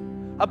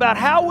about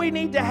how we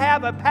need to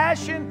have a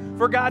passion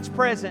for God's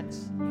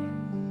presence.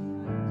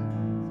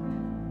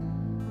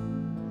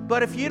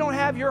 But if you don't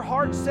have your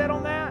heart set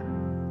on that,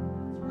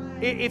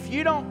 if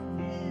you don't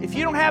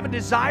have a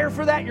desire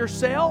for that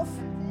yourself,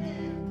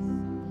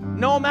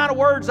 no amount of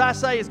words I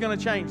say is going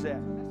to change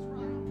that.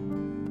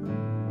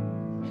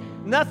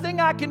 Nothing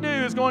I can do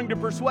is going to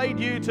persuade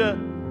you to,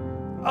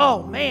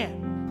 oh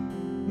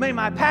man, may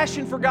my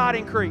passion for God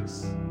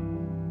increase.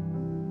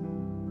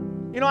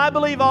 You know, I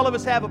believe all of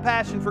us have a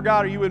passion for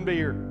God or you wouldn't be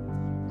here.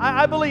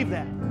 I believe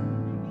that.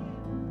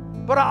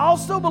 But I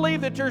also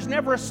believe that there's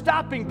never a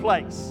stopping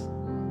place.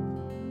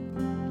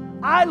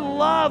 I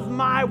love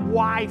my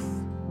wife,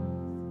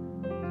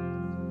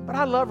 but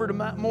I love her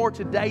more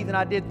today than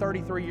I did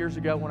 33 years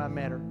ago when I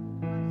met her.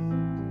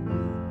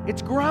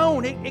 It's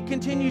grown. It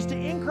continues to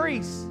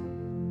increase.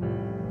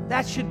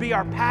 That should be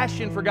our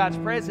passion for God's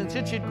presence.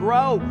 It should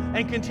grow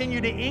and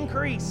continue to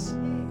increase.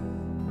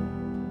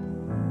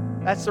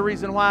 That's the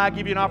reason why I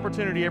give you an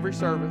opportunity every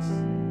service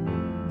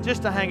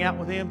just to hang out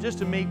with Him, just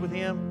to meet with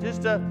Him,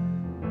 just to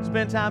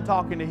spend time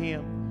talking to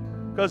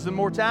Him. Because the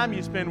more time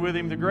you spend with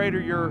Him, the greater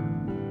your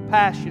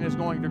passion is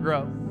going to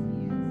grow.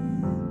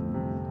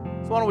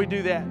 So why don't we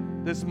do that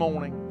this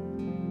morning?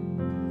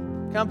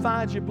 Come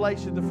find your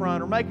place at the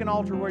front or make an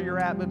altar where you're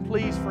at. But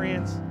please,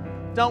 friends,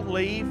 don't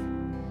leave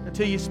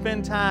until you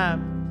spend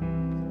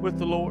time with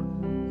the Lord.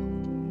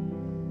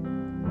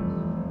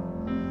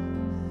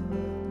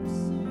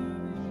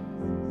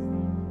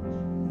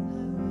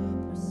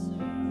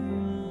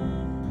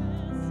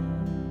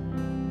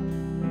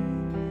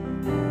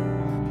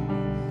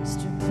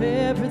 Strip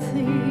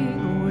everything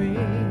away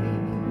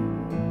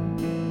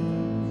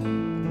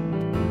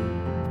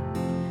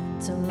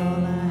till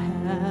all I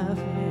have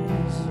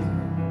is you.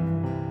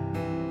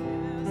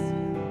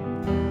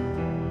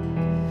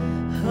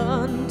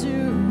 Undo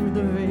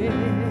the veil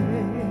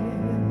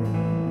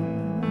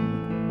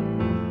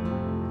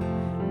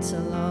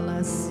till all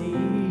I see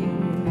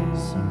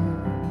is you.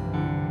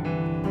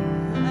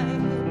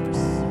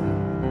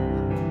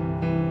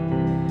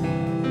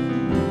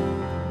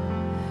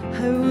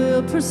 I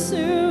will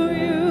pursue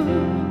you.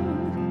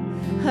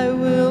 I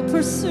will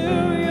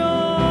pursue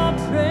your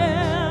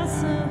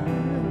presence.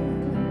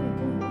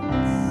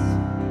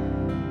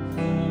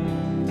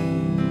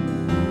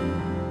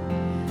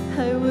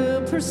 I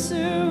will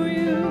pursue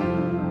you.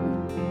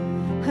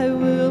 I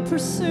will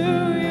pursue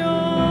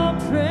your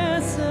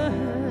presence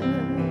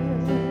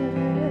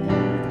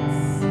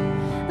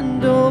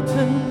and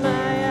open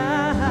my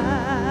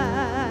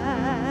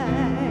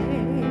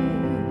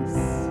eyes.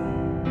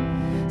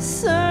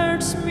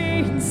 Search me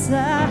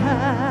inside,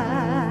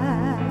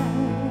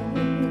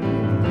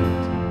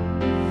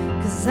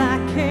 'cause I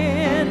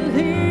can't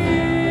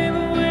live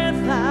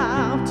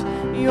without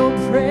your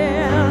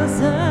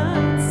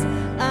presence.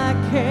 I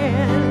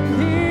can't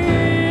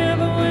live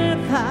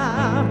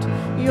without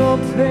your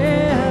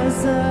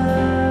presence.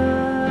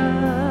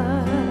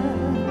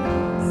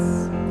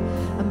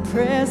 I'm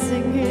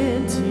pressing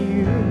into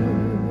you,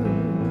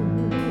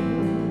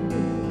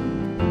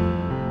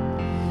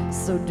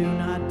 so do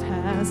not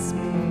pass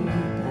me by.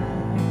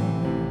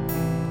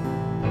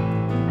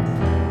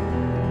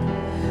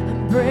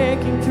 I'm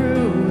breaking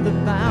through the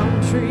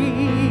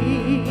boundaries.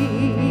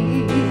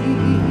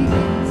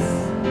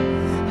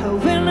 I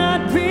will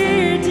not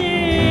be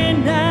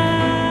denied.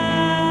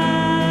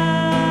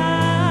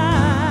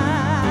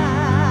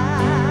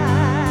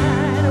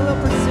 I will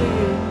pursue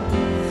you.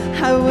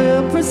 I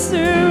will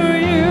pursue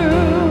you.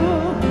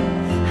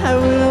 I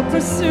will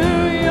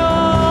pursue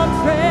your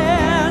presence.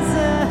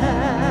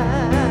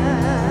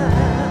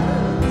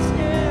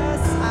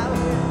 Yes, I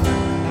will.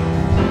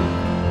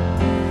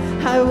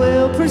 I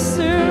will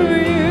pursue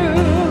you.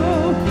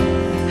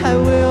 I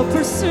will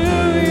pursue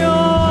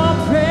your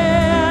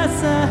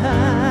presence.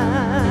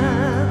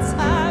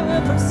 I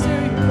will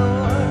pursue you,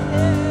 Lord.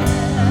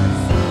 Yes.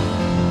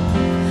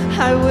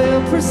 I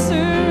will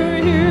pursue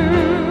you.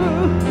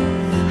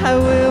 I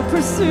will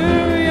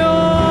pursue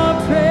your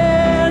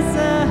presence.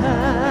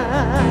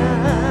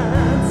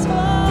 Oh,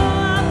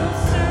 I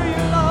pursue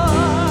you,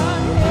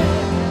 Lord.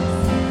 Yes.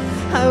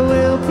 I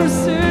will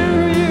pursue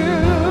you.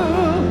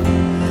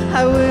 I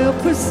will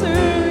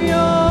pursue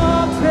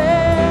your presence.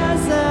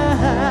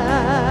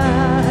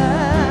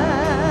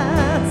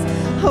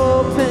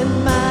 Open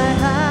my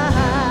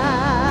eyes.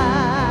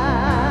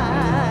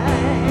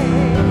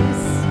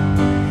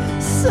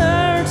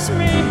 Search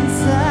me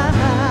inside.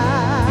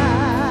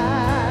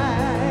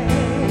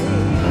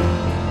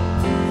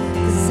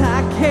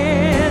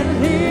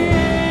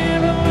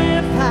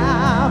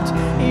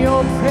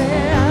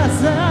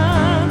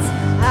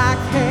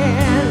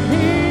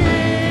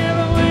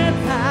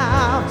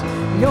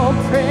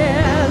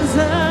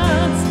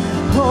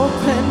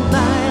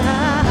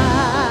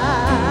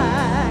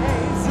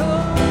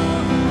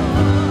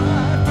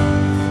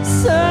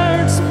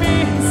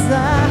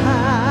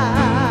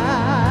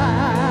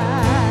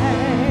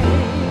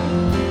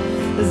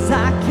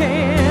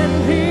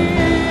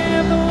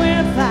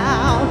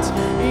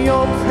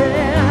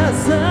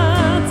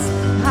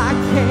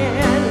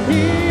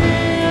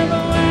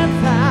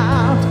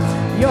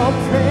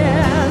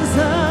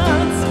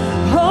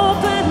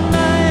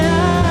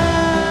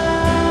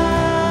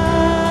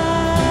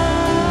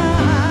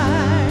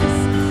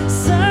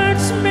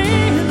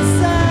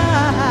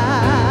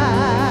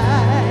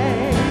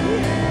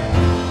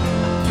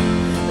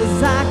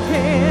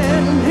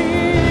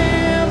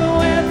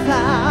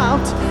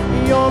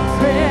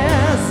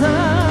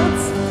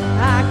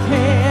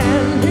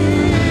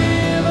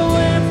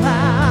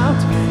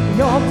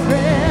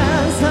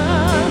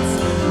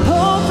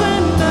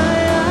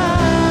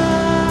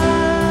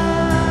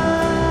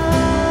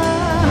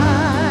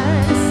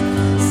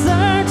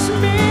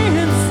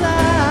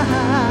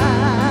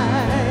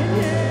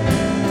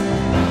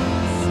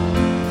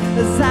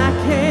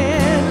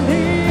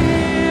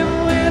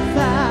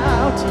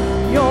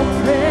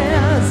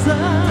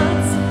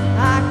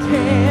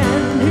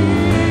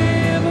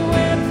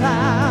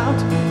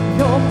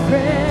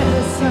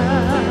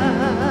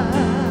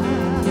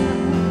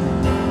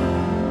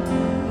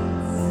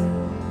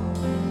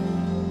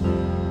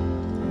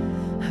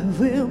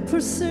 will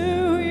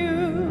pursue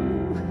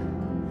you.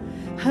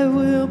 I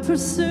will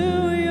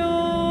pursue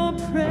your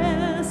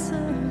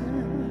presence.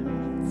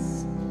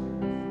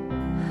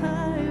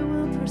 I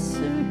will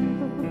pursue you,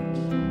 Lord.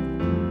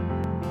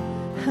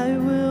 I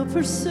will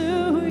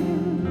pursue you.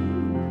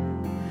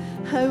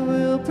 I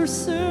will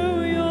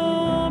pursue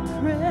your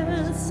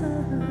presence.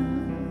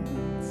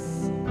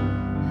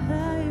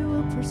 I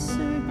will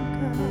pursue you,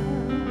 God.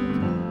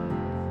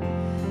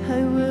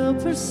 I will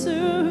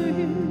pursue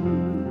you.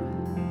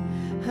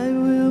 I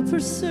will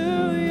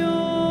pursue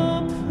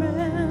your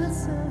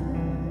presence.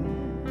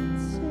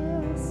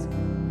 Yes,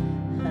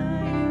 I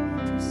will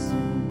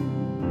pursue you.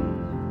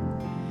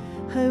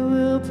 I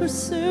will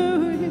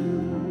pursue you.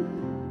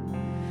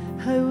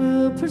 I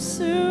will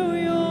pursue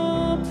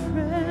your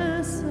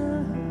presence.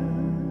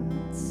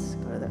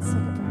 Go to that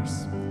second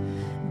verse.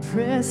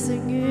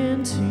 Pressing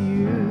into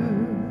you.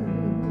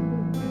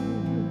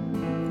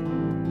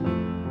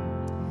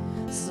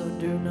 So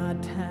do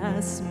not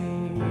pass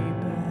me by.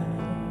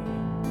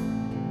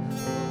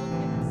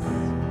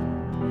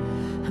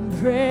 I'm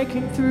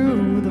breaking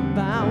through the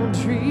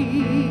boundaries.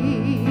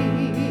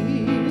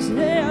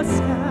 Yes,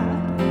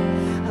 God,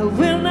 I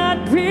will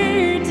not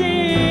be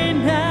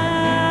denied.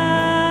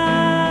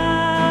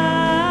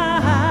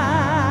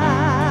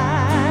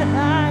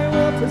 I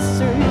will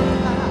pursue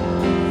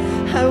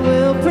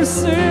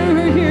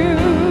you.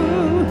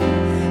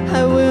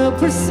 I will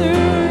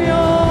pursue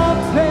your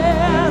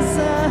presence.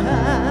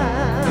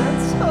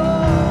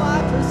 Oh, I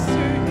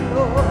pursue you,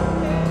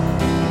 Lord.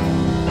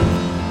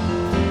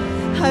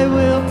 I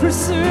will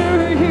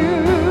pursue you.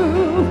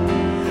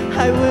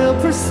 I will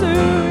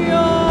pursue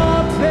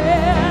your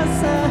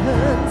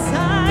presence. I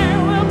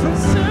will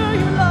pursue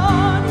you,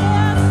 Lord.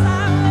 Yes,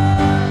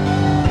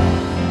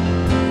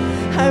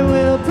 I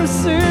will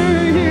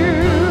pursue you.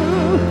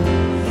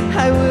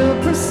 I will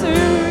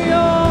pursue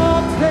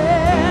your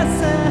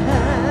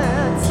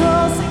presence.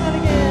 Oh, sing it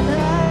again. I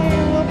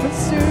will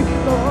pursue you,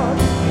 Lord.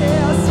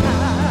 Yes,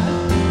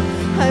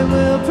 I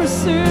will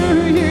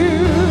pursue you.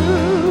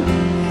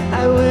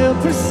 I will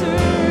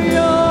pursue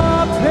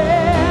your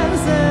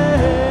presence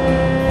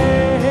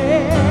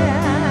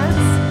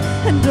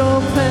and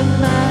open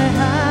my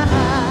eyes.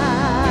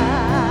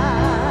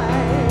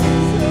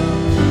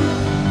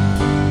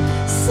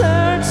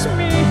 Search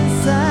me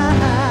inside.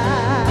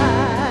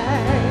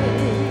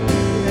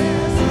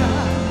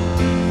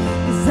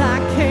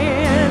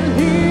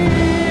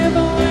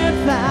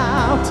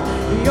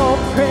 Your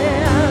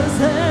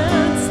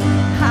presence,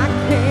 I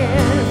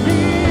can't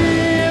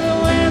live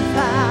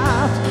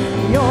without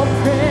your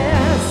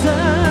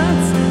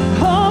presence.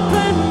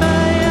 Open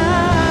my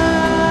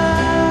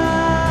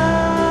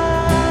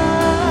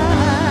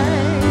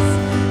eyes,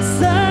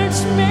 search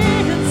me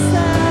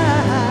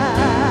inside,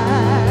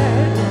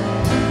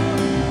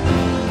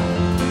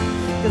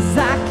 'cause I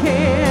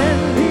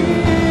can't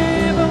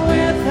live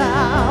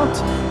without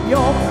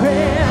your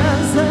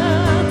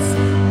presence.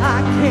 I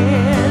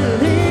can't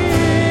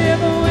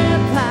live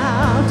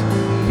without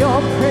your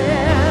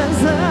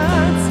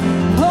presence.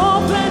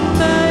 Open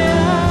my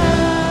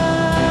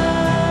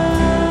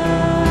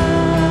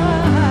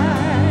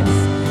eyes,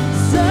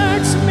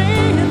 search me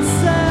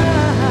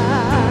inside,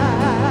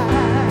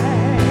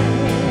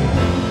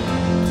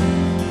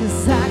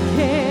 'cause I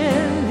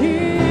can't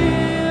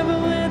live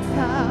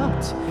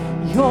without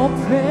your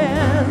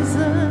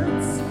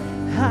presence.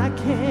 I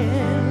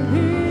can't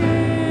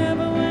live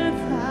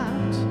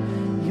without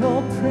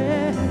your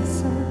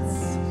presence.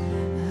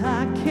 I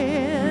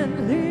can't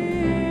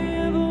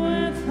live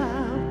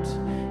without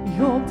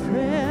your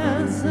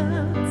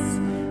presence.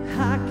 I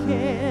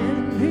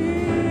can't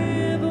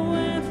live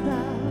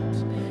without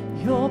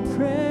your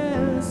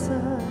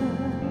presence.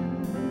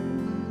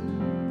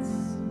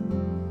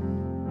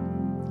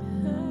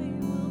 I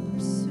will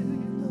pursue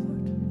you,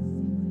 Lord.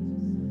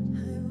 I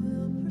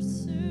will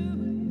pursue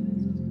you.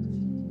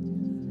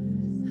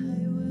 I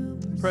will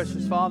pursue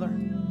Precious Father,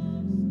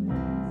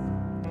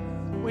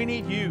 we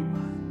need you.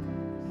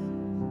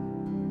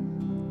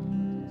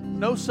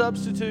 No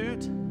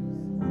substitute,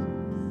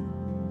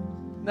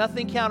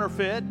 nothing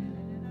counterfeit,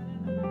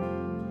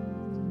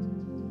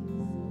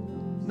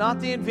 not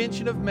the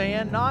invention of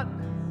man, not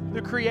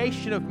the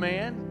creation of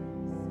man.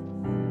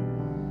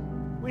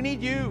 We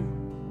need you.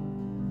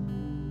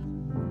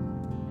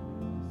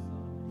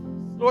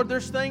 Lord,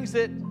 there's things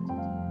that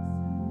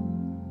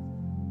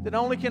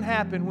only can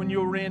happen when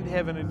you'll rend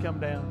heaven and come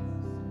down.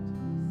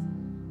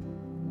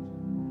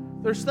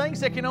 There's things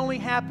that can only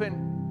happen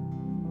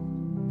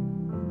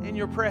in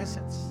your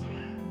presence.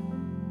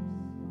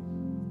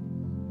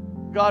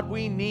 God,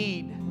 we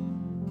need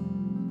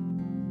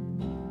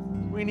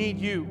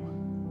you.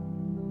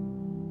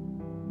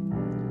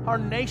 Our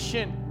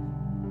nation,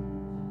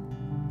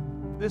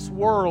 this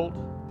world,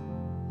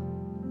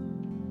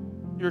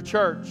 your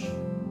church,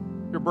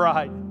 your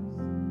bride,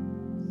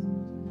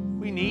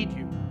 we need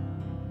you.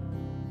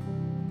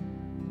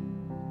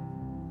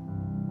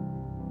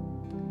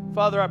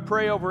 Father, I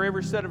pray over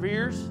every set of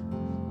ears,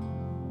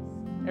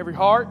 every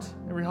heart,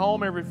 every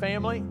home, every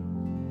family.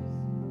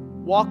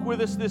 Walk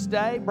with us this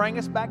day. Bring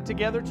us back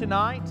together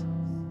tonight,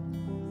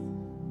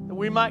 that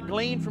we might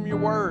glean from your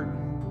word,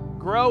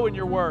 grow in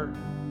your word,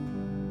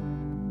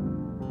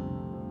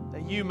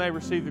 that you may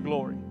receive the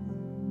glory.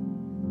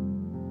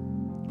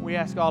 We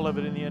ask all of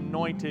it in the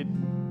anointed,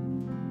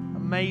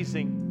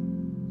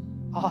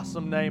 amazing,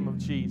 awesome name of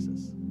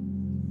Jesus.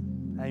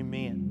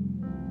 Amen.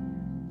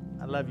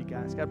 I love you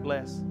guys. God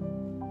bless.